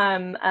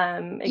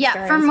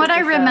 Yeah, from what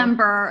I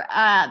remember,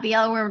 the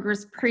L Word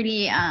was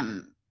pretty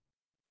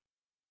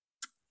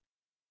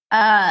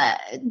bi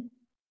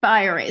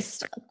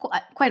erased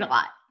quite a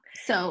lot.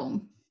 So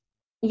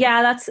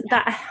yeah,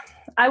 that.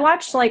 I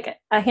watched like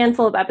a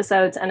handful of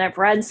episodes, and I've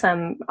read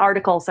some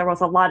articles. There was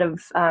a lot of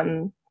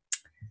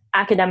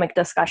academic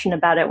discussion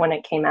about it when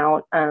it came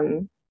out,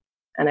 and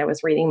I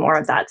was reading more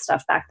of that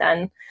stuff back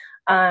then.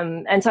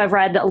 And so I've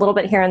read a little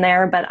bit here and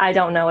there, but I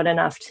don't know it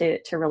enough to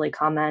really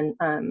comment.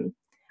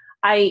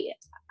 I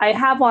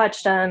have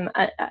watched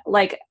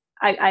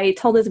I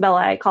told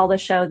Isabella I call the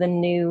show the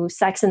new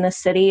Sex in the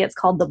City. It's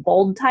called The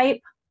Bold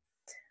Type.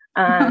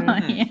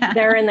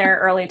 They're in their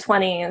early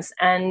 20s,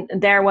 and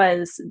there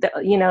was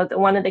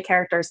one of the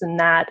characters in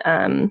that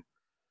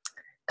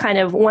kind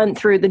of went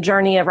through the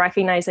journey of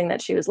recognizing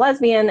that she was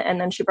lesbian,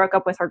 and then she broke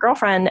up with her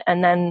girlfriend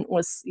and then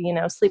was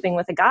sleeping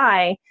with a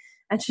guy,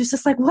 and she's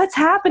just like, what's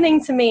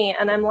happening to me?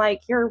 And I'm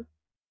like, you're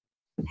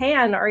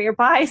pan or you're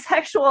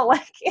bisexual,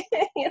 like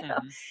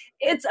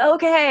it's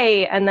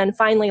okay. And then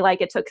finally, like,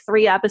 it took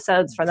 3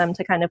 episodes for them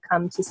to kind of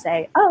come to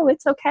say, oh,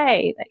 it's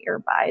okay that you're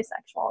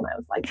bisexual. And I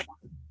was like,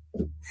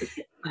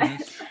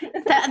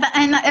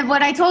 and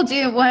what I told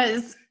you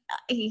was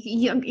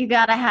you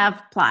gotta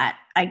have plot,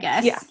 I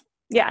guess.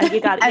 Yeah,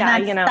 you got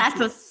it. That's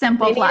a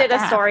simple they plot. Needed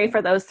a story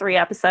for those 3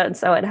 episodes,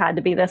 so it had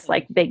to be this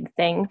like big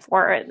thing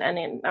for it.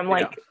 And I'm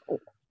like,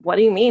 what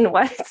do you mean?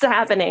 What's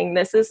happening?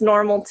 This is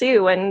normal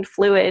too, and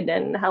fluid,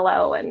 and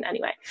hello, and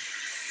anyway.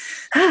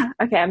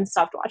 Okay, I'm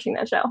stopped watching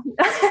that show.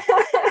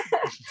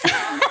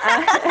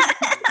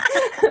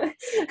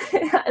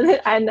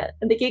 And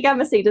the Geek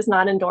Embassy does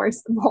not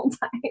endorse the Bold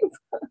Type.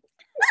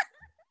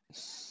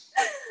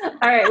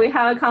 All right, we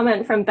have a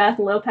comment from Beth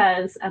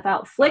Lopez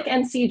about Flick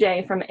and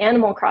CJ from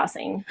Animal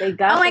Crossing. They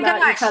gush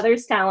about each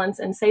other's talents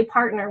and say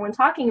partner when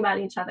talking about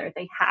each other.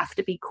 They have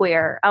to be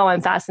queer. Oh, I'm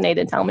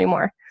fascinated. Tell me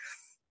more.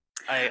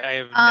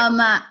 I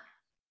have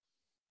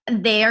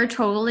they are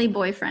totally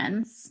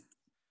boyfriends.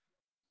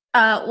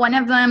 One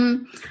of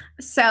them,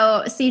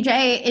 so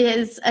CJ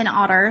is an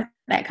otter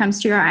that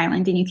comes to your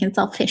island and you can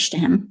sell fish to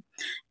him.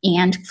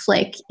 And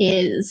Flick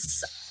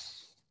is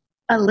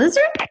a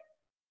lizard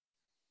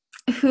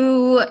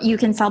who you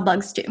can sell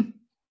bugs to.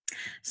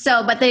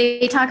 So, but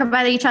they talk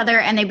about each other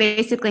and they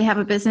basically have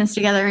a business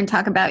together and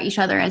talk about each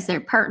other as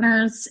their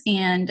partners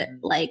and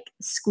like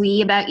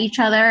squee about each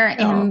other.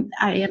 Oh.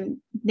 And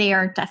they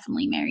are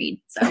definitely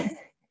married. So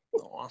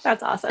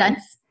that's awesome.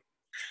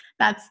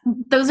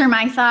 Those are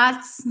my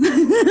thoughts.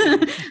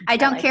 I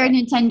don't care,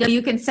 Nintendo.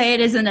 You can say it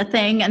isn't a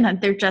thing and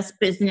that they're just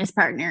business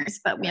partners,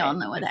 but we all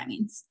know what that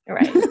means.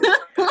 Right.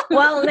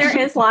 Well, there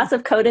is lots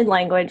of coded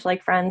language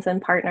like friends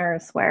and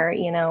partners where,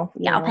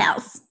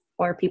 pals.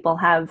 Where people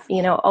have,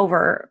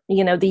 over,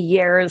 the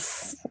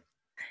years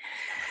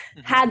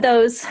had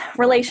those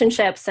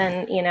relationships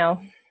and,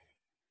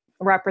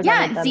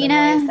 represented them in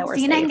ways that were Xena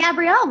safe. And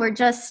Gabrielle were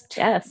just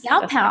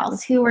gal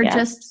pals who were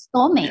just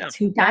soulmates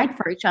who died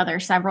for each other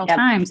several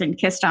times and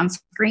kissed on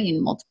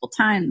screen multiple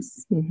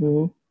times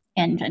and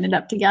ended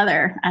up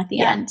together at the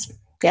end.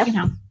 Yep.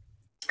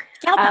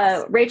 Gal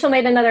pals. Rachel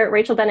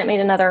Bennett made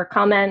another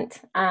comment.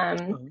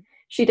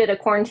 She did a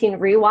quarantine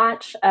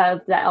rewatch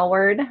of the L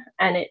Word,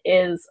 and it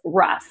is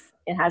rough.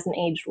 It hasn't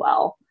aged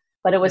well.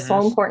 But it was so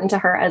important to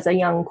her as a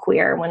young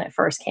queer when it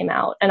first came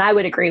out. And I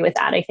would agree with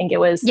that. I think it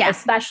was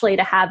especially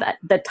to have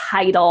the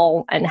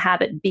title and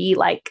have it be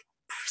like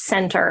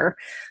center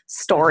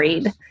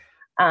storied.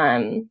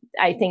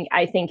 I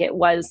think it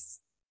was,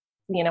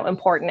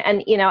 important.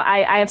 And,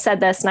 I have said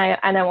this,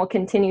 and I will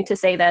continue to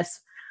say this.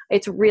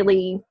 It's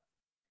really,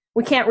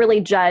 we can't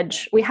really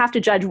judge. We have to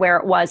judge where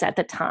it was at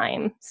the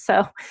time.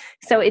 So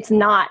it's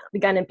not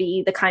going to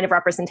be the kind of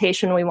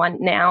representation we want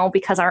now,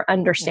 because our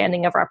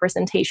understanding of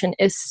representation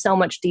is so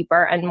much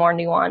deeper and more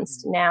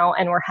nuanced now.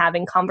 And we're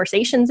having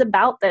conversations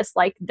about this,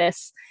 like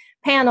this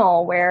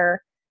panel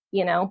where,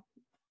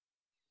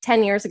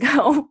 10 years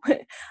ago,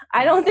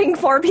 I don't think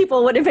 4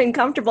 people would have been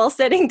comfortable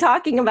sitting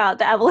talking about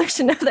the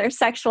evolution of their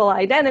sexual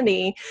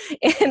identity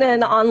in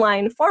an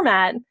online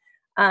format,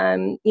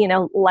 like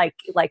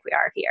we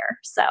are here.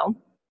 So,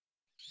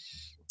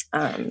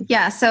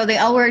 so the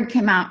L Word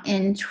came out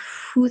in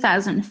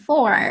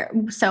 2004.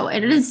 So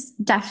it is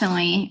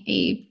definitely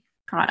a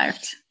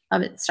product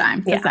of its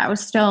time, because that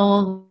was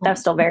still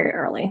very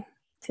early,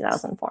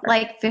 2004.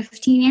 Like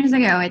 15 years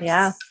ago.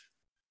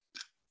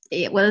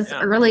 It was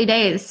early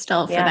days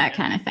still for that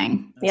kind of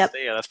thing.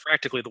 That's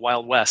practically the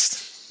Wild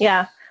West.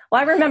 Yeah.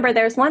 Well, I remember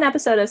there's one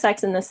episode of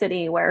Sex and the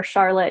City where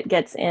Charlotte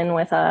gets in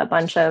with a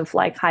bunch of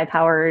like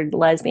high-powered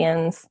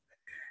lesbians,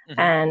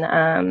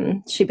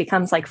 and she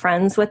becomes like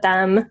friends with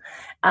them.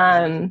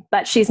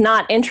 But she's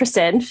not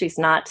interested. She's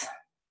not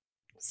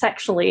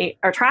sexually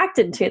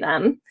attracted to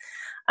them.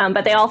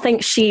 But they all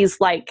think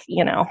she's like,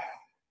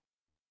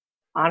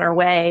 on her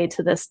way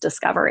to this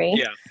discovery.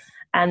 Yeah.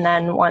 And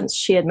then once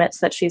she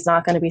admits that she's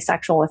not going to be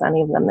sexual with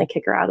any of them, they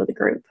kick her out of the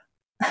group.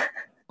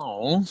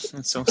 Oh,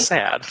 that's so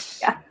sad.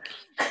 Yeah.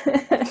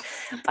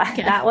 But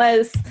that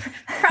was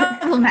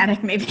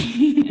problematic, maybe.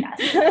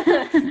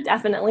 Yes,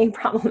 definitely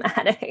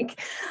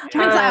problematic.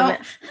 Turns out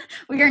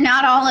we are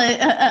not all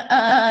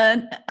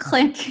a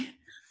clique.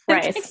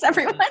 Right. Fix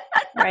everyone.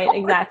 Right,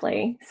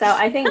 exactly. So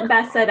I think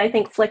Beth said, I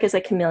think Flick is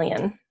a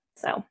chameleon.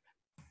 So,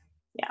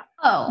 yeah.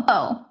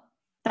 Oh,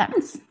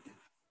 that's...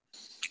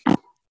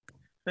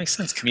 Makes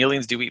sense.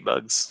 Chameleons do eat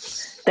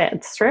bugs.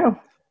 That's true.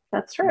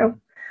 All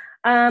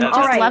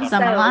right. Love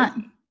them a lot.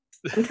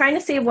 I'm trying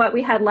to see what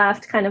we had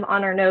left kind of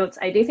on our notes.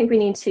 I do think we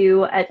need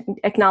to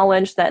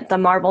acknowledge that the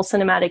Marvel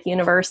Cinematic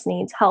Universe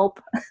needs help.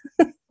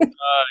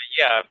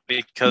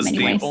 Because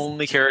the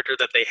only character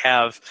that they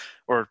have,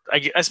 or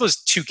I suppose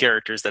 2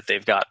 characters that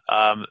they've got,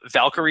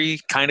 Valkyrie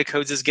kind of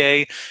codes as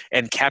gay,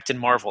 and Captain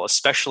Marvel,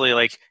 especially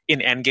like in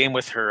Endgame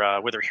with her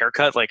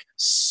haircut, like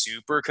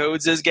super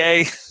codes as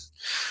gay.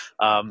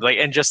 And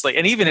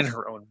even in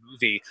her own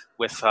movie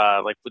with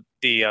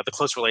the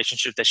close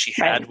relationship that she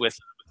had with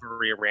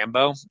Maria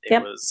Rambeau,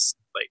 it was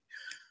like,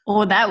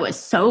 oh, that was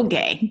so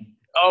gay.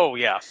 Oh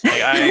yeah,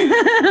 like,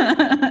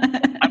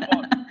 I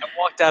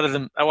walked out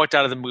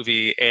of the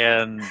movie,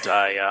 and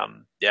I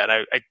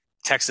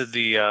texted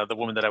the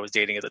woman that I was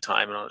dating at the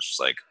time, and I was just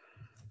like,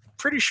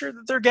 pretty sure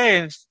that they're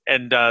gay,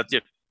 and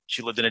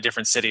she lived in a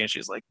different city, and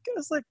she's like,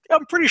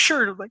 I'm pretty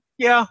sure. I'm like,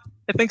 yeah,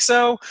 I think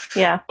so.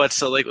 Yeah. But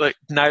so like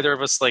neither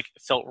of us like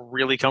felt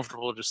really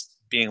comfortable just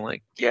being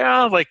like,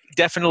 yeah, like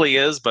definitely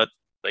is, but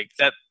like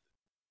that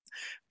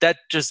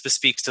just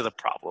bespeaks to the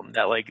problem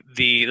that like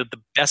the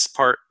best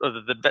part of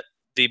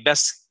the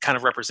best kind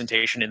of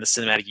representation in the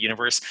cinematic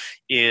universe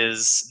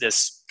is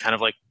this kind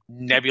of like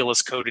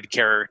nebulous coded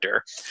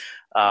character.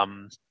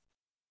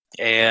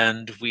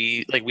 And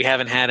we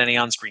haven't had any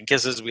on-screen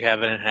kisses. We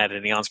haven't had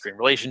any on-screen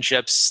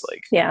relationships.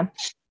 Like, yeah,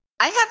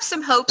 I have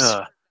some hopes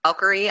for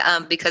Valkyrie,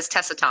 because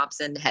Tessa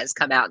Thompson has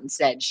come out and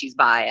said she's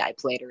bi. I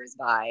played her as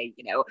bi,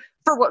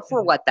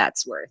 for what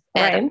that's worth.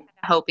 And I'm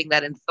hoping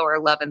that in Thor: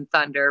 Love and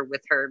Thunder,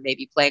 with her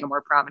maybe playing a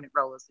more prominent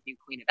role as the new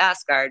Queen of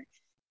Asgard,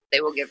 they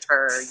will give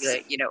her,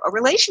 a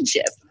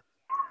relationship,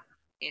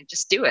 and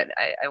just do it.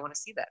 I want to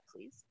see that,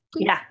 please.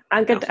 Yeah,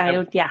 I'm good.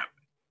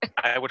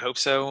 I would hope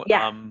so.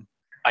 Yeah.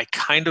 I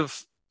kind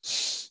of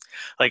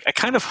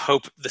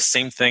hope the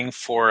same thing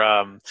for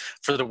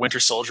the Winter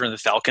Soldier and the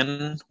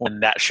Falcon when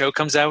that show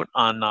comes out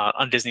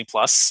on Disney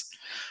Plus,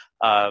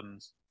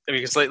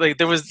 because like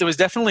there was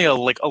definitely a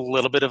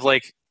little bit of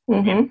like,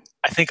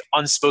 I think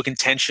unspoken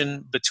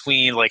tension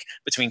between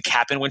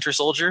Cap and Winter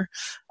Soldier,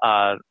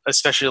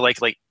 especially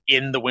like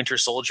in the Winter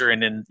Soldier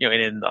and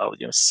in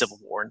Civil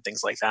War and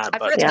things like that.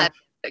 I've written that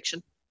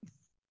fiction.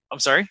 I'm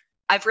sorry?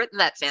 I've written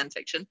that fan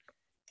fiction.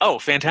 Oh,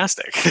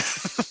 fantastic.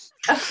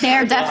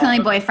 They're definitely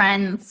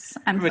boyfriends.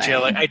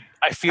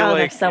 I feel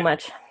like so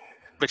much.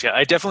 But yeah,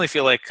 I definitely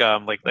feel like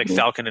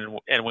Falcon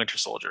and Winter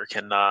Soldier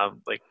can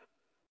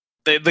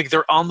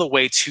they're on the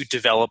way to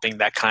developing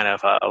that kind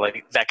of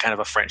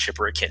a friendship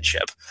or a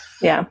kinship.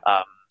 Yeah,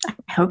 I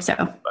hope so.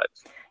 But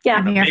yeah,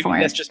 I'm here maybe for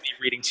that's it. just me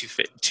reading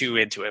too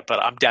into it,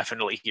 but I'm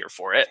definitely here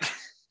for it.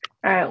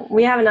 All right,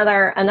 we have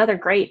another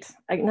great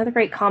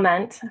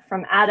comment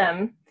from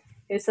Adam.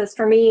 It says,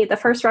 for me, the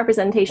first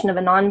representation of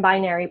a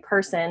non-binary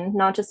person,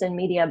 not just in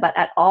media, but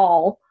at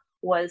all,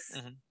 was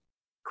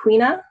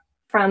Quina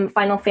from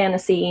Final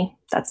Fantasy.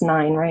 That's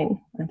 9, right?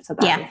 I'm so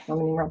bad with so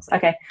many rules.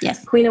 Okay.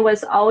 Yes. Quina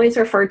was always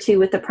referred to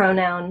with the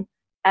pronoun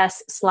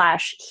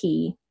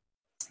S/he.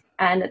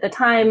 And at the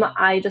time,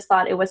 I just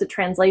thought it was a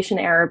translation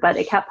error, but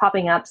it kept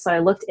popping up. So I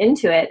looked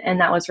into it, and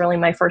that was really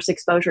my first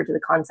exposure to the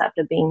concept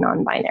of being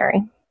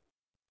non-binary.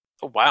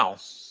 Oh, wow.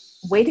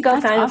 Way to go,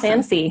 That's Final awesome.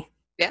 Fantasy.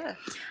 Yeah.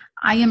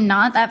 I am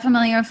not that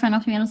familiar with Final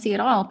Fantasy at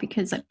all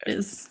because it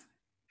is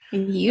a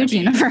huge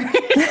universe.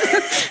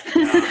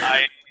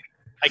 I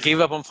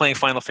gave up on playing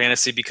Final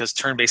Fantasy because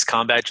turn-based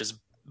combat just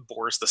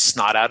bores the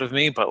snot out of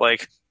me, but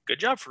like, good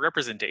job for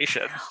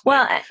representation.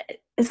 Well,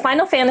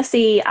 Final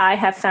Fantasy, I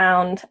have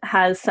found,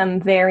 has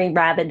some very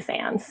rabid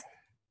fans.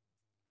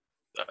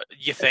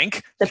 You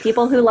think? The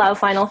people who love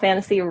Final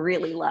Fantasy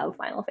really love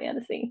Final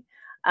Fantasy.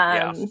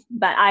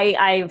 But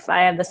I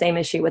have the same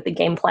issue with the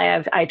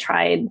gameplay. I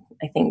tried,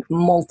 I think,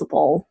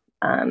 multiple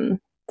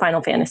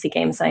Final Fantasy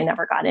games, and I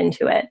never got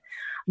into it.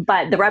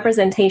 But the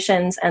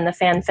representations and the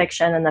fan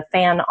fiction and the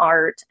fan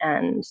art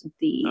and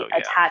the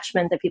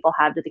attachment that people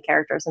have to the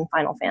characters in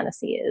Final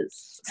Fantasy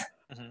is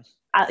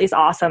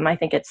awesome. I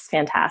think it's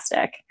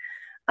fantastic.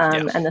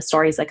 And the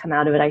stories that come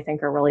out of it, I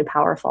think, are really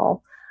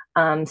powerful.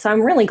 So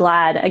I'm really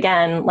glad.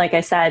 Again, like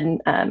I said,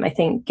 I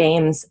think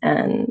games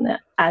and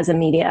as a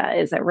media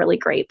is a really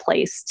great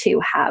place to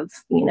have,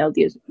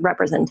 these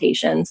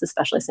representations,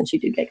 especially since you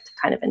do get to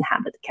kind of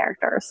inhabit the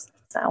characters.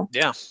 So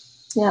yeah.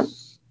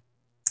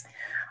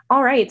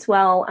 All right.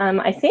 Well,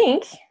 I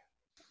think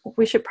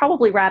we should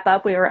probably wrap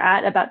up. We were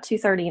at about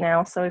 2:30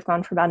 now, so we've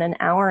gone for about an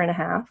hour and a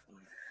half.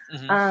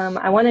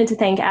 I wanted to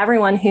thank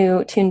everyone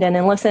who tuned in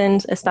and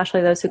listened,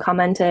 especially those who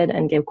commented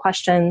and gave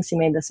questions. You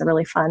made this a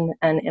really fun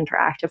and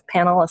interactive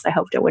panel, as I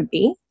hoped it would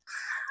be.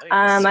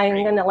 I'm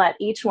going to let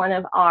each one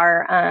of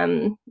our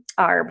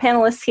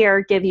panelists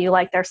here give you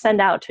like their send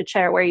out to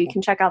share where you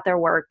can check out their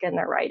work and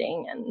their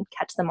writing and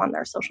catch them on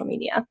their social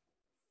media.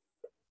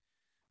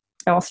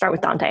 And we'll start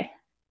with Dante.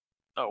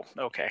 Oh,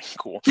 okay,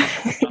 cool.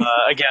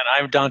 Again,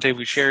 I'm Dante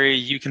Bucheri.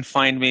 You can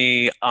find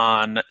me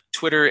on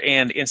Twitter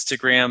and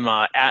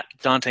Instagram at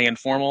Dante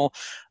Informal.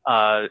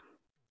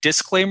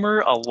 Disclaimer,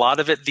 a lot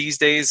of it these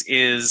days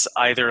is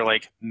either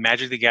like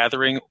Magic the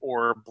Gathering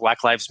or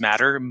Black Lives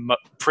Matter,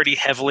 pretty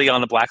heavily on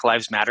the Black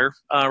Lives Matter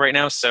right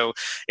now. So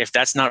if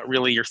that's not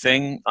really your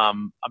thing,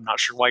 I'm not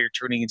sure why you're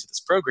tuning into this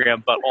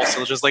program, but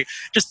also just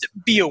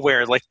be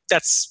aware, like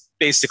that's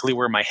basically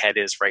where my head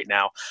is right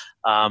now.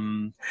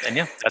 And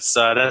yeah, that's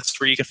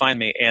where you can find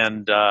me.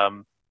 And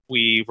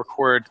we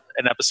record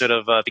an episode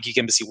of the Geek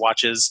Embassy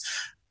Watches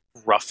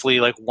roughly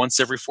like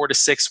once every 4 to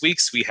 6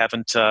 weeks. We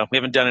haven't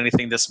done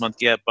anything this month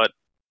yet, but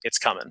it's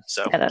coming.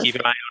 So keep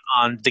an eye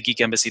on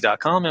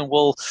thegeekembassy.com and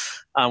we'll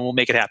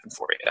make it happen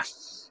for you.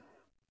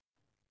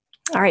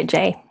 All right,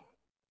 Jay.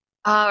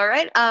 All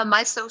right.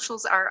 My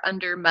socials are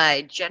under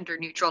my gender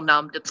neutral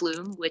nom de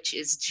plume, which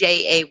is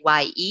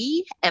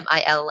JAYEMILIUS.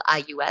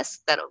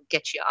 That'll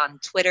get you on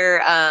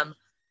Twitter.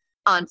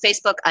 On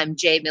Facebook, I'm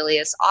J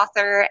Milius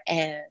Author.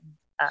 And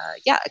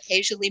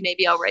occasionally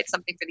maybe I'll write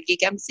something for the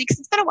Geek Embassy because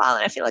it's been a while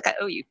and I feel like I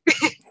owe you.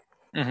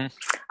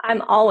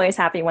 I'm always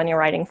happy when you're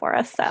writing for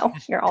us, so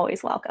you're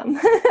always welcome.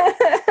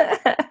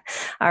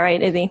 All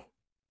right, Izzy.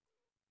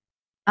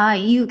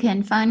 You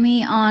can find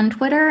me on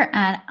Twitter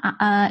at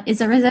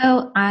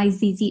Izzarizzo,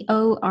 IZZORIZZO,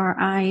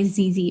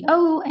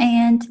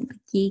 and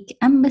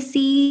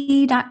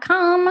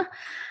geekembassy.com.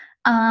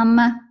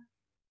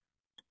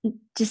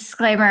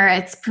 Disclaimer,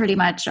 it's pretty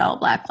much all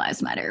Black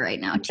Lives Matter right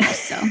now, too,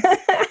 so.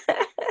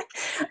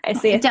 I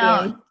see it.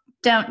 Don't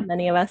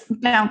many of us.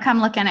 Don't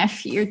come looking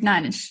if you're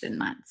not interested in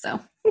that,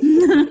 so.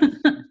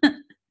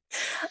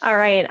 All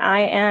right.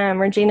 I am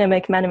Regina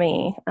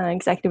McMenemy,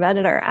 executive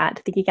editor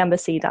at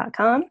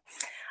thegeekembassy.com.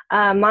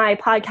 My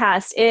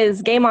podcast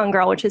is Game On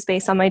Girl, which is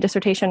based on my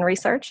dissertation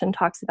research and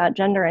talks about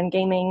gender and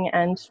gaming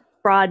and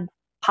broad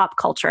pop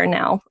culture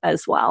now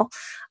as well.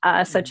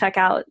 So check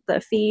out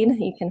the feed.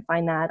 You can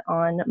find that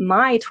on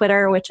my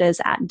Twitter, which is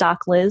at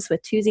DocLiz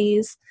with 2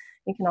 Z's.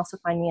 You can also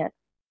find me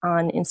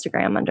on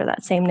Instagram under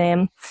that same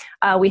name.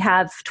 We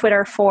have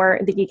Twitter for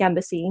the Geek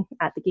Embassy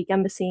at the Geek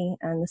Embassy,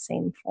 and the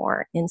same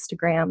for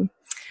Instagram.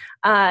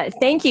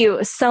 Thank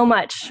you so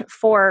much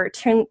for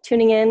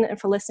tuning in and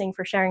for listening,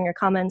 for sharing your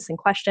comments and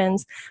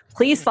questions.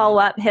 Please follow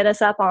up, hit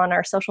us up on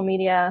our social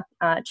media,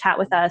 chat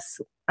with us.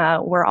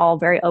 We're all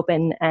very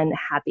open and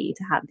happy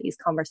to have these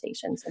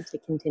conversations and to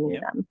continue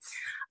them.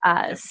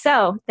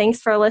 So thanks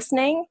for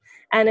listening.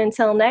 And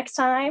until next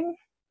time,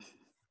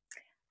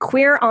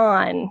 queer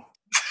on.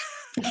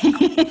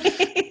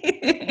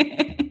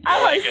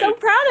 I was so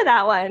proud of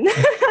that one.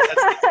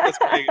 That's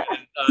pretty good.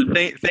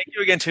 Thank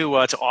you again to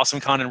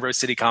AwesomeCon and Rose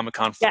City Comic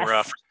Con for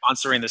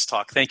sponsoring this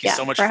talk. Thank you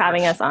so much for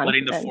having us on.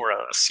 Letting the four of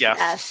us. Yeah.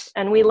 Yes,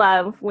 and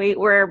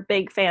we're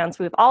big fans.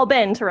 We've all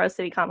been to Rose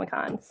City Comic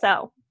Con,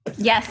 so.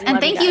 Yes,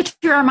 and thank you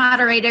to our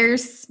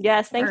moderators.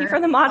 Yes, thank you for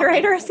the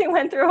moderators who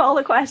went through all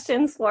the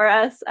questions for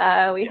us.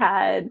 We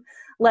had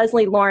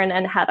Leslie, Lauren,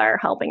 and Heather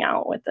helping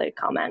out with the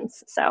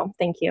comments. So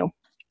thank you.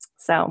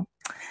 So,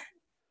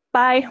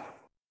 bye.